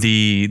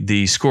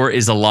the score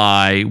is a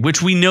lie,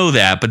 which we know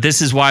that, but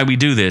this is why we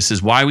do this.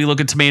 Is why we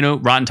look at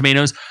Rotten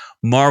Tomatoes.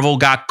 Marvel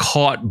got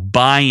caught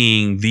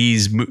buying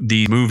these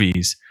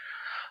movies.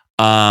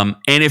 And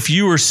if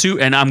you were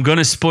and I'm going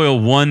to spoil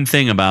one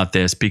thing about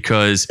this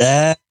because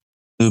that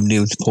Noob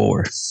Noob's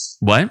poor.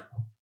 What?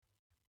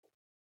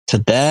 So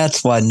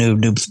that's why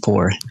Noob Noob's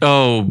poor.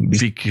 Oh,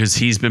 because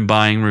he's been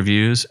buying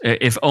reviews.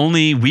 If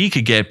only we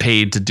could get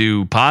paid to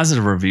do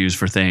positive reviews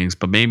for things,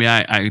 but maybe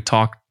I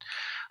talk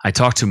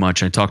too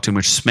much. I talk too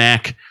much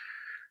smack.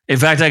 In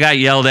fact, I got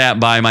yelled at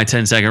by one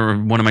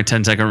of my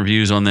 10-second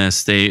reviews on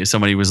this.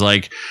 Somebody was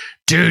like,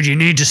 dude, you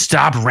need to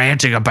stop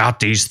ranting about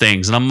these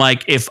things. And I'm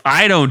like, if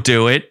I don't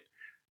do it,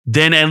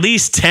 then at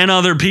least 10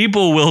 other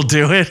people will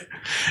do it.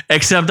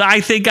 Except I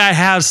think I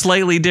have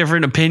slightly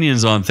different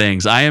opinions on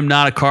things. I am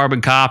not a carbon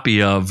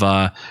copy of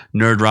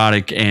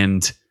Nerdrotic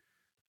and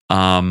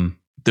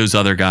those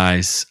other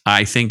guys.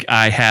 I think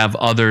I have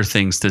other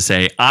things to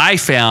say. I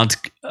found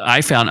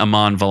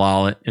Aman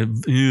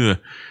Vellani.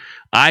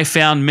 I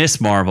found Miss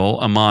Marvel,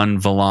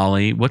 Aman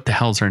Vellani. What the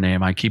hell's her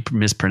name? I keep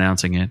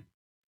mispronouncing it.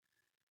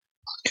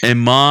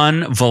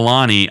 Iman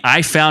Vellani.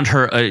 I found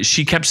her.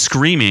 She kept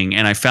screaming,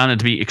 and I found it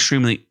to be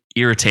extremely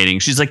irritating.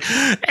 She's like,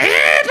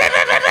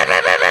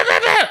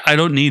 I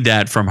don't need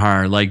that from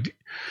her. Like,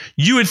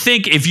 you would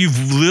think if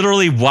you've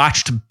literally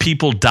watched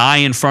people die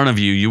in front of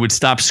you, you would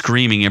stop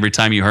screaming every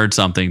time you heard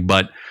something.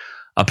 But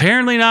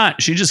apparently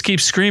not. She just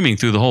keeps screaming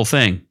through the whole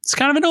thing. It's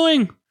kind of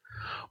annoying.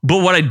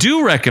 But what I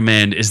do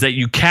recommend is that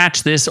you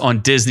catch this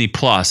on Disney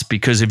Plus,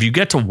 because if you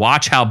get to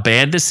watch how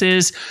bad this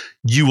is,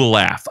 you will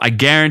laugh. I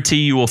guarantee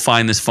you will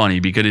find this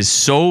funny because it is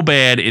so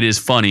bad it is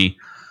funny.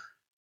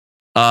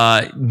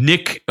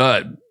 Nick,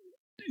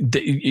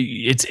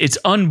 it's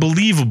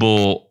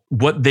unbelievable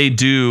what they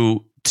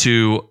do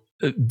to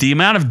the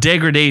amount of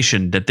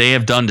degradation that they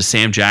have done to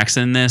Sam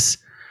Jackson in this.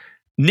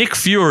 Nick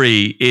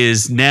Fury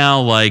is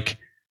now like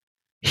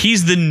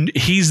he's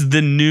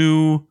the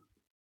new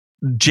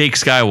Jake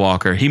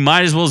Skywalker. He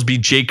might as well be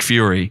Jake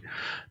Fury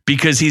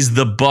because he's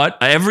the butt.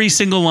 Every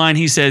single line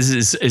he says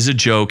is a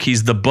joke.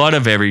 He's the butt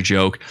of every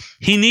joke.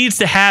 He needs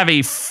to have a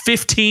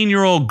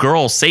 15-year-old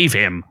girl save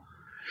him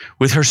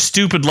with her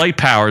stupid light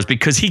powers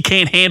because he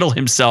can't handle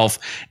himself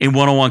in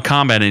one-on-one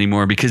combat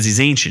anymore because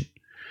he's ancient.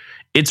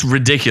 It's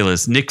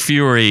ridiculous. Nick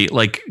Fury,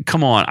 like,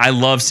 come on. I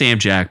love Sam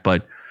Jack,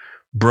 but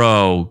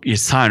bro,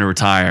 it's time to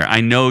retire.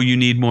 I know you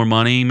need more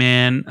money,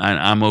 man.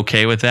 I'm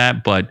okay with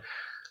that, but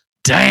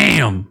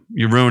damn,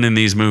 you're ruining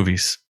these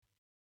movies.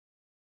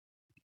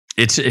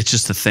 It's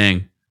just a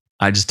thing.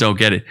 I just don't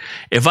get it.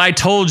 If I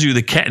told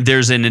you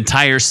there's an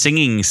entire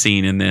singing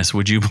scene in this,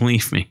 would you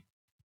believe me?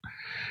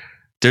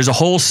 There's a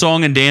whole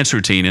song and dance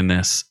routine in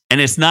this, and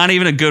it's not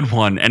even a good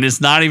one, and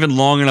it's not even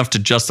long enough to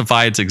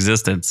justify its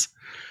existence.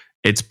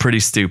 It's pretty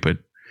stupid.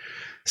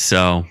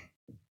 So,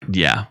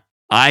 yeah.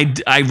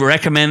 I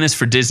recommend this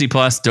for Disney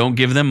Plus. Don't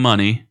give them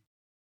money.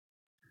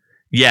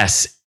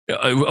 Yes.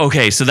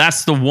 Okay, so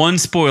that's the one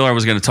spoiler I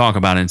was going to talk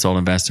about in Insult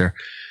Investor.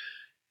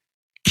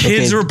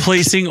 Kids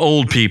replacing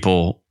old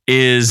people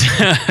is,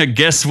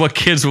 guess what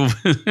kids will...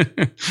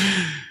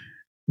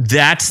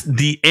 That's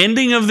the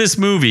ending of this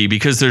movie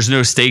because there's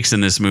no stakes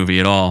in this movie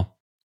at all.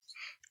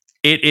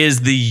 It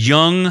is the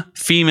young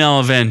female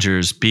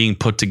Avengers being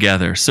put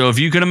together. So if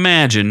you can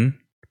imagine,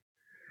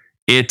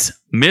 it's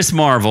Miss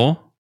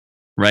Marvel,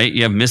 right?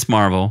 You have Miss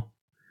Marvel.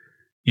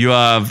 You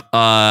have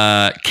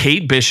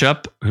Kate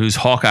Bishop, who's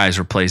Hawkeye's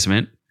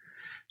replacement.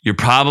 You're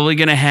probably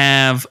going to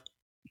have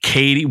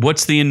Katie.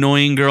 What's the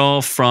annoying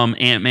girl from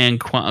Ant-Man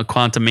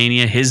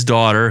Quantumania? His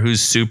daughter,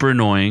 who's super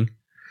annoying.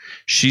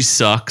 She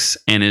sucks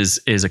and is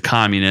a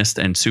communist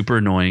and super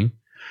annoying.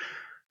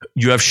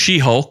 You have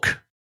She-Hulk.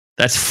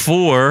 That's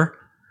 4.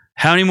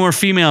 How many more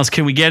females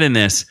can we get in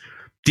this?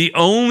 The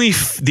only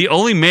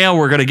male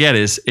we're gonna get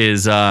is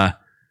what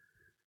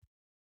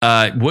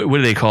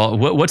do they call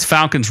it? What's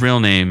Falcon's real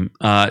name?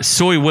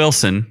 Soy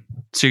Wilson.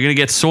 So you're gonna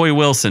get Soy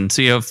Wilson.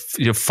 So you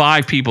have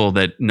 5 people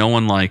that no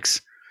one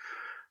likes.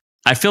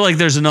 I feel like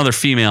there's another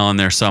female in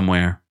there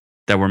somewhere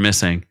that we're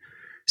missing.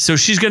 So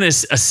she's going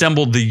to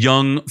assemble the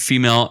young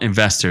female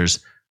investors.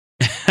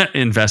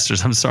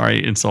 I'm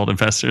sorry, Insult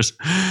Investors.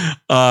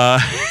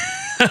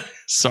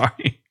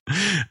 Sorry.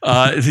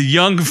 The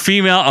young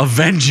female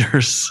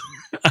Avengers.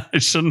 I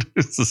shouldn't.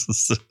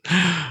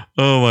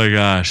 Oh my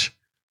gosh.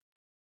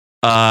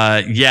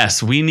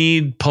 Yes, we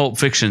need Pulp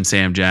Fiction,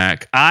 Sam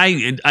Jack.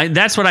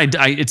 That's what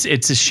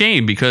it's a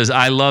shame because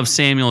I love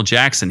Samuel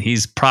Jackson.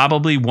 He's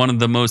probably one of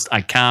the most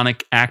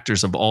iconic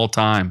actors of all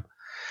time.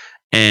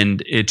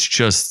 And it's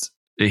just,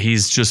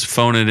 he's just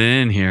phoning it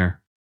in here.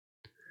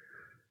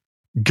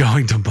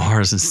 Going to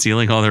Mars and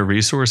stealing all their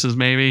resources,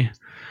 maybe.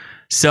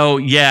 So,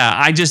 yeah,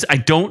 I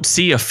don't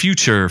see a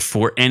future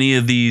for any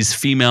of these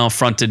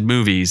female-fronted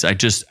movies. I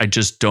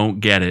just don't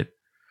get it.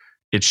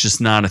 It's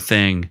just not a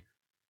thing.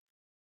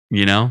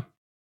 You know?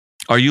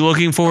 Are you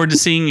looking forward to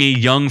seeing a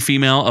young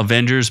female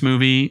Avengers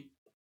movie?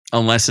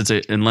 Unless it's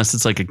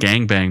like a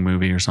gangbang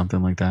movie or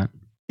something like that.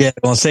 Yeah,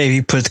 I'm gonna say if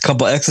you put a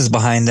couple X's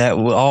behind that,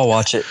 we'll all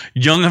watch it.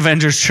 Young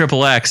Avengers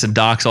XXX and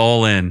Doc's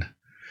all in.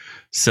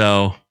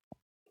 So,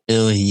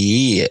 Hell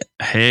yeah.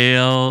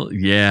 hell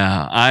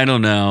yeah. I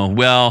don't know.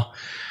 Well,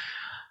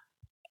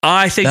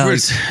 I think Now,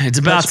 it's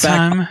about touch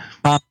back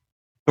time.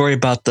 Story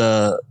about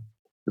the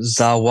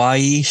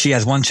Zawai. She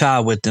has one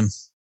child with them.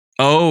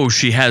 Oh,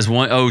 she has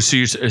one. Oh,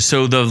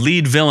 so the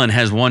lead villain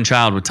has one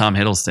child with Tom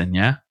Hiddleston,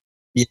 yeah?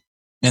 Yeah.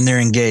 And they're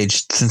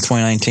engaged since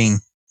 2019.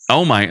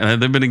 Oh my,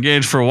 they've been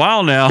engaged for a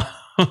while now.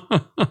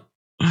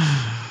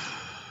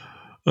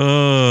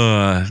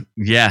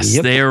 Yes,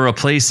 Yep. they are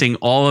replacing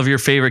all of your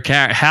favorite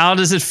characters. How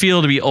does it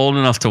feel to be old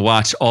enough to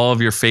watch all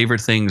of your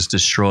favorite things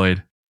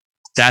destroyed?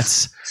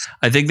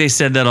 I think they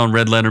said that on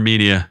Red Letter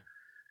Media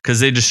because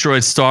they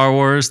destroyed Star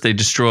Wars. They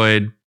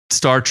destroyed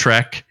Star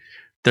Trek.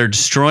 They're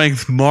destroying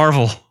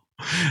Marvel.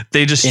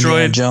 They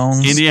destroyed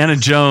Indiana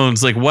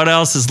Jones. Like, what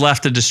else is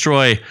left to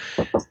destroy?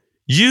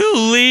 You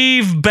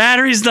leave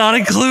batteries not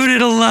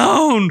included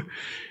alone.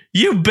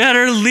 You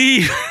better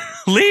leave.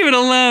 Leave it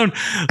alone.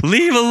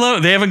 Leave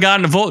alone. They haven't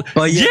gotten to Voltron.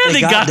 Well, yeah, they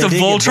got the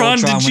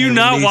Voltron. Did you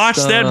not watch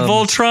that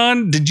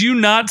Voltron? Did you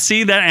not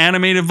see that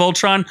animated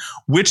Voltron,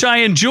 which I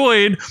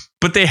enjoyed?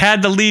 But they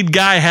had the lead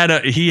guy had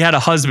a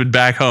husband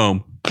back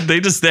home.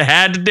 They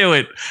had to do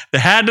it. They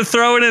had to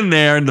throw it in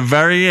there in the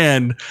very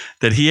end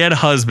that he had a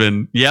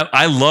husband. Yep,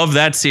 I love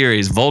that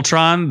series.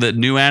 Voltron, the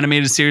new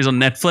animated series on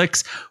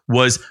Netflix,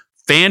 was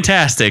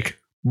fantastic.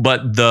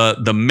 But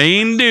the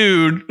main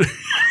dude,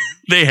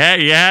 you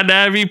had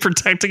to be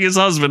protecting his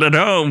husband at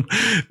home.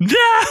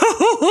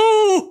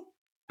 No.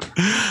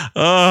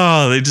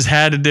 Oh, they just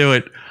had to do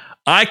it.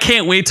 I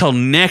can't wait till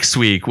next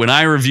week when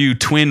I review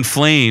Twin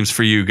Flames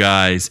for you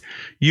guys.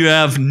 You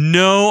have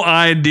no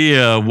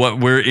idea what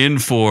we're in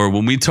for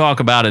when we talk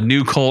about a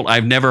new cult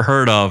I've never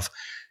heard of.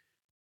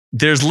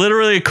 There's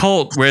literally a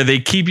cult where they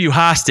keep you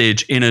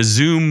hostage in a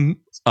Zoom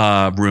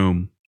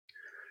room.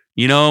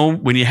 You know,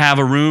 when you have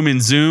a room in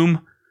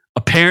Zoom,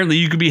 apparently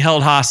you could be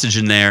held hostage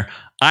in there.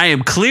 I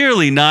am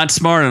clearly not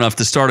smart enough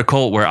to start a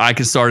cult where I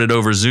can start it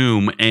over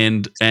Zoom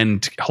and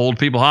hold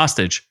people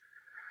hostage.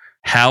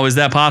 How is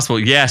that possible?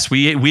 Yes,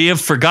 we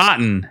have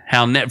forgotten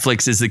how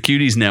Netflix is the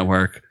cuties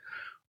network.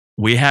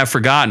 We have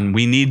forgotten.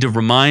 We need to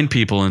remind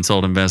people,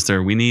 Insult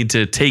Investor. We need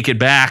to take it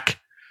back.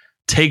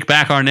 Take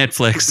back our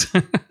Netflix.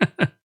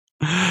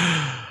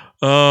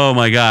 Oh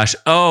my gosh.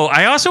 Oh,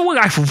 I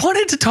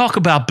wanted to talk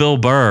about Bill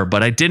Burr,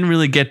 but I didn't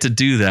really get to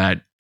do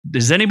that.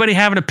 Does anybody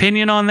have an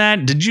opinion on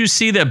that? Did you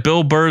see that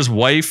Bill Burr's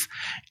wife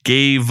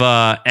gave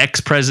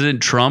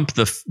ex-President Trump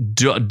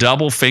the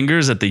double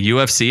fingers at the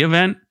UFC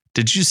event?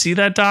 Did you see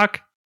that,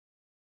 Doc?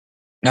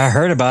 I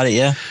heard about it,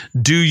 yeah.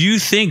 Do you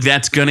think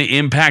that's going to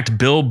impact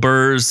Bill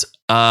Burr's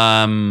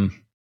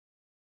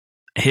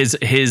his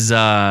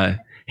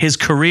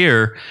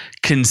career,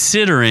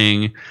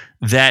 considering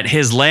that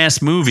his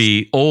last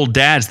movie, Old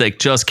Dads, that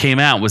just came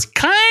out, was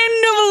kind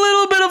of a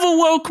little bit of a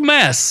woke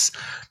mess?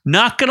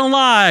 Not gonna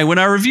lie, when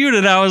I reviewed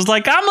it, I was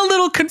like, I'm a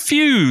little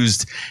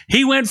confused.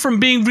 He went from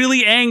being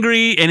really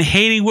angry and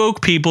hating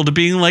woke people to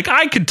being like,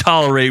 I could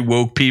tolerate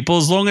woke people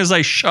as long as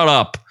I shut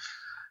up.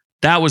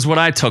 That was what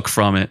I took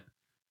from it.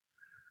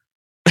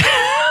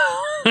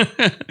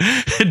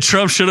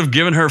 Trump should have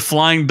given her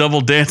flying double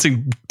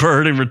dancing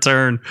bird in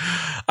return.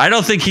 I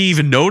don't think he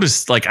even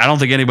noticed. Like, I don't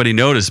think anybody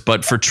noticed.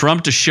 But for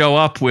Trump to show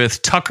up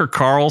with Tucker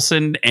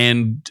Carlson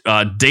and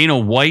Dana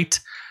White,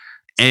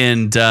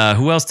 and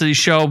who else did he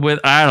show up with?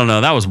 I don't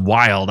know. That was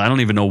wild. I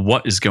don't even know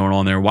what is going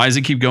on there. Why does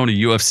he keep going to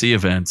UFC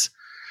events?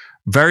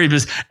 Very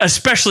busy,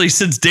 especially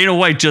since Dana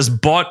White just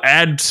bought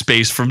ad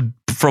space from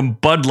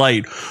Bud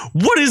Light.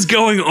 What is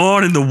going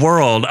on in the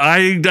world?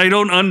 I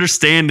don't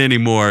understand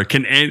anymore.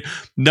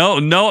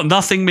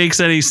 Nothing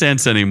makes any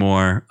sense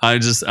anymore.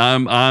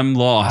 I'm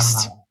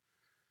lost.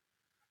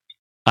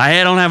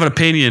 I don't have an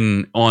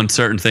opinion on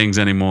certain things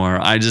anymore.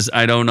 I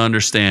don't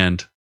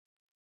understand.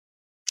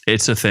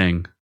 It's a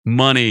thing.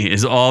 Money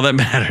is all that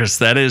matters.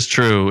 That is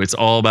true. It's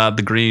all about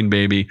the green,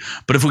 baby.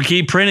 But if we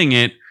keep printing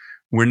it,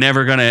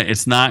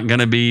 it's not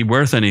gonna be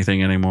worth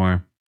anything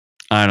anymore.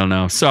 I don't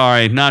know.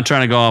 Sorry, not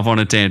trying to go off on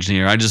a tangent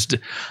here.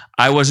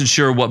 I wasn't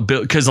sure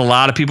because a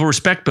lot of people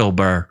respect Bill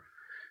Burr,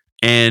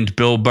 and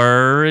Bill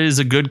Burr is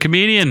a good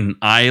comedian.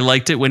 I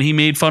liked it when he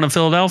made fun of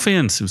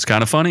Philadelphians. It was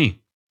kind of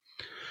funny.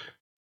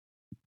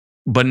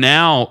 But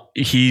now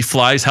he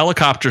flies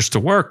helicopters to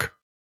work.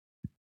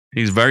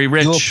 He's very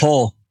rich.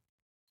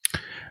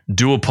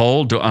 Do a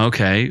poll.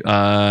 Okay.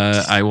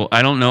 I will.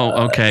 I don't know.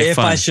 Okay. If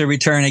I should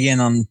return again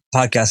on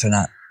podcast or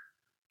not.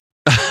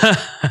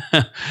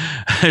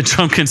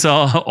 Trump can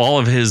sell all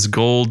of his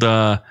gold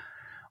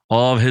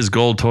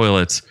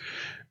toilets.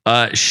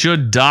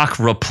 Should Doc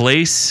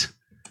replace?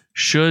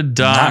 Should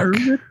Doc?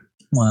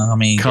 Well, I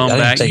mean, come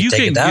back.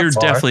 You're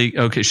definitely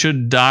okay.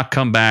 Should Doc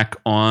come back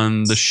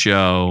on the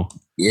show?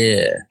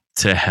 Yeah.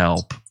 To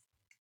help.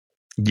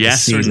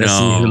 Yes or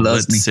no?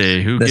 Let's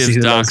see. Who gives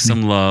Doc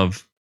some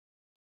love?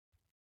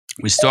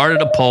 We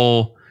started a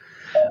poll.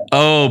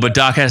 Oh, but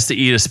Doc has to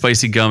eat a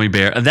spicy gummy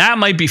bear. That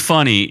might be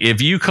funny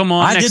if you come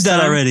on. I did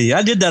that already.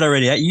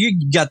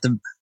 You got the.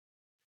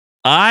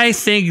 I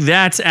think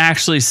that's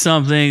actually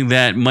something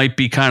that might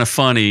be kind of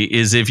funny.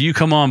 Is if you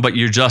come on, but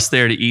you're just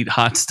there to eat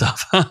hot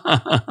stuff.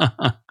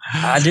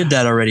 I did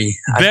that already.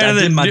 I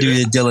did my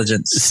due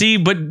diligence. See,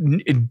 but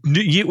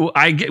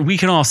we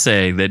can all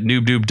say that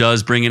Noob Noob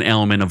does bring an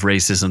element of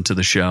racism to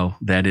the show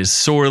that is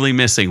sorely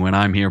missing when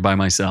I'm here by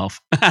myself.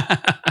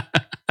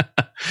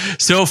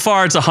 So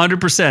far, it's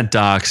 100%,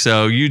 Doc.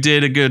 So you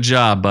did a good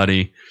job,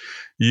 buddy.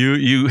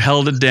 You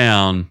held it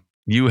down.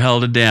 You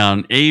held it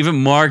down. Even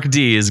Mark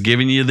D is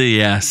giving you the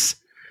yes.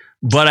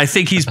 But I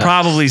think he's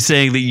probably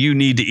saying that you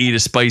need to eat a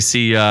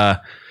spicy,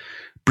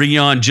 bring you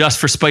on just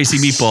for spicy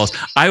meatballs.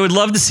 I would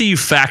love to see you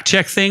fact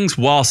check things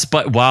while you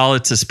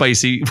have a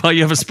spicy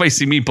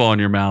meatball in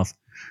your mouth.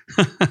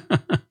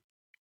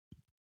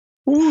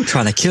 Ooh,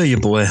 trying to kill you,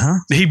 boy, huh?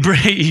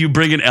 You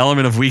bring an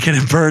element of Weekend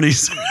at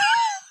Bernie's.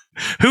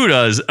 Who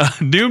does?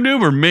 Noob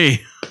Noob or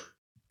me?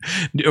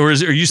 Or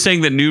are you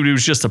saying that Noob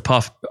Noob's just a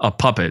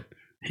puppet?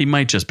 He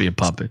might just be a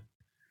puppet.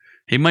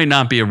 He might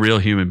not be a real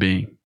human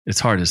being. It's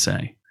hard to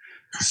say.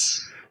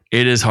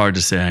 It is hard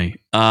to say.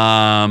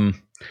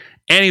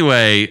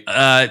 Anyway,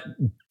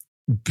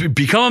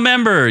 become a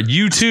member.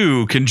 You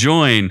too can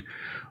join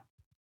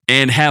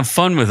and have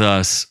fun with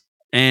us.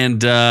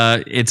 And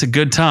it's a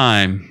good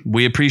time.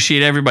 We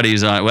appreciate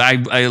everybody's on.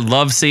 I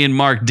love seeing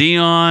Mark D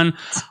on.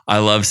 I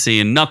love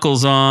seeing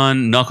Knuckles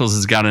on. Knuckles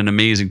has got an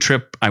amazing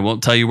trip. I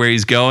won't tell you where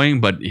he's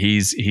going, but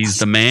he's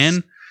the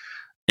man.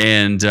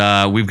 And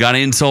we've got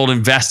Insult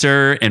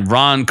Investor and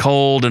Ron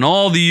Cold and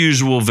all the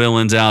usual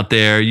villains out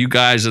there. You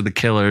guys are the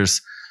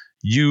killers.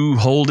 You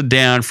hold it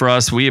down for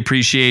us. We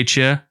appreciate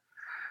you.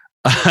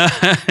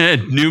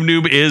 Noob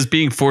Noob is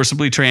being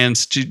forcibly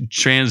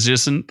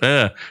transitioned.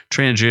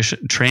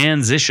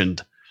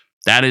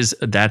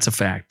 That's a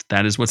fact.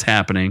 That is what's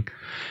happening.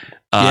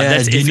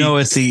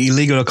 It's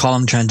illegal to call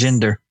him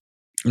transgender.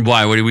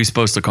 Why? What are we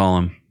supposed to call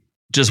him?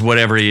 Just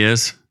whatever he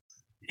is.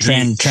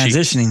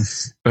 Transitioning.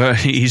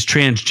 He's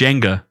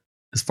transgenga,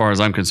 as far as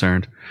I'm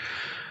concerned.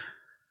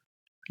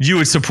 You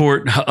would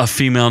support a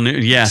female.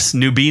 Yes,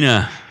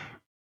 Nubina.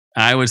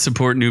 I would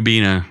support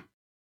Nubina.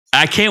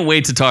 I can't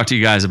wait to talk to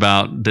you guys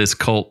about this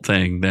cult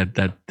thing,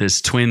 that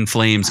this Twin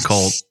Flames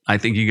cult. I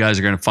think you guys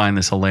are going to find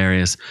this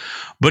hilarious.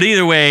 But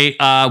either way,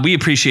 we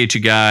appreciate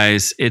you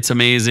guys. It's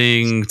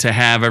amazing to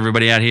have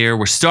everybody out here.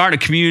 We're starting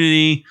a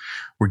community.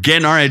 We're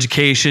getting our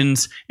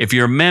educations. If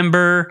you're a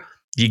member,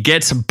 you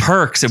get some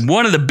perks. And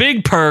one of the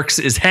big perks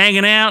is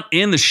hanging out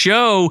in the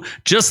show,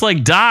 just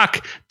like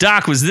Doc.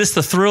 Doc, was this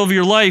the thrill of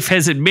your life?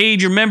 Has it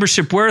made your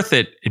membership worth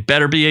it? It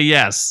better be a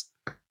yes.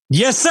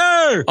 Yes,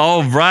 sir.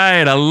 All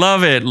right. I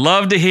love it.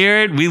 Love to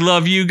hear it. We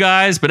love you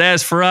guys. But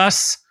as for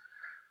us,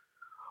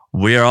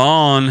 we're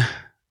on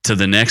to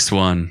the next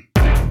one.